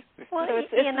 Well, so it's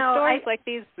stories like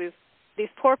these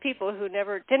poor people who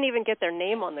didn't even get their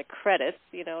name on the credits.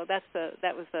 You know, that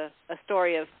was a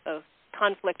story of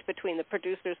conflict between the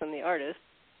producers and the artists.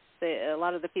 A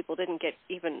lot of the people didn't get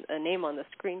even a name on the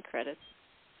screen credits.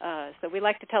 So we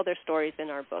like to tell their stories in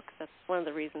our books. That's one of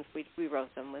the reasons we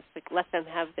wrote them, was to let them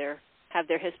have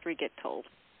their history get told.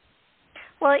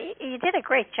 Well, you did a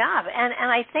great job, and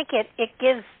I think it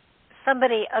gives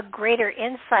somebody a greater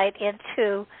insight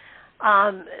into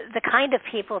the kind of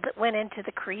people that went into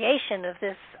the creation of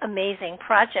this amazing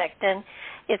project. And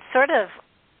it's sort of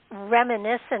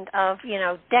reminiscent of, you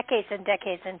know, decades and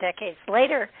decades and decades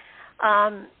later,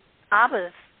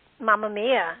 ABBA's Mamma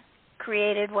Mia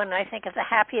created one, I think, of the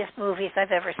happiest movies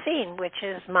I've ever seen, which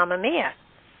is Mamma Mia.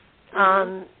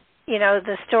 You know,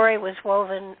 the story was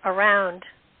woven around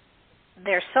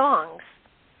their songs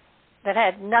that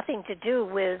had nothing to do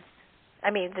with, I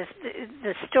mean,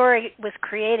 the story was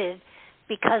created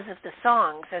because of the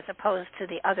songs as opposed to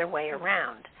the other way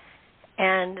around.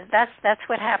 And that's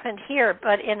what happened here,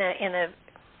 but in a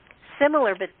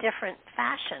similar but different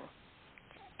fashion.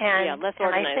 And less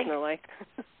organized, more like.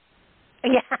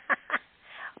 Yeah.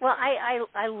 Well,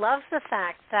 I love the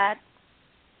fact that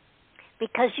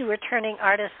because you were turning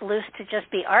artists loose to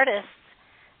just be artists,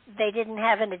 they didn't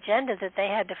have an agenda that they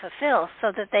had to fulfill,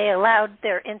 so that they allowed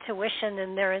their intuition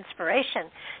and their inspiration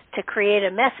to create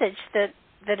a message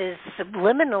that is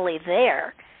subliminally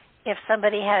there if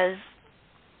somebody has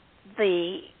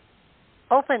the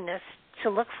openness to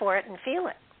look for it and feel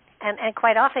it. And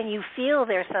quite often you feel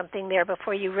there's something there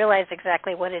before you realize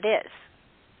exactly what it is.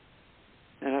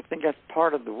 And I think that's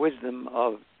part of the wisdom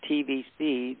of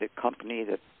TVC, the company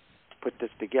that put this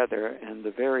together, and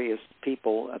the various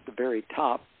people at the very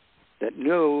top that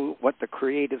know what the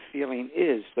creative feeling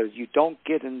is, so you don't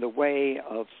get in the way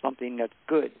of something that's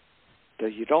good, so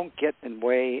you don't get in the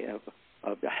way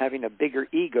of having a bigger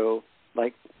ego,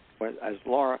 like as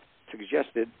Laura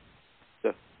suggested,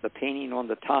 the painting on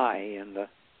the tie and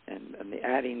the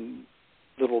adding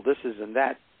little thises and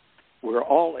that. We're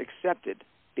all accepted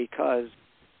because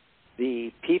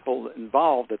the people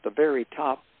involved at the very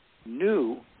top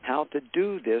knew how to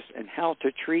do this and how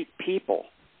to treat people.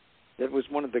 That was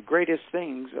one of the greatest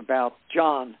things about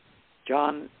John.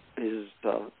 John is,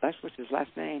 that's what's his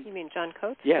last name? You mean John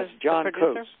Coates? Yes, John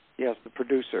Coates. Yes, the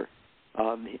producer.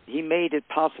 He made it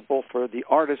possible for the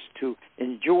artists to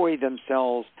enjoy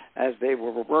themselves as they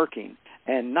were working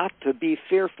and not to be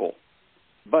fearful.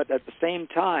 But at the same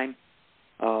time,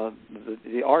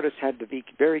 the artists had to be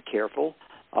very careful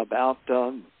about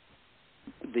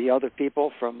the other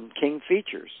people from King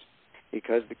Features,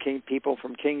 because the people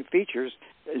from King Features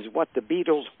is what the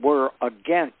Beatles were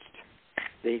against.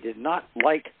 They did not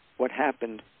like what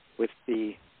happened with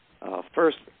the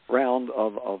first round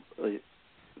of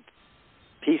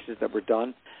pieces that were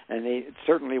done, and they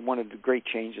certainly wanted the great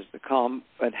changes to come.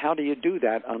 And how do you do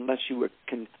that unless you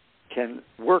can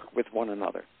work with one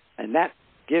another? And that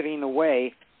giving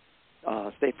away,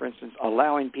 say for instance,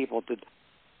 allowing people to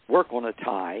work on a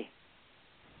tie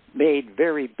made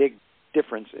very big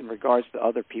difference in regards to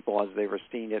other people as they were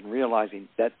seeing it and realizing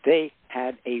that they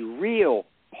had a real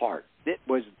part. It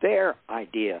was their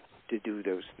idea to do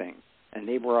those things, and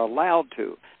they were allowed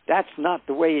to. That's not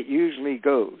the way it usually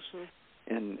goes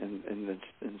in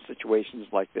situations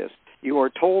like this. You are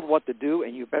told what to do,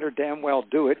 and you better damn well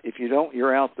do it. If you don't,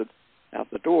 you're out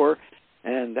the door,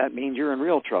 and that means you're in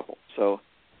real trouble. So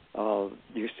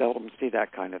you seldom see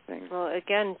that kind of thing. Well,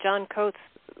 again, John Coates,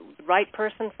 right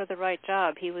person for the right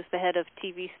job. He was the head of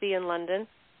TVC in London,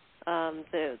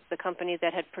 the company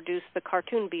that had produced the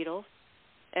cartoon Beatles,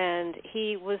 and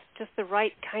he was just the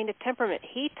right kind of temperament.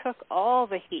 He took all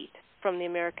the heat from the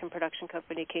American production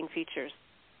company King Features,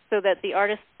 so that the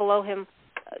artists below him,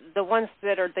 the ones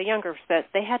that are the younger set,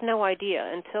 they had no idea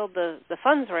until the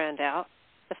funds ran out.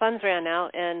 The funds ran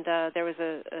out, and there was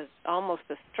almost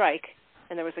a strike,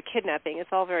 and there was a kidnapping. It's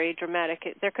all very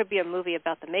dramatic. There could be a movie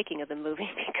about the making of the movie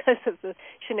because of the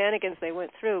shenanigans they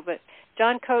went through. But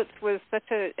John Coates was such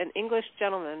an English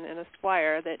gentleman and a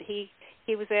squire that he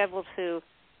was able to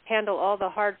handle all the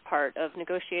hard part of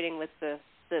negotiating with the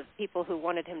people who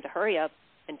wanted him to hurry up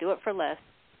and do it for less,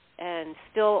 and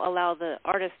still allow the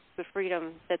artists the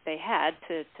freedom that they had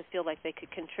to feel like they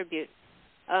could contribute.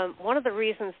 One of the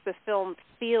reasons the film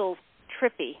feels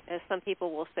trippy, as some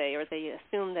people will say, or they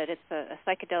assume that it's a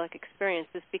psychedelic experience,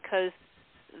 is because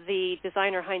the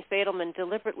designer Heinz Edelman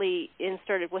deliberately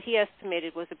inserted what he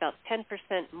estimated was about 10%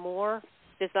 more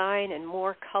design and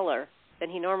more color than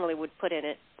he normally would put in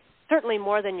it. Certainly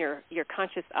more than your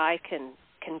conscious eye can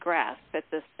grasp at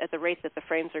the rate that the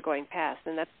frames are going past,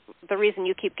 and that's the reason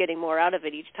you keep getting more out of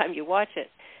it each time you watch it.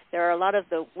 There are a lot of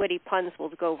the witty puns will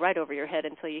go right over your head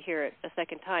until you hear it a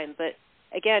second time, but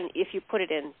again, if you put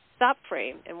it in stop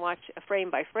frame and watch a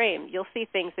frame by frame, you'll see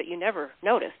things that you never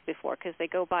noticed before because they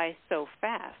go by so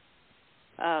fast.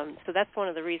 So that's one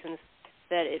of the reasons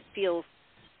that it feels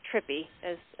trippy,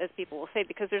 as people will say,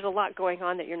 because there's a lot going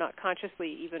on that you're not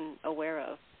consciously even aware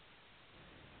of.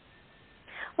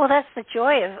 Well, that's the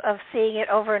joy of seeing it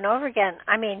over and over again.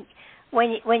 I mean,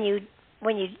 when you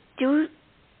do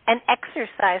an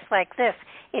exercise like this,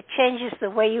 it changes the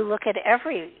way you look at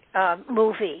every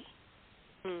movie.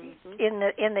 Mm-hmm. In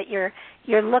that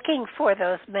you're looking for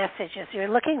those messages, you're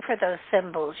looking for those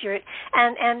symbols.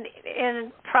 And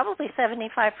in probably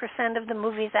 75% of the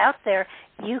movies out there,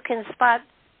 you can spot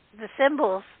the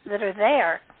symbols that are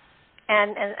there,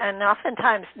 and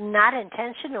oftentimes not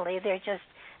intentionally.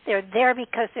 They're there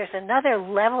because there's another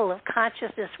level of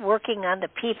consciousness working on the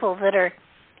people that are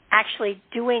actually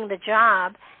doing the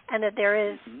job, and that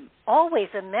there is always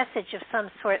a message of some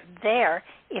sort there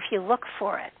if you look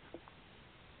for it.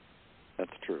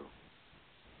 That's true.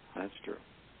 That's true.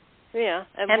 Yeah,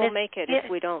 and we'll make it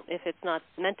if it's not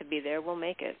meant to be there. We'll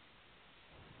make it.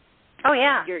 Oh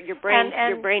yeah. Your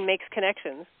brain makes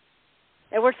connections.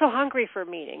 And we're so hungry for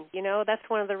meaning, That's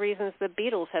one of the reasons the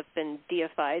Beatles have been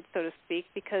deified, so to speak,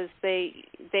 because we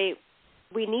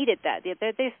needed that.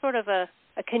 They're sort of a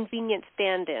convenient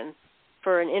stand-in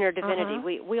for an inner divinity.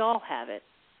 Uh-huh. We all have it,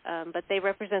 but they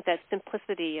represent that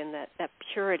simplicity and that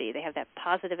purity. They have that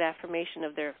positive affirmation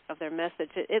of their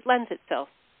message. It lends itself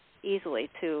easily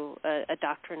to a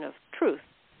doctrine of truth,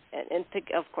 and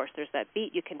of course, there's that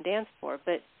beat you can dance for.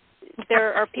 But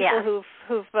there are people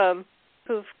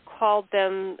who've called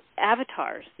them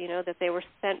avatars, that they were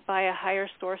sent by a higher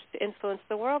source to influence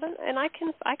the world, and I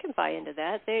can buy into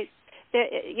that. They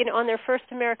on their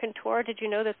first American tour, did you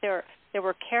know that there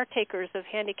were caretakers of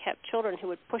handicapped children who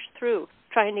would push through,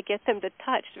 trying to get them to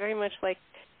touch, very much like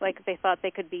they thought they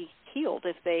could be healed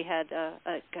if they had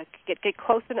get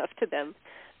close enough to them.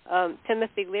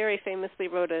 Timothy Leary famously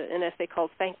wrote an essay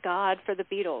called "Thank God for the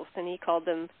Beatles," and he called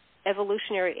them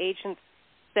evolutionary agents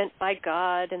sent by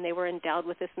God, and they were endowed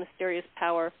with this mysterious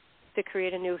power to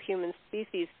create a new human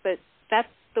species. But that's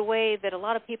the way that a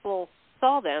lot of people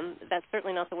saw them. That's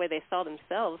certainly not the way they saw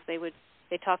themselves. They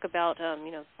talk about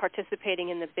participating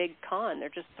in the big con. They're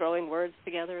just throwing words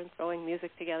together and throwing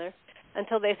music together,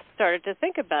 until they started to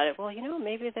think about it. Well,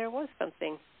 maybe there was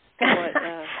something. But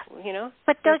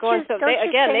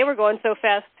they were going so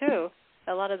fast too.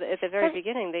 A lot of at the very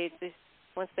beginning, they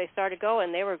once they started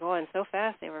going, they were going so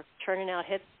fast. They were churning out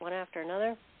hits one after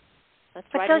another. Let's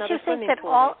but write don't another you think swimming that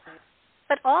pool.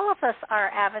 But all of us are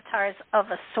avatars of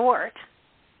a sort.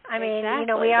 I mean,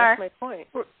 exactly. We are. That's my point.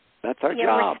 That's our job.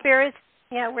 We're spirits.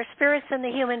 Yeah, we're spirits in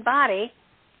the human body,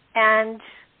 and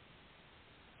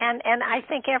I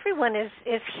think everyone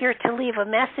is here to leave a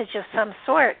message of some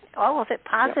sort. All of it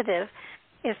positive.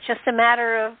 Yep. It's just a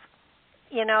matter of,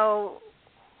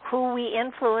 who we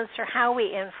influence or how we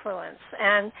influence.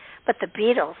 But the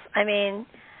Beatles, I mean,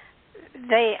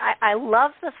 I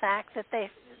love the fact that they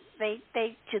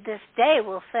to this day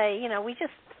will say,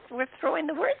 we're throwing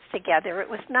the words together. It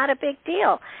was not a big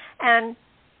deal. And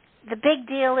the big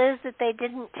deal is that they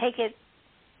didn't take it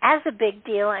as a big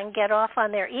deal and get off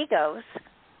on their egos.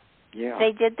 Yeah.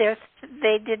 They did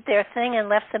their thing and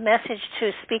left the message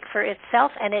to speak for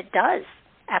itself, and it does.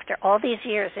 After all these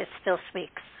years, it still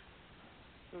speaks.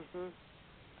 Mm-hmm.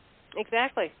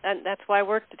 Exactly, and that's why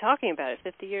we're talking about it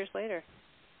 50 years later.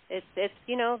 It's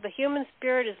the human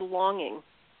spirit is longing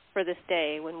for this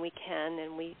day when we can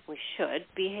and we should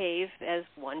behave as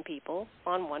one people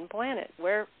on one planet,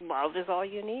 where love is all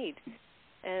you need.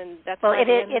 And that's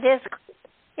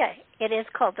it is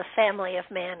called the family of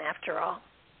man, after all.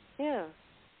 Yeah,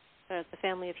 the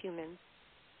family of humans,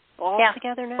 all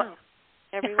together now. Well,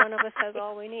 every one of us has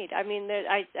all we need. I mean,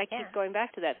 I keep going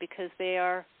back to that because they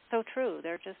are so true.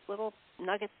 They're just little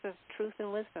nuggets of truth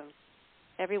and wisdom.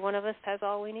 Every one of us has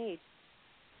all we need,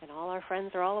 and all our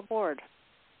friends are all aboard.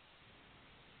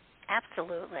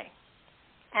 Absolutely.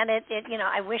 And it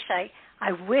I wish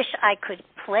I could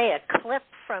play a clip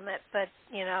from it, but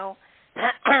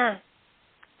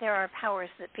there are powers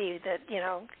that be that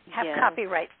have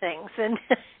copyright things, and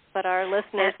but our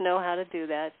listeners know how to do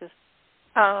that. Just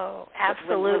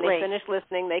absolutely. When they finish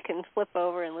listening, they can flip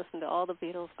over and listen to all the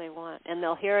Beatles they want, and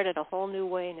they'll hear it in a whole new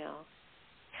way now.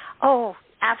 Oh,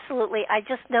 absolutely. I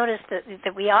just noticed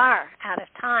that we are out of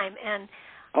time, and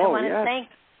I want to thank.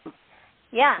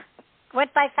 Yeah,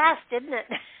 went by fast, didn't it?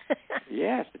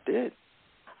 Yes, it did.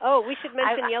 Oh, we should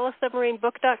mention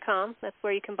YellowSubmarineBook.com. That's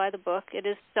where you can buy the book. It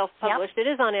is self-published. Yep. It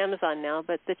is on Amazon now,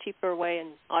 but the cheaper way,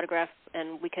 and autographs,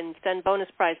 and we can send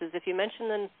bonus prizes. If you mention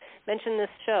this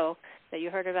show that you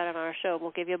heard about on our show,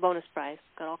 we'll give you a bonus prize.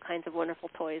 Got all kinds of wonderful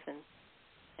toys and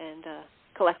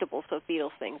collectibles of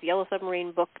Beatles things.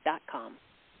 YellowSubmarineBook.com.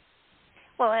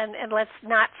 Well, and let's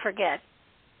not forget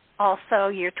also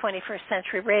your 21st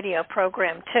Century Radio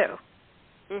program too.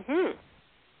 Mm-hmm.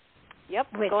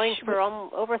 Yep, going for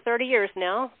over 30 years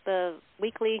now. The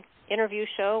weekly interview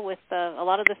show with a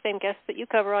lot of the same guests that you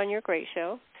cover on your great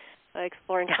show,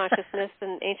 exploring consciousness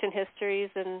and ancient histories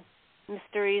and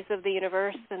mysteries of the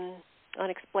universe and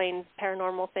unexplained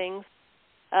paranormal things,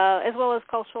 as well as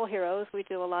cultural heroes. We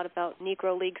do a lot about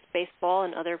Negro Leagues baseball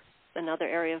and another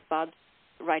area of Bob's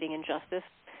writing and justice.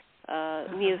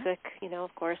 Music,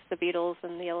 of course, the Beatles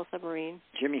and the Yellow Submarine.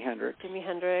 Jimi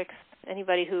Hendrix.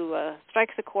 Anybody who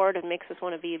strikes a chord and makes us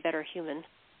want to be a better human.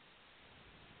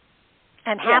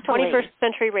 And happily, 21st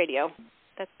Century Radio.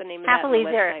 That's the name of that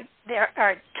website. There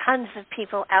are tons of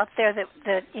people out there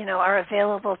that are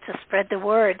available to spread the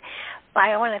word.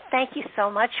 I want to thank you so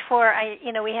much for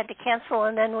we had to cancel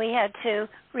and then we had to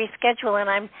reschedule,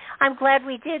 and I'm glad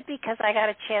we did because I got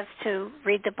a chance to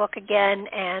read the book again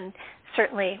and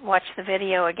certainly watch the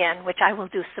video again, which I will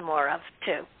do some more of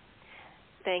too.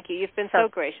 Thank you. You've been so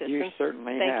gracious. You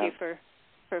certainly have. Thank you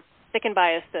for sticking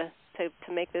by us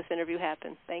to make this interview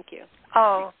happen. Thank you.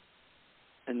 Oh,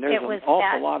 and there's an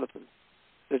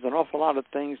awful lot of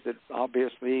things that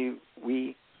obviously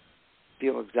we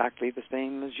feel exactly the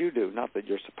same as you do. Not that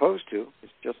you're supposed to.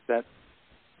 It's just that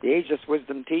the Ageless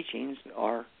Wisdom teachings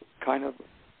are kind of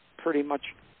pretty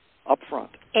much up front.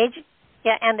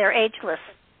 And they're ageless.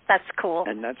 That's cool.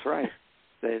 And that's right.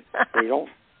 They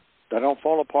they don't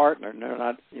fall apart, and they're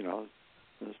not, from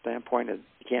the standpoint of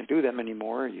you can't do them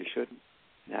anymore, you shouldn't,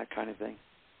 that kind of thing.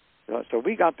 So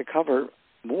we got to cover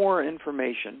more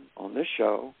information on this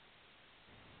show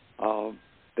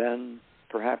than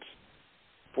perhaps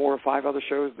 4 or 5 other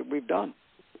shows that we've done.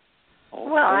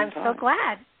 Well, I'm so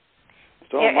glad.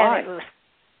 So am I.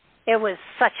 It was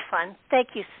such fun. Thank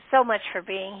you so much for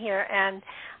being here, and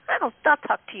I'll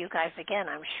talk to you guys again,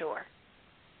 I'm sure.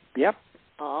 Yep.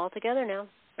 All together now.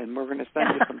 And we're going to send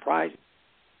you some prizes.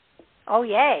 Oh,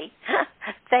 yay.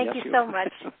 Thank yes, you so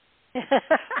much.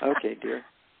 Okay, dear.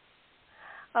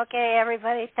 Okay,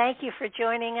 everybody, thank you for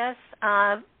joining us.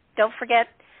 Don't forget,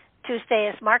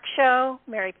 Tuesday is Mark's show,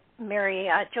 Mary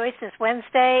Joyce is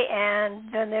Wednesday,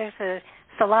 and then there's a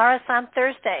Solaris on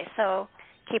Thursday. So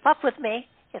keep up with me.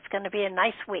 It's going to be a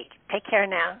nice week. Take care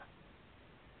now.